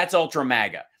 That's ultra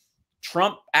MAGA.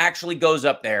 Trump actually goes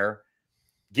up there,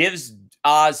 gives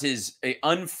Oz his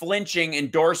unflinching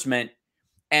endorsement,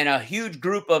 and a huge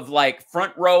group of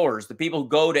front rowers, the people who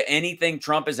go to anything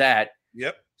Trump is at,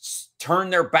 turn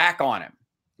their back on him.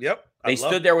 Yep. They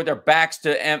stood there with their backs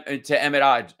to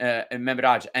Mehmet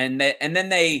Oz, and then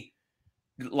they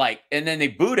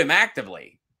booed him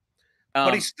actively.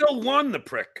 But he still won, the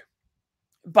prick,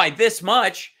 by this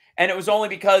much, and it was only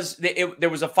because there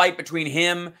was a fight between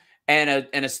him and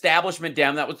an establishment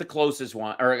Dem. That was the closest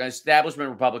one, or an establishment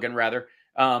Republican rather.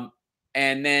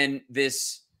 And then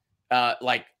this.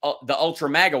 The ultra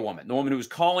MAGA woman, the woman who was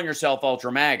calling herself ultra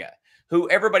MAGA, who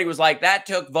everybody was like, that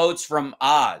took votes from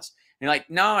Oz. And you're like,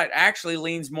 no, it actually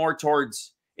leans more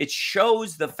towards, it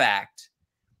shows the fact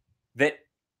that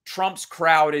Trump's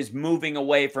crowd is moving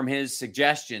away from his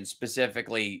suggestions,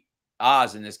 specifically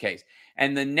Oz in this case.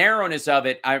 And the narrowness of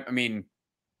it, I mean,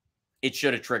 it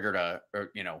should have triggered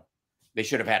they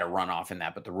should have had a runoff in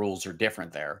that, but the rules are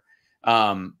different there.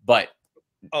 But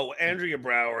Andrea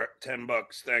Brower, $10.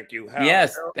 Thank you.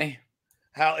 Yes.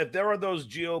 How, if there are those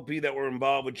GOP that were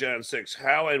involved with Jan 6,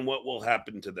 how and what will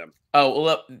happen to them? Oh,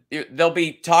 well, there'll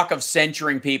be talk of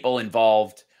censuring people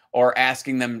involved or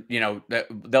asking them,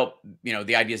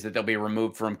 the idea is that they'll be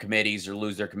removed from committees or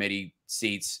lose their committee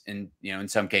seats. And, in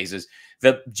some cases,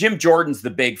 Jim Jordan's the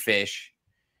big fish,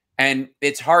 and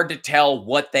it's hard to tell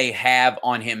what they have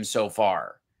on him so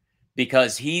far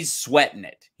because he's sweating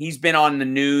it. He's been on the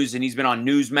news, and he's been on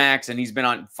Newsmax, and he's been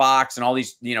on Fox and all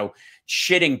these,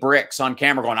 shitting bricks on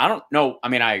camera going, I don't know. I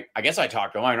mean, I guess I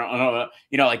talked to him. I don't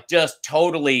know. Like just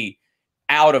totally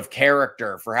out of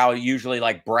character for how usually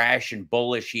like brash and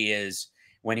bullish he is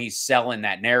when he's selling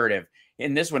that narrative.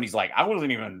 In this one, he's like, I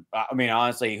wasn't even,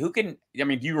 honestly, do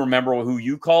you remember who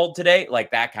you called today?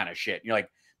 Like that kind of shit. You're like,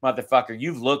 motherfucker,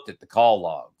 you've looked at the call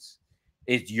logs.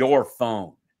 It's your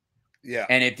phone. Yeah.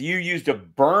 And if you used a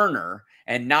burner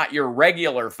and not your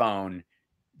regular phone,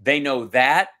 they know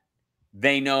that.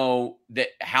 They know that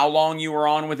how long you were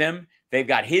on with him. They've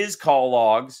got his call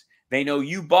logs. They know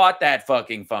you bought that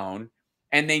fucking phone.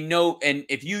 And they know, and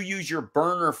if you use your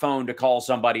burner phone to call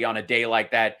somebody on a day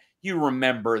like that, you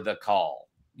remember the call.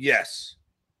 Yes.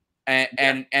 And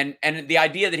the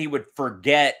idea that he would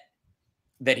forget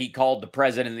that he called the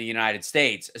president of the United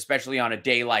States, especially on a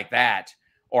day like that,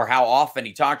 or how often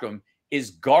he talked to him,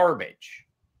 is garbage.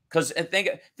 Because think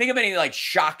of any like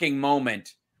shocking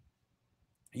moment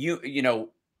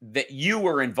that you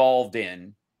were involved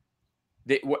in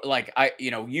that, like,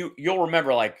 you'll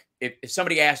remember, like, if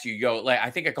somebody asked you, you go, like, I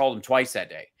think I called him twice that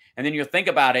day. And then you'll think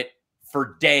about it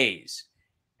for days.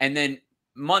 And then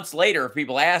months later, if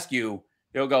people ask you,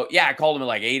 they'll go, yeah, I called him at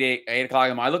like 8 o'clock in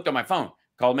the morning. I looked on my phone,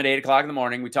 called him at 8 o'clock in the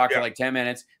morning. We talked for like 10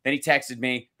 minutes. Then he texted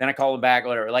me. Then I called him back,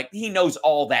 whatever. Like, he knows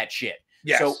all that shit.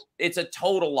 Yes. So it's a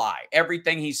total lie.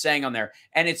 Everything he's saying on there.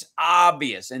 And it's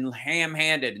obvious and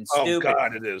ham-handed and stupid. Oh,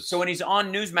 God, it is. So when he's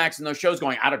on Newsmax and those shows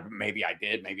going, maybe I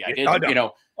did, maybe I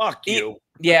didn't, Fuck you.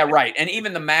 Yeah, right. And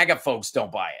even the MAGA folks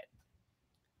don't buy it.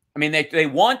 I mean, they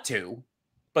want to,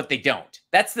 but they don't.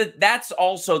 That's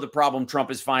also the problem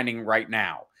Trump is finding right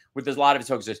now with a lot of his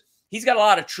hoaxes. He's got a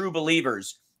lot of true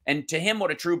believers. And to him, what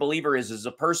a true believer is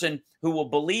a person who will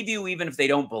believe you even if they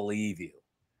don't believe you.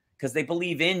 Because they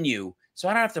believe in you. So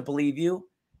I don't have to believe you.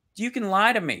 You can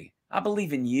lie to me. I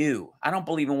believe in you. I don't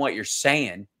believe in what you're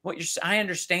saying. I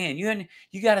understand.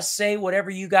 You got to say whatever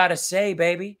you got to say,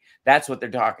 baby. That's what they're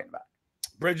talking about.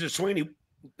 Bridget Sweeney,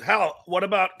 what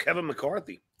about Kevin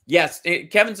McCarthy? Yes,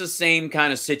 Kevin's the same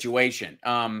kind of situation.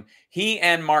 He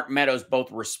and Mark Meadows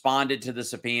both responded to the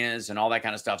subpoenas and all that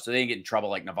kind of stuff, so they didn't get in trouble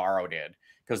like Navarro did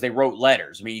because they wrote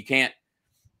letters. I mean, you can't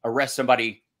arrest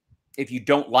somebody if you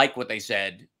don't like what they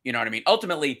said. You know what I mean?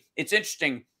 Ultimately, it's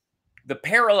interesting. The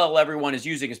parallel everyone is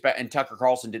using, and Tucker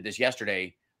Carlson did this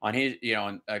yesterday on his,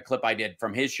 on a clip I did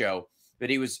from his show,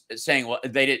 that he was saying, well,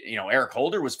 they did, Eric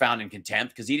Holder was found in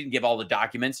contempt because he didn't give all the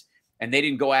documents, and they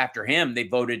didn't go after him. They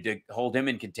voted to hold him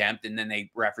in contempt, and then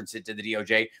they referenced it to the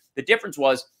DOJ. The difference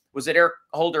was that Eric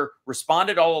Holder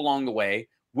responded all along the way,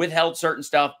 withheld certain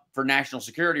stuff for national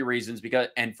security reasons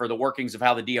and for the workings of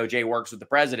how the DOJ works with the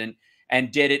president,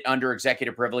 and did it under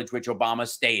executive privilege, which Obama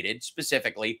stated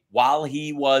specifically while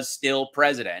he was still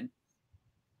president.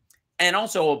 And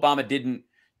also Obama didn't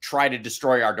try to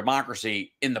destroy our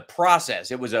democracy in the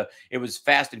process. It was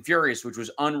fast and furious, which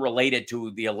was unrelated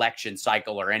to the election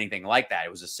cycle or anything like that. It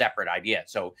was a separate idea.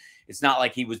 So it's not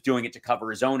like he was doing it to cover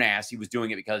his own ass. He was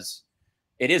doing it because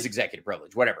it is executive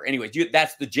privilege, whatever. Anyways,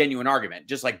 that's the genuine argument.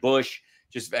 Just like Bush,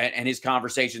 and his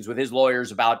conversations with his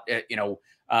lawyers about,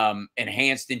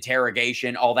 enhanced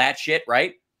interrogation, all that shit,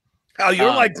 right? Hal, you're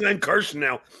like Glenn Kirsten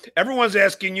now. Everyone's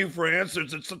asking you for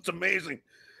answers. It's amazing.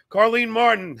 Carlene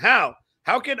Martin, how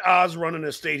can Oz run an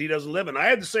estate he doesn't live in? I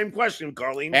had the same question,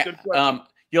 Carlene. Good question.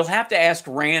 You'll have to ask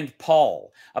Rand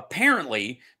Paul.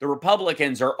 Apparently, the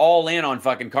Republicans are all in on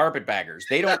fucking carpetbaggers.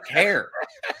 They don't care.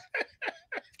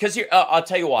 Because I'll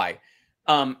tell you why.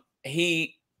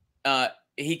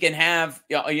 He can have,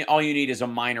 all you need is a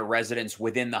minor residence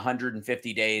within the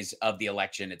 150 days of the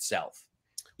election itself.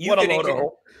 What a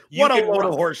load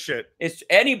of horse shit. It's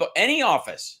any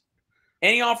office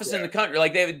in the country.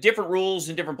 Like, they have different rules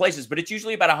in different places, but it's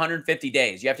usually about 150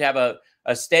 days. You have to have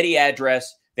a steady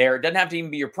address there. It doesn't have to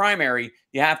even be your primary.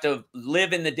 You have to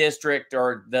live in the district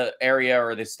or the area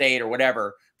or the state or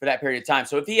whatever for that period of time.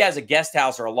 So if he has a guest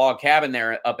house or a log cabin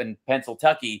there up in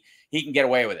Pennsylvania, he can get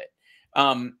away with it.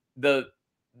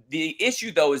 The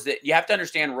issue, though, is that you have to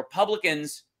understand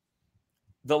Republicans,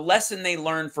 the lesson they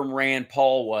learned from Rand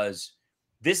Paul was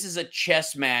this is a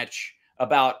chess match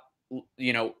about,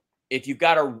 you know, if you've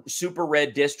got a super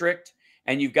red district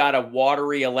and you've got a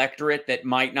watery electorate that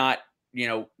might not, you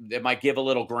know, that might give a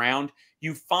little ground,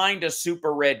 you find a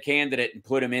super red candidate and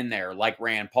put him in there like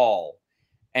Rand Paul,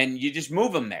 and you just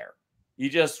move him there. You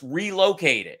just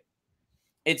relocate it.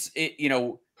 You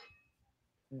know,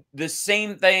 the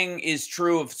same thing is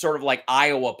true of sort of like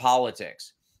Iowa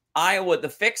politics. Iowa, the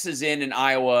fix is in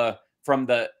Iowa from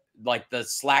the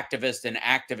slacktivist and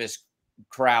activist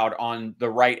crowd on the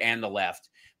right and the left,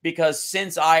 because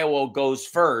since Iowa goes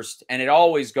first, and it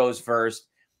always goes first,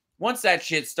 once that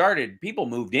shit started, people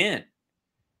moved in.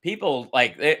 People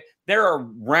there are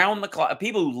round the clock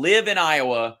people who live in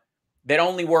Iowa that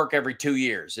only work every 2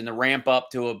 years in the ramp up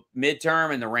to a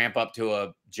midterm and the ramp up to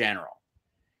a general.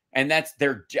 And that's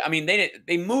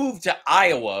they moved to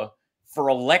Iowa for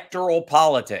electoral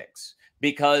politics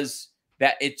because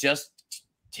that it just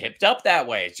tipped up that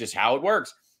way. It's just how it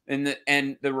works.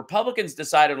 And the Republicans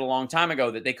decided a long time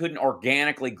ago that they couldn't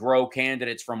organically grow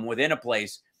candidates from within a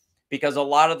place because a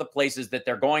lot of the places that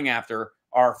they're going after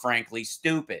are frankly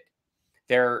stupid.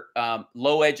 They're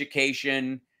low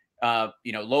education,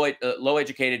 low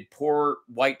educated, poor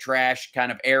white trash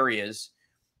kind of areas.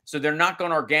 So they're not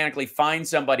going to organically find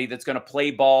somebody that's going to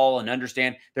play ball and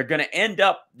understand. They're going to end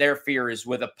up, their fear is,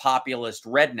 with a populist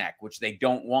redneck, which they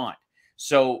don't want.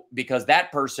 So because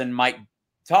that person might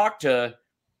talk to,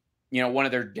 you know, one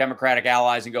of their Democratic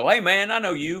allies and go, hey, man, I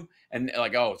know you. And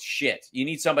like, oh, shit. You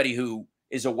need somebody who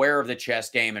is aware of the chess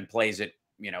game and plays it.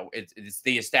 You know, it's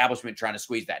the establishment trying to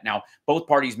squeeze that. Now, both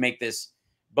parties make this,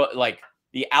 but like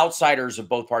the outsiders of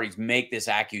both parties make this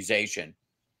accusation.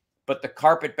 But the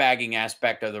carpetbagging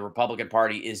aspect of the Republican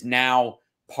Party is now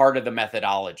part of the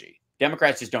methodology.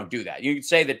 Democrats just don't do that. You could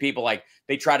say that people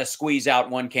they try to squeeze out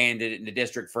one candidate in the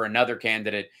district for another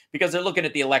candidate because they're looking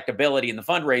at the electability and the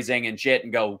fundraising and shit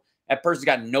and go, that person's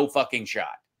got no fucking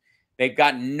shot. They've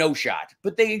got no shot.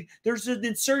 But there's an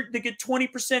insert, they get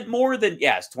 20% more than,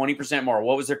 yes, 20% more.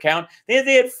 What was their count? They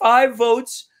had 5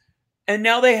 votes and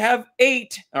now they have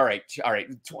 8. All right.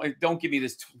 Don't give me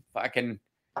this fucking...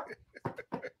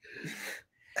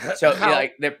 So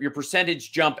your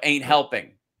percentage jump ain't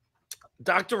helping.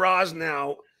 Dr. Oz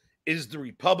now is the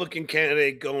Republican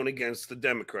candidate going against the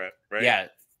Democrat, right?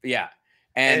 Yeah.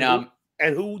 And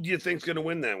who do you think's going to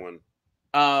win that one?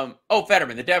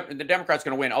 Fetterman. The Democrat's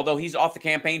going to win, although he's off the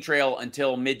campaign trail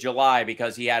until mid-July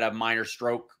because he had a minor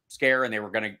stroke scare, and they're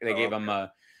going to give him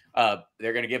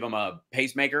a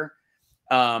pacemaker.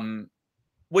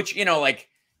 Which, you know, like,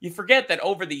 you forget that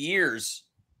over the years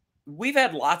we've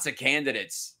had lots of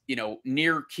candidates, you know,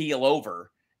 near keel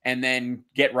over and then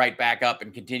get right back up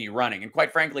and continue running. And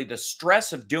quite frankly, the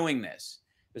stress of doing this,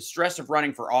 the stress of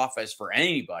running for office for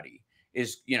anybody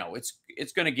is, you know,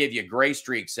 it's going to give you gray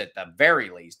streaks at the very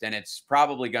least. And it's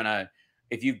probably going to,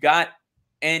 if you've got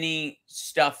any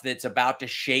stuff that's about to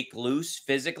shake loose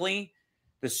physically,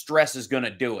 the stress is going to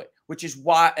do it, which is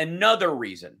why another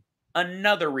reason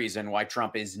why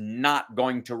Trump is not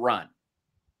going to run.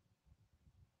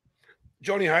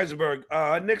 Joni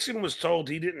Heisenberg, Nixon was told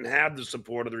he didn't have the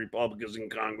support of the Republicans in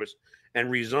Congress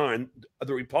and resigned.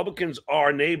 The Republicans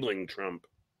are enabling Trump.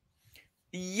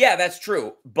 Yeah, that's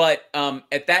true. But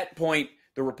at that point,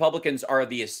 the Republicans are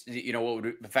what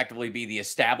would effectively be the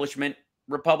establishment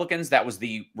Republicans. That was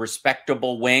the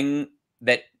respectable wing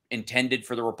that intended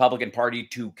for the Republican Party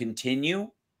to continue.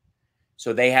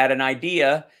 So they had an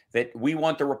idea that we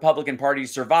want the Republican Party to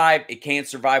survive. It can't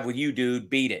survive with you, dude.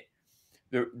 Beat it.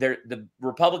 The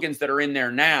Republicans that are in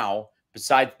there now,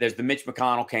 besides there's the Mitch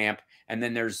McConnell camp, and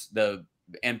then there's the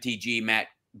MTG Matt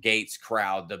Gaetz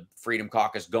crowd, the Freedom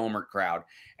Caucus Gohmert crowd.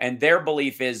 And their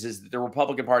belief is that the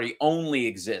Republican Party only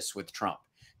exists with Trump.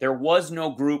 There was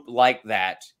no group like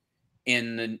that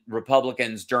in the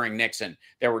Republicans during Nixon.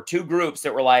 There were 2 groups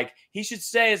that were like, he should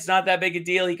say it's not that big a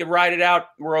deal. He could ride it out.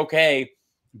 We're okay.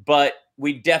 But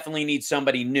we definitely need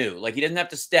somebody new. Like, he doesn't have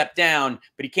to step down,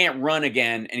 but he can't run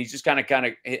again. And he's just kind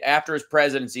of after his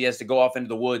presidency, he has to go off into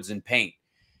the woods and paint.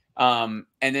 And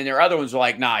then there are other ones who are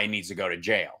like, nah, he needs to go to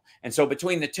jail. And so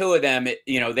between the 2 of them,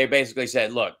 they basically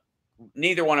said, look,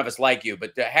 neither one of us like you,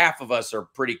 but half of us are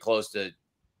pretty close to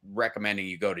recommending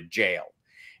you go to jail.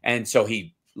 And so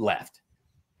he left.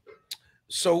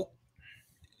 So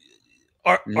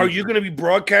are you going to be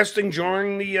broadcasting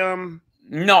during the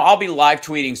No, I'll be live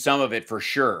tweeting some of it for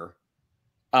sure.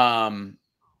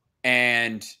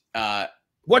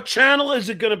 What channel is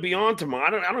it going to be on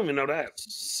tomorrow? I don't even know that.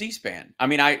 C-SPAN. I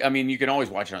mean, you can always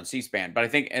watch it on C-SPAN, but I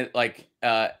think like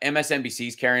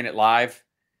MSNBC's carrying it live.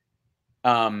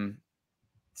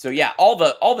 So yeah, all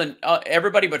the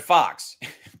everybody but Fox,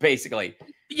 basically.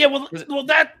 Yeah, well,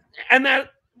 that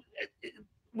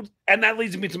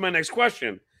leads me to my next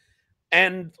question.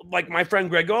 And like my friend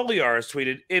Greg Oliar has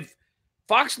tweeted, if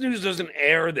Fox News doesn't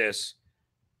air this,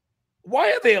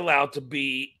 why are they allowed to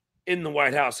be in the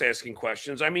White House asking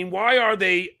questions? I mean, why are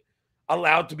they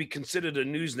allowed to be considered a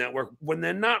news network when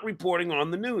they're not reporting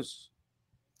on the news?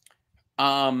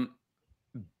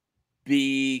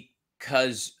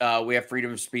 Because we have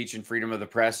freedom of speech and freedom of the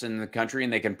press in the country,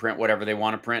 and they can print whatever they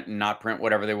want to print and not print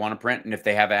whatever they want to print. And if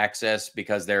they have access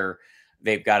because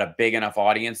they've got a big enough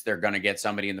audience, they're going to get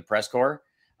somebody in the press corps.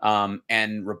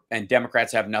 And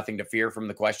Democrats have nothing to fear from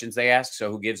the questions they ask.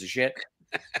 So who gives a shit?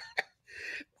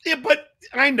 Yeah, but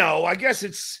I know. I guess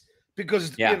it's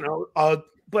because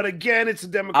but again, it's a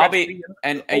Democrat.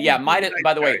 Midas.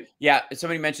 By the way,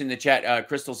 somebody mentioned in the chat.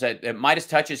 Crystal said that Midas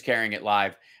Touch is carrying it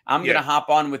live. I'm gonna hop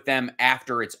on with them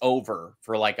after it's over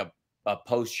for like a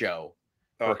post show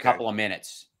for a couple of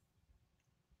minutes.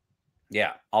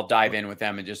 Yeah, I'll dive in with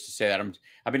them and just to say that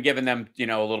I've been giving them a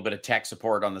little bit of tech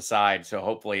support on the side, so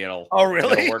hopefully it'll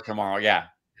work tomorrow. Yeah.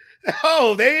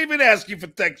 Oh, they even ask you for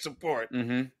tech support.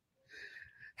 Mm-hmm.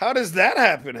 How does that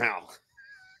happen, Hal?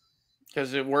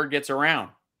 Because the word gets around.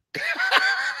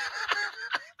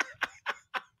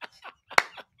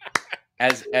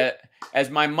 As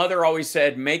my mother always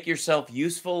said, make yourself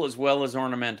useful as well as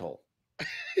ornamental.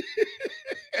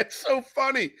 It's so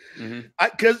funny.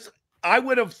 Because I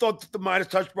would have thought that the Midas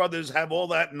Touch brothers have all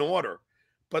that in order.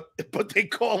 But they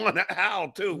call on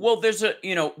Hal too. Well, there's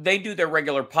they do their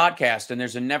regular podcast, and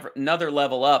there's another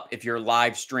level up if you're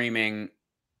live streaming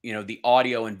the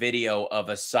audio and video of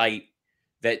a site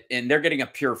and they're getting a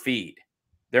pure feed.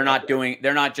 They're not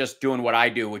just doing what I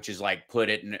do, which is like put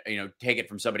it in, take it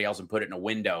from somebody else and put it in a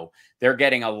window. They're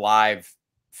getting a live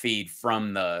feed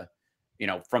from the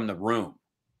room.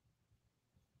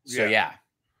 So, yeah.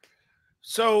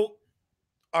 So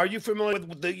are you familiar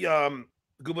with the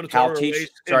gubernatorial race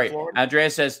in Florida?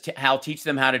 Andrea says, Hal, teach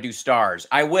them how to do stars.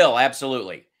 I will.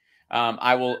 Absolutely.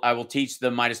 I will teach the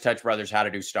Midas Touch brothers how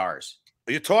to do stars.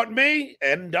 You taught me,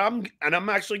 and I'm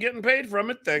actually getting paid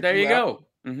from it. Thank you. There you go.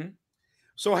 Mm-hmm.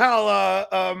 So, Hal,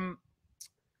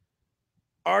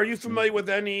 are you familiar with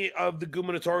any of the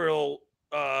gubernatorial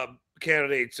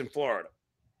candidates in Florida?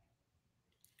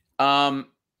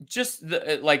 Just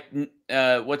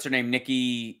what's her name,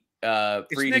 Nikki Fried.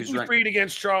 It's Nikki Fried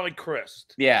against Charlie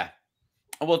Crist. Yeah.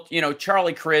 Well,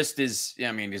 Charlie Crist is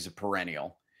a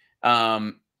perennial.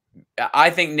 I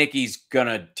think Nikki's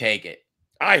gonna take it.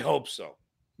 I hope so.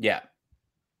 Yeah.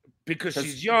 Because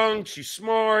she's young, she's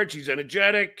smart, she's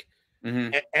energetic,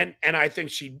 and I think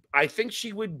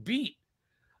she would beat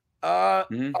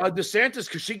DeSantis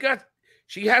because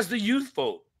she has the youth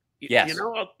vote. Yes.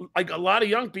 Like a lot of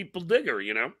young people dig her,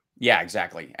 Yeah,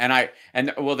 exactly.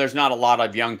 And there's not a lot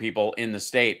of young people in the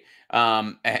state.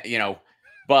 But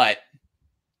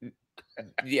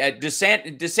yeah,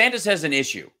 DeSantis has an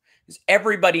issue.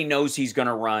 Everybody knows he's going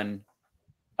to run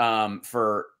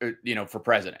for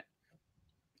president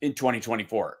in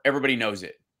 2024. Everybody knows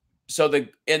it. So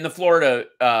in Florida,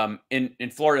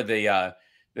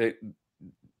 the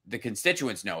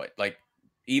constituents know it, like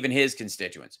even his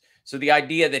constituents. So the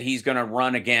idea that he's going to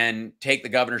run again, take the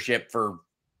governorship for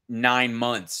 9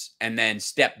 months and then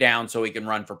step down so he can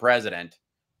run for president,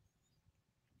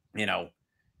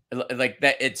 like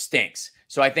that, it stinks.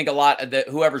 So I think a lot of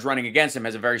whoever's running against him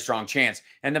has a very strong chance.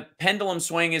 And the pendulum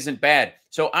swing isn't bad.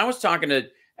 So I was talking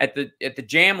at the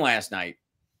Jam last night.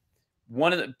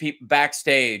 One of the people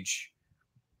backstage,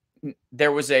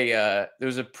 there was a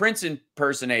Prince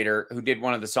impersonator who did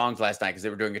one of the songs last night because they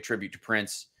were doing a tribute to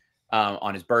Prince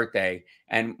on his birthday.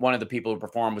 And one of the people who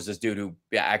performed was this dude who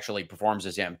actually performs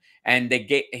as him. And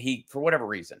he for whatever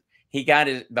reason, he got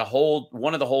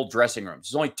one of the whole dressing rooms.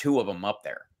 There's only 2 of them up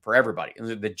there for everybody.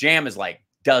 The Jam is like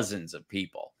dozens of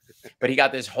people, but he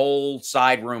got this whole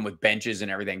side room with benches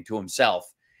and everything to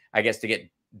himself, I guess, to get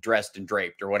dressed and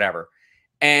draped or whatever.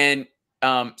 And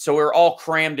so we were all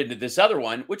crammed into this other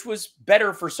one, which was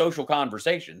better for social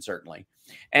conversation, certainly.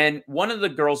 And one of the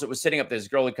girls that was sitting up there, this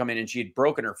girl had come in and she had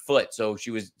broken her foot. So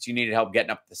she needed help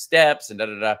getting up the steps and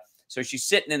da-da-da. So she's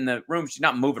sitting in the room. She's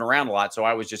not moving around a lot. So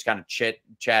I was just kind of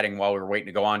chatting while we were waiting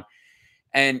to go on.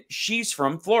 And she's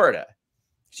from Florida.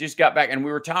 She just got back and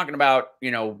we were talking about,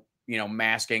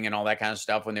 masking and all that kind of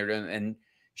stuff when they were doing. And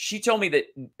She told me that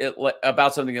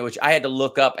about something which I had to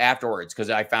look up afterwards because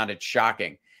I found it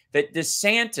shocking, that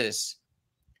DeSantis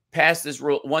passed this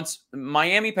rule. Once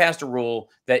Miami passed a rule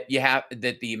that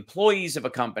that the employees of a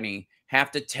company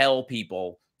have to tell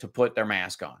people to put their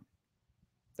mask on,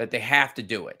 that they have to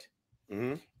do it.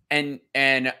 Mm-hmm.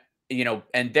 And you know,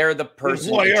 and they're the person.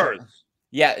 Employers.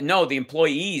 Yeah, no, the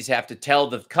employees have to tell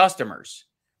the customers.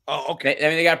 Oh, okay. I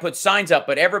mean, they got to put signs up,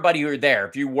 but everybody who are there,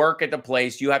 if you work at the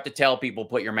place, you have to tell people,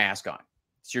 put your mask on.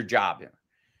 It's your job.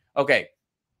 Okay.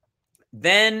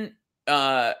 Then,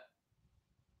 DeSantis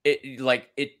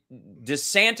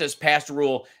passed a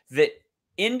rule that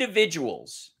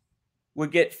individuals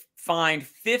would get fined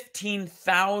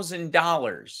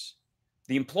 $15,000,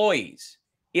 the employees,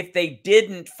 if they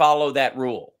didn't follow that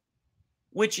rule,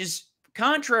 which is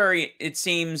contrary, it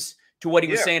seems, to what he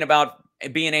was saying about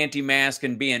being anti-mask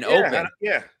and being open.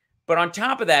 Yeah. But on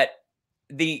top of that,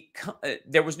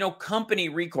 there was no company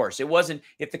recourse. It wasn't,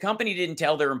 if the company didn't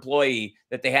tell their employee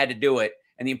that they had to do it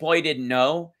and the employee didn't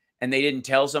know and they didn't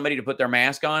tell somebody to put their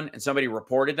mask on and somebody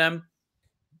reported them,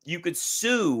 you could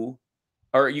sue,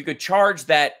 or you could charge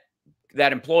that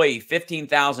employee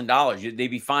 $15,000. They'd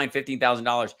be fined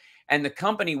 $15,000 and the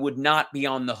company would not be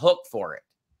on the hook for it.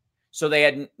 So they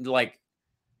had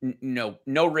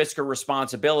no risk or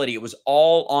responsibility. It was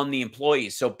all on the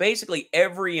employees. So basically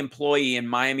every employee in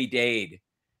Miami-Dade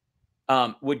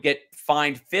would get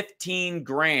fined 15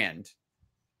 grand.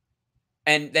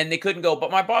 And then they couldn't go,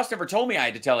 but my boss never told me I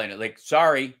had to tell it. Like,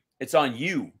 sorry, it's on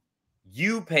you.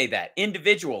 You pay that,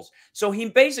 individuals. So he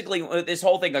basically, this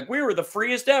whole thing, like, we were the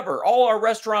freest ever. All our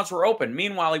restaurants were open.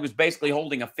 Meanwhile, he was basically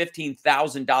holding a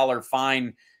 $15,000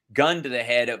 fine, gun to the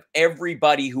head of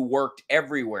everybody who worked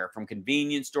everywhere, from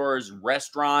convenience stores and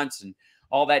restaurants and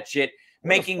all that shit,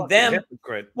 making them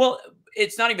hypocrite. Well,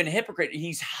 it's not even a hypocrite.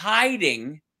 He's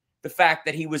hiding the fact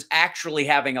that he was actually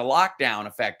having a lockdown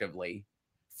effectively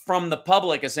from the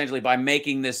public, essentially, by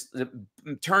making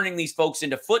turning these folks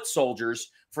into foot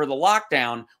soldiers for the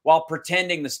lockdown while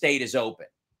pretending the state is open.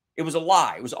 It was a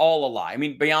lie. It was all a lie. I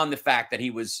mean, beyond the fact that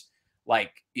he was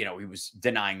he was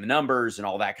denying the numbers and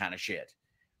all that kind of shit.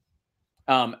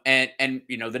 And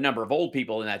the number of old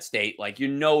people in that state,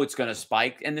 it's going to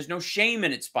spike, and there's no shame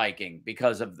in it spiking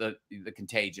because of the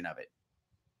contagion of it.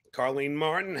 Carlene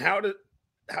Martin, how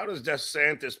does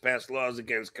DeSantis pass laws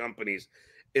against companies?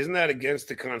 Isn't that against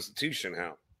the Constitution?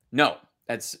 How? No,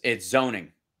 it's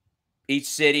zoning. Each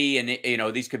city, and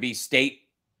these could be state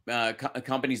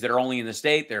companies that are only in the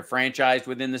state. They're franchised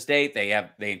within the state. They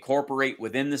incorporate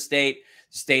within the state.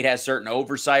 The state has certain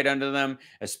oversight under them,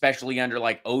 especially under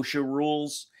OSHA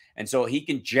rules. And so he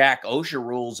can jack OSHA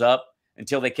rules up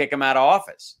until they kick him out of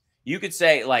office. You could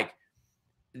say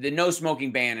the no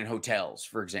smoking ban in hotels,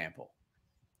 for example.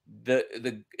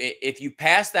 If you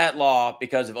pass that law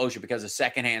because of OSHA, because of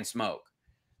secondhand smoke,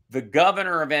 the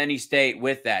governor of any state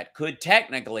with that could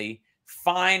technically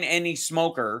fine any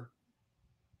smoker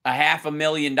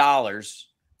 $500,000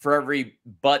 for every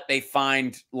butt they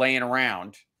find laying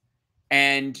around.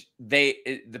 And the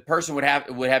person would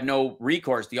have no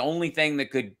recourse. The only thing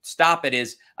that could stop it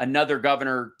is another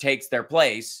governor takes their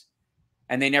place,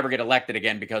 and they never get elected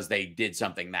again because they did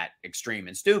something that extreme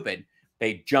and stupid.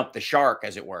 They jumped the shark,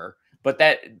 as it were. But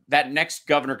that next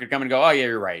governor could come and go, oh yeah,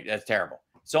 you're right, that's terrible.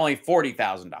 It's only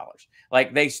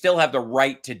 $40,000. They still have the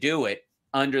right to do it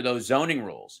under those zoning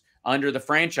rules, under the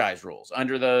franchise rules,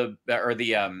 under the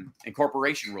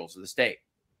incorporation rules of the state.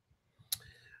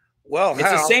 Well, it's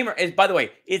the same. By the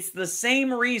way, it's the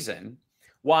same reason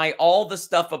why all the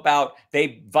stuff about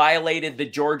they violated the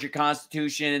Georgia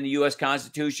Constitution and the U.S.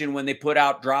 Constitution when they put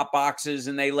out drop boxes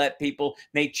and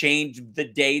they changed the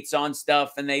dates on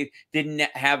stuff, and they didn't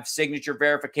have signature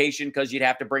verification because you'd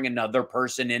have to bring another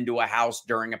person into a house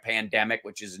during a pandemic,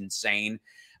 which is insane.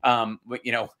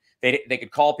 They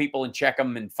could call people and check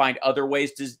them and find other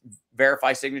ways to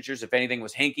verify signatures if anything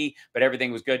was hinky, but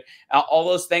everything was good. All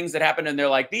those things that happened, and they're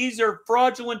like, these are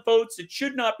fraudulent votes that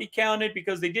should not be counted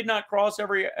because they did not cross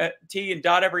every T and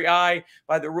dot every I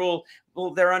by the rule.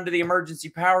 Well, they're under the Emergency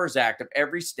Powers Act of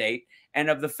every state and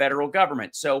of the federal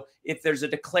government. So if there's a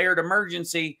declared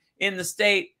emergency in the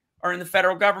state or in the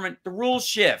federal government, the rules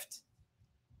shift.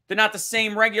 They're not the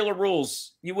same regular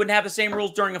rules. You wouldn't have the same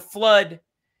rules during a flood.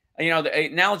 The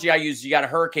analogy I use, you got a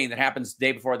hurricane that happens the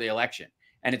day before the election,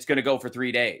 and it's going to go for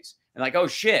 3 days. And oh,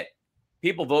 shit,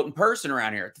 people vote in person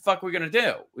around here. What the fuck are we going to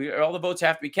do? All the votes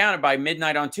have to be counted by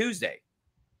midnight on Tuesday.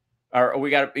 Or we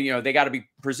got to, they got to be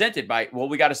presented by,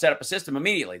 we got to set up a system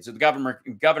immediately. So the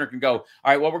governor can go, all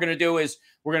right, what we're going to do is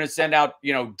we're going to send out,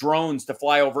 drones to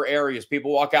fly over areas.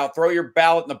 People walk out, throw your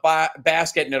ballot in the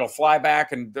basket, and it'll fly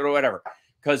back and whatever.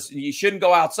 because you shouldn't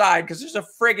go outside because there's a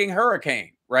frigging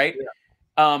hurricane, right?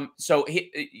 Yeah. So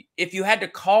if you had to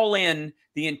call in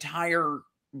the entire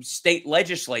state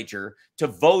legislature to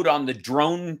vote on the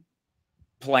drone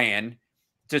plan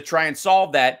to try and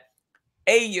solve that,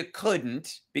 you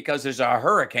couldn't because there's a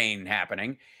hurricane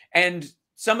happening, and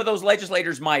some of those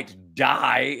legislators might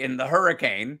die in the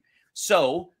hurricane.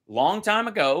 So long time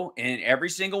ago, in every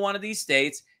single one of these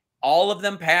states, all of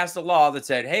them passed a law that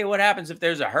said, hey, what happens if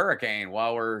there's a hurricane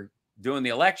while we're doing the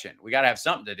election? We got to have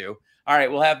something to do. All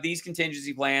right, we'll have these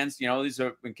contingency plans. These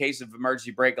are in case of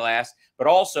emergency break glass, but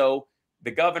also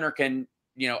the governor can,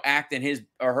 act in his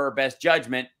or her best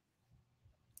judgment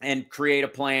and create a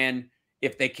plan.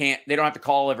 If they can't, they don't have to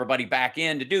call everybody back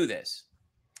in to do this.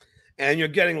 And you're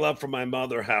getting love from my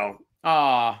mother, Hal.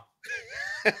 Ah,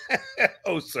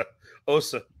 Osa.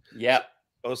 Yep.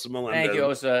 Osa Melendez. Thank you,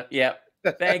 Osa. Yep.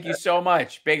 Thank you so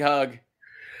much. Big hug.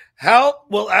 Hal,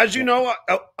 well, as you know,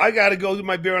 I got to go do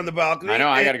my beer on the balcony. I know,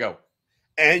 I got to go.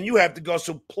 And you have to go.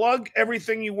 So plug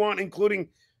everything you want, including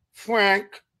Fwank.com.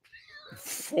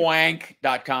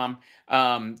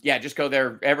 Yeah, just go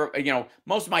there.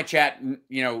 Most of my chat,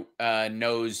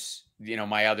 knows,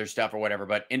 my other stuff or whatever,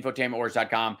 but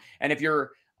infotainmentwars.com. And if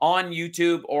you're on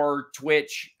YouTube or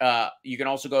Twitch, you can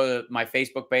also go to my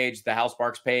Facebook page, the Hal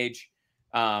Sparks page.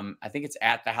 I think it's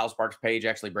at the Hal Sparks page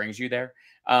actually brings you there.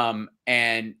 And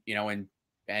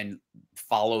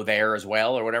follow there as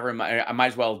well or whatever. I might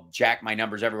as well jack my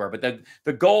numbers everywhere. But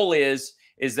the goal is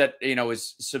that,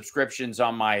 is subscriptions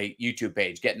on my YouTube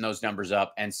page, getting those numbers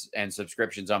up and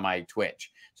subscriptions on my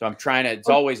Twitch. So I'm trying to, it's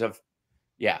always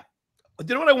yeah.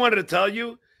 You know what I wanted to tell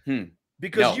you?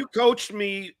 Because you coached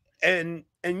me and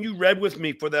you read with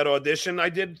me for that audition I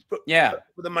did for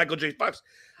the Michael J. Fox.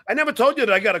 I never told you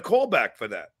that I got a call back for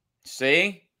that.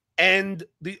 See? And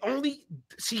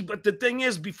but the thing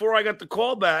is, before I got the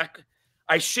call back,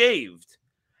 I shaved.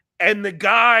 And the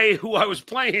guy who I was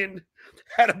playing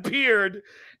had a beard.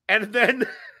 And then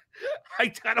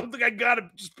I don't think I got it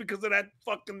just because of that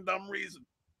fucking dumb reason.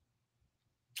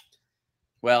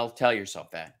 Well, tell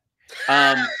yourself that.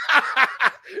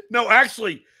 No,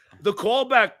 actually, the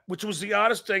callback, which was the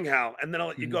oddest thing, Hal, and then I'll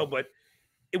let you go, but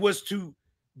it was to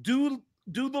do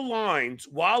the lines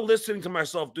while listening to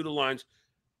myself do the lines,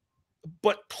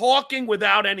 but talking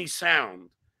without any sound.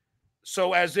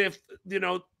 So as if,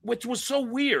 which was so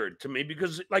weird to me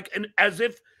because as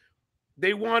if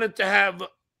they wanted to have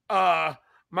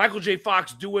Michael J.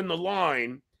 Fox doing the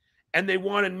line and they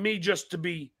wanted me just to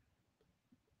be,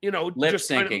 lip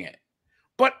syncing it.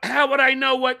 But how would I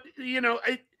know what, wouldn't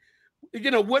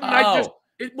I just,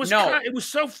 it was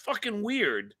so fucking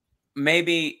weird.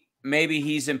 Maybe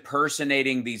he's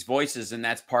impersonating these voices and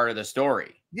that's part of the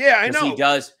story. Yeah, I know.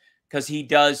 Because he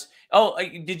does. Oh,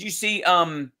 did you see?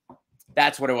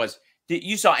 That's what it was.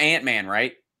 You saw Ant-Man,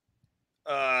 right?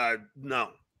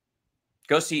 No.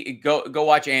 Go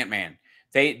watch Ant-Man.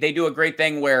 They do a great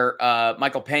thing where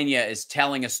Michael Pena is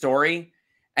telling a story,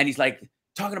 and he's like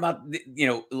talking about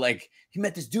like he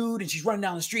met this dude, and she's running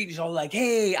down the street. And he's all like,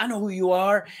 "Hey, I know who you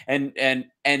are," and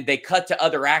they cut to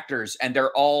other actors, and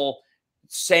they're all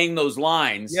saying those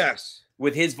lines. Yes.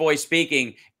 With his voice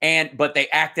speaking, but they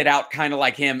act it out kind of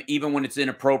like him, even when it's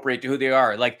inappropriate to who they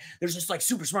are. Like there's this like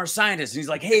super smart scientist, and he's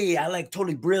like, "Hey, I like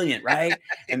totally brilliant, right?"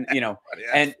 And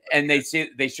and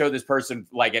they show this person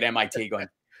like at MIT going,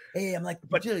 "Hey, I'm like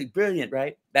really brilliant,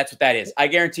 right?" That's what that is. I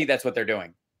guarantee that's what they're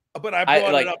doing. But I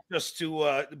brought it up just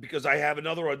to because I have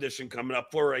another audition coming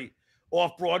up for a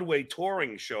off-Broadway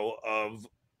touring show of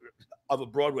a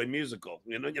Broadway musical.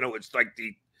 It's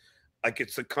like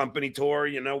it's the company tour,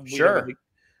 Sure.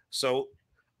 So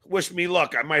wish me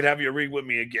luck. I might have you read with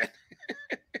me again.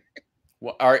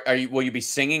 Well, will you be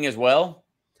singing as well?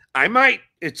 I might.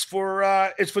 It's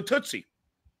for Tootsie.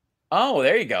 Oh,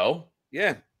 there you go.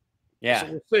 Yeah. Yeah. So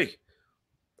we'll see.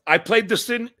 I played the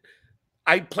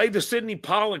Sidney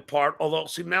Pollack part, although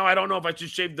see now I don't know if I should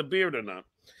shave the beard or not.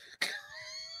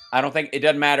 I don't think it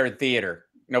doesn't matter in theater.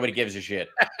 Nobody gives a shit.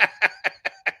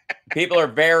 People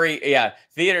are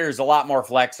theater is a lot more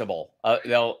flexible.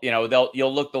 You'll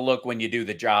look the look when you do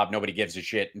the job. Nobody gives a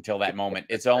shit until that moment.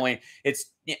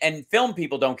 And film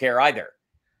people don't care either.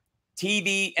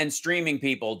 TV and streaming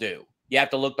people do. You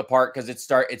have to look the part because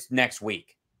it's next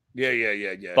week.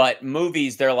 Yeah. But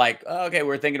movies, they're like, oh, okay,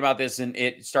 we're thinking about this, and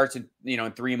it starts in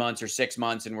 3 months or 6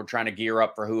 months, and we're trying to gear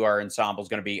up for who our ensemble is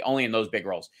going to be. Only in those big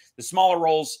roles. The smaller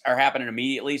roles are happening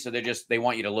immediately, so they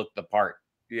want you to look the part.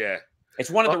 Yeah. It's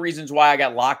one of the reasons why I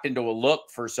got locked into a look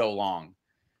for so long,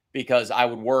 because I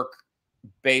would work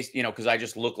based, because I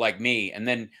just look like me. And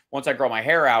then once I grow my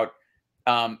hair out,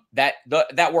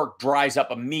 that work dries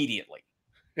up immediately.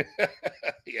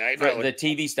 Yeah, I for know the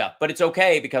TV stuff, but it's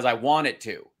okay because I want it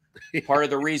to. Part of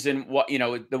the reason,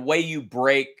 the way you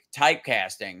break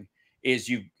typecasting is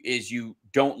you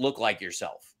don't look like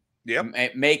yourself.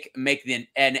 Yep. Make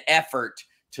an effort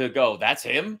to go, that's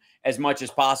him, as much as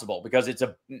possible, because it's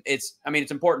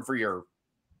important for your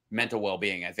mental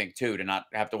well-being, I think, too, to not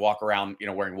have to walk around,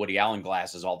 wearing Woody Allen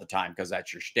glasses all the time because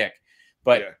that's your shtick.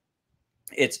 But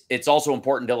it's also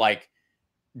important to let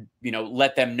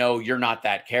them know you're not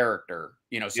that character,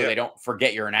 so they don't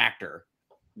forget you're an actor.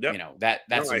 Yep.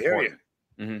 That's I important. hear you.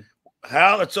 Mm-hmm.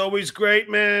 Hal, it's always great,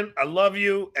 man. I love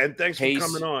you, and thanks Peace. for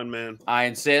coming on, man. I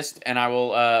insist, and I will.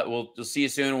 We'll see you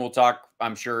soon. We'll talk,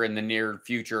 I'm sure, in the near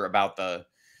future about the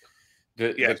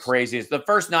craziest. The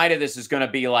first night of this is going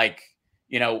to be like,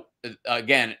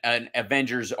 again, an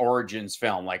Avengers Origins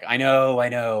film. Like, I know.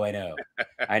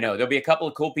 There'll be a couple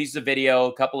of cool pieces of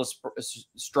video, a couple of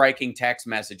striking text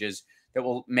messages that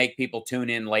will make people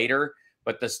tune in later.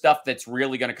 But the stuff that's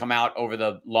really going to come out over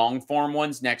the long form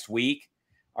ones next week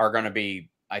are going to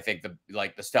be, I think, the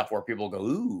stuff where people go,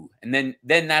 ooh. And then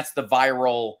that's the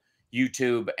viral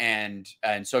YouTube and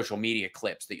social media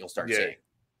clips that you'll start seeing.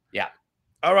 Yeah.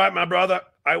 All right, my brother.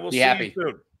 I will see you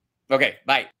soon. Okay.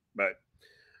 Bye. Bye.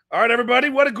 All right, everybody.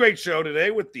 What a great show today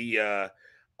with the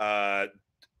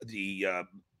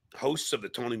hosts of the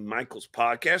Tony Michaels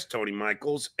podcast, Tony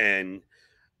Michaels and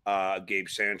Gabe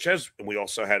Sanchez. And we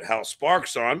also had Hal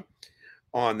Sparks on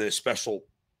this special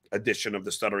edition of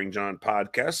the Stuttering John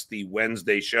podcast, the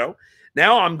Wednesday show.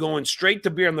 Now I'm going straight to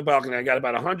Beer on the Balcony. I got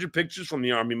about 100 pictures from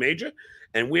the Army Major,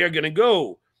 and we are going to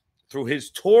go through his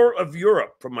tour of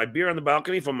Europe from my Beer on the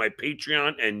Balcony, from my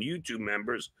Patreon and YouTube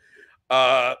members.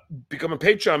 Become a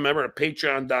Patreon member at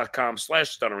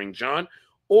patreon.com/stutteringjohn,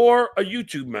 or a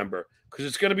YouTube member, because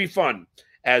it's going to be fun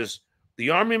as the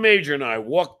Army Major and I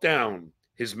walk down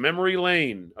his memory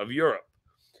lane of Europe.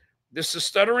 This is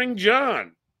Stuttering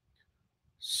John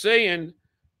saying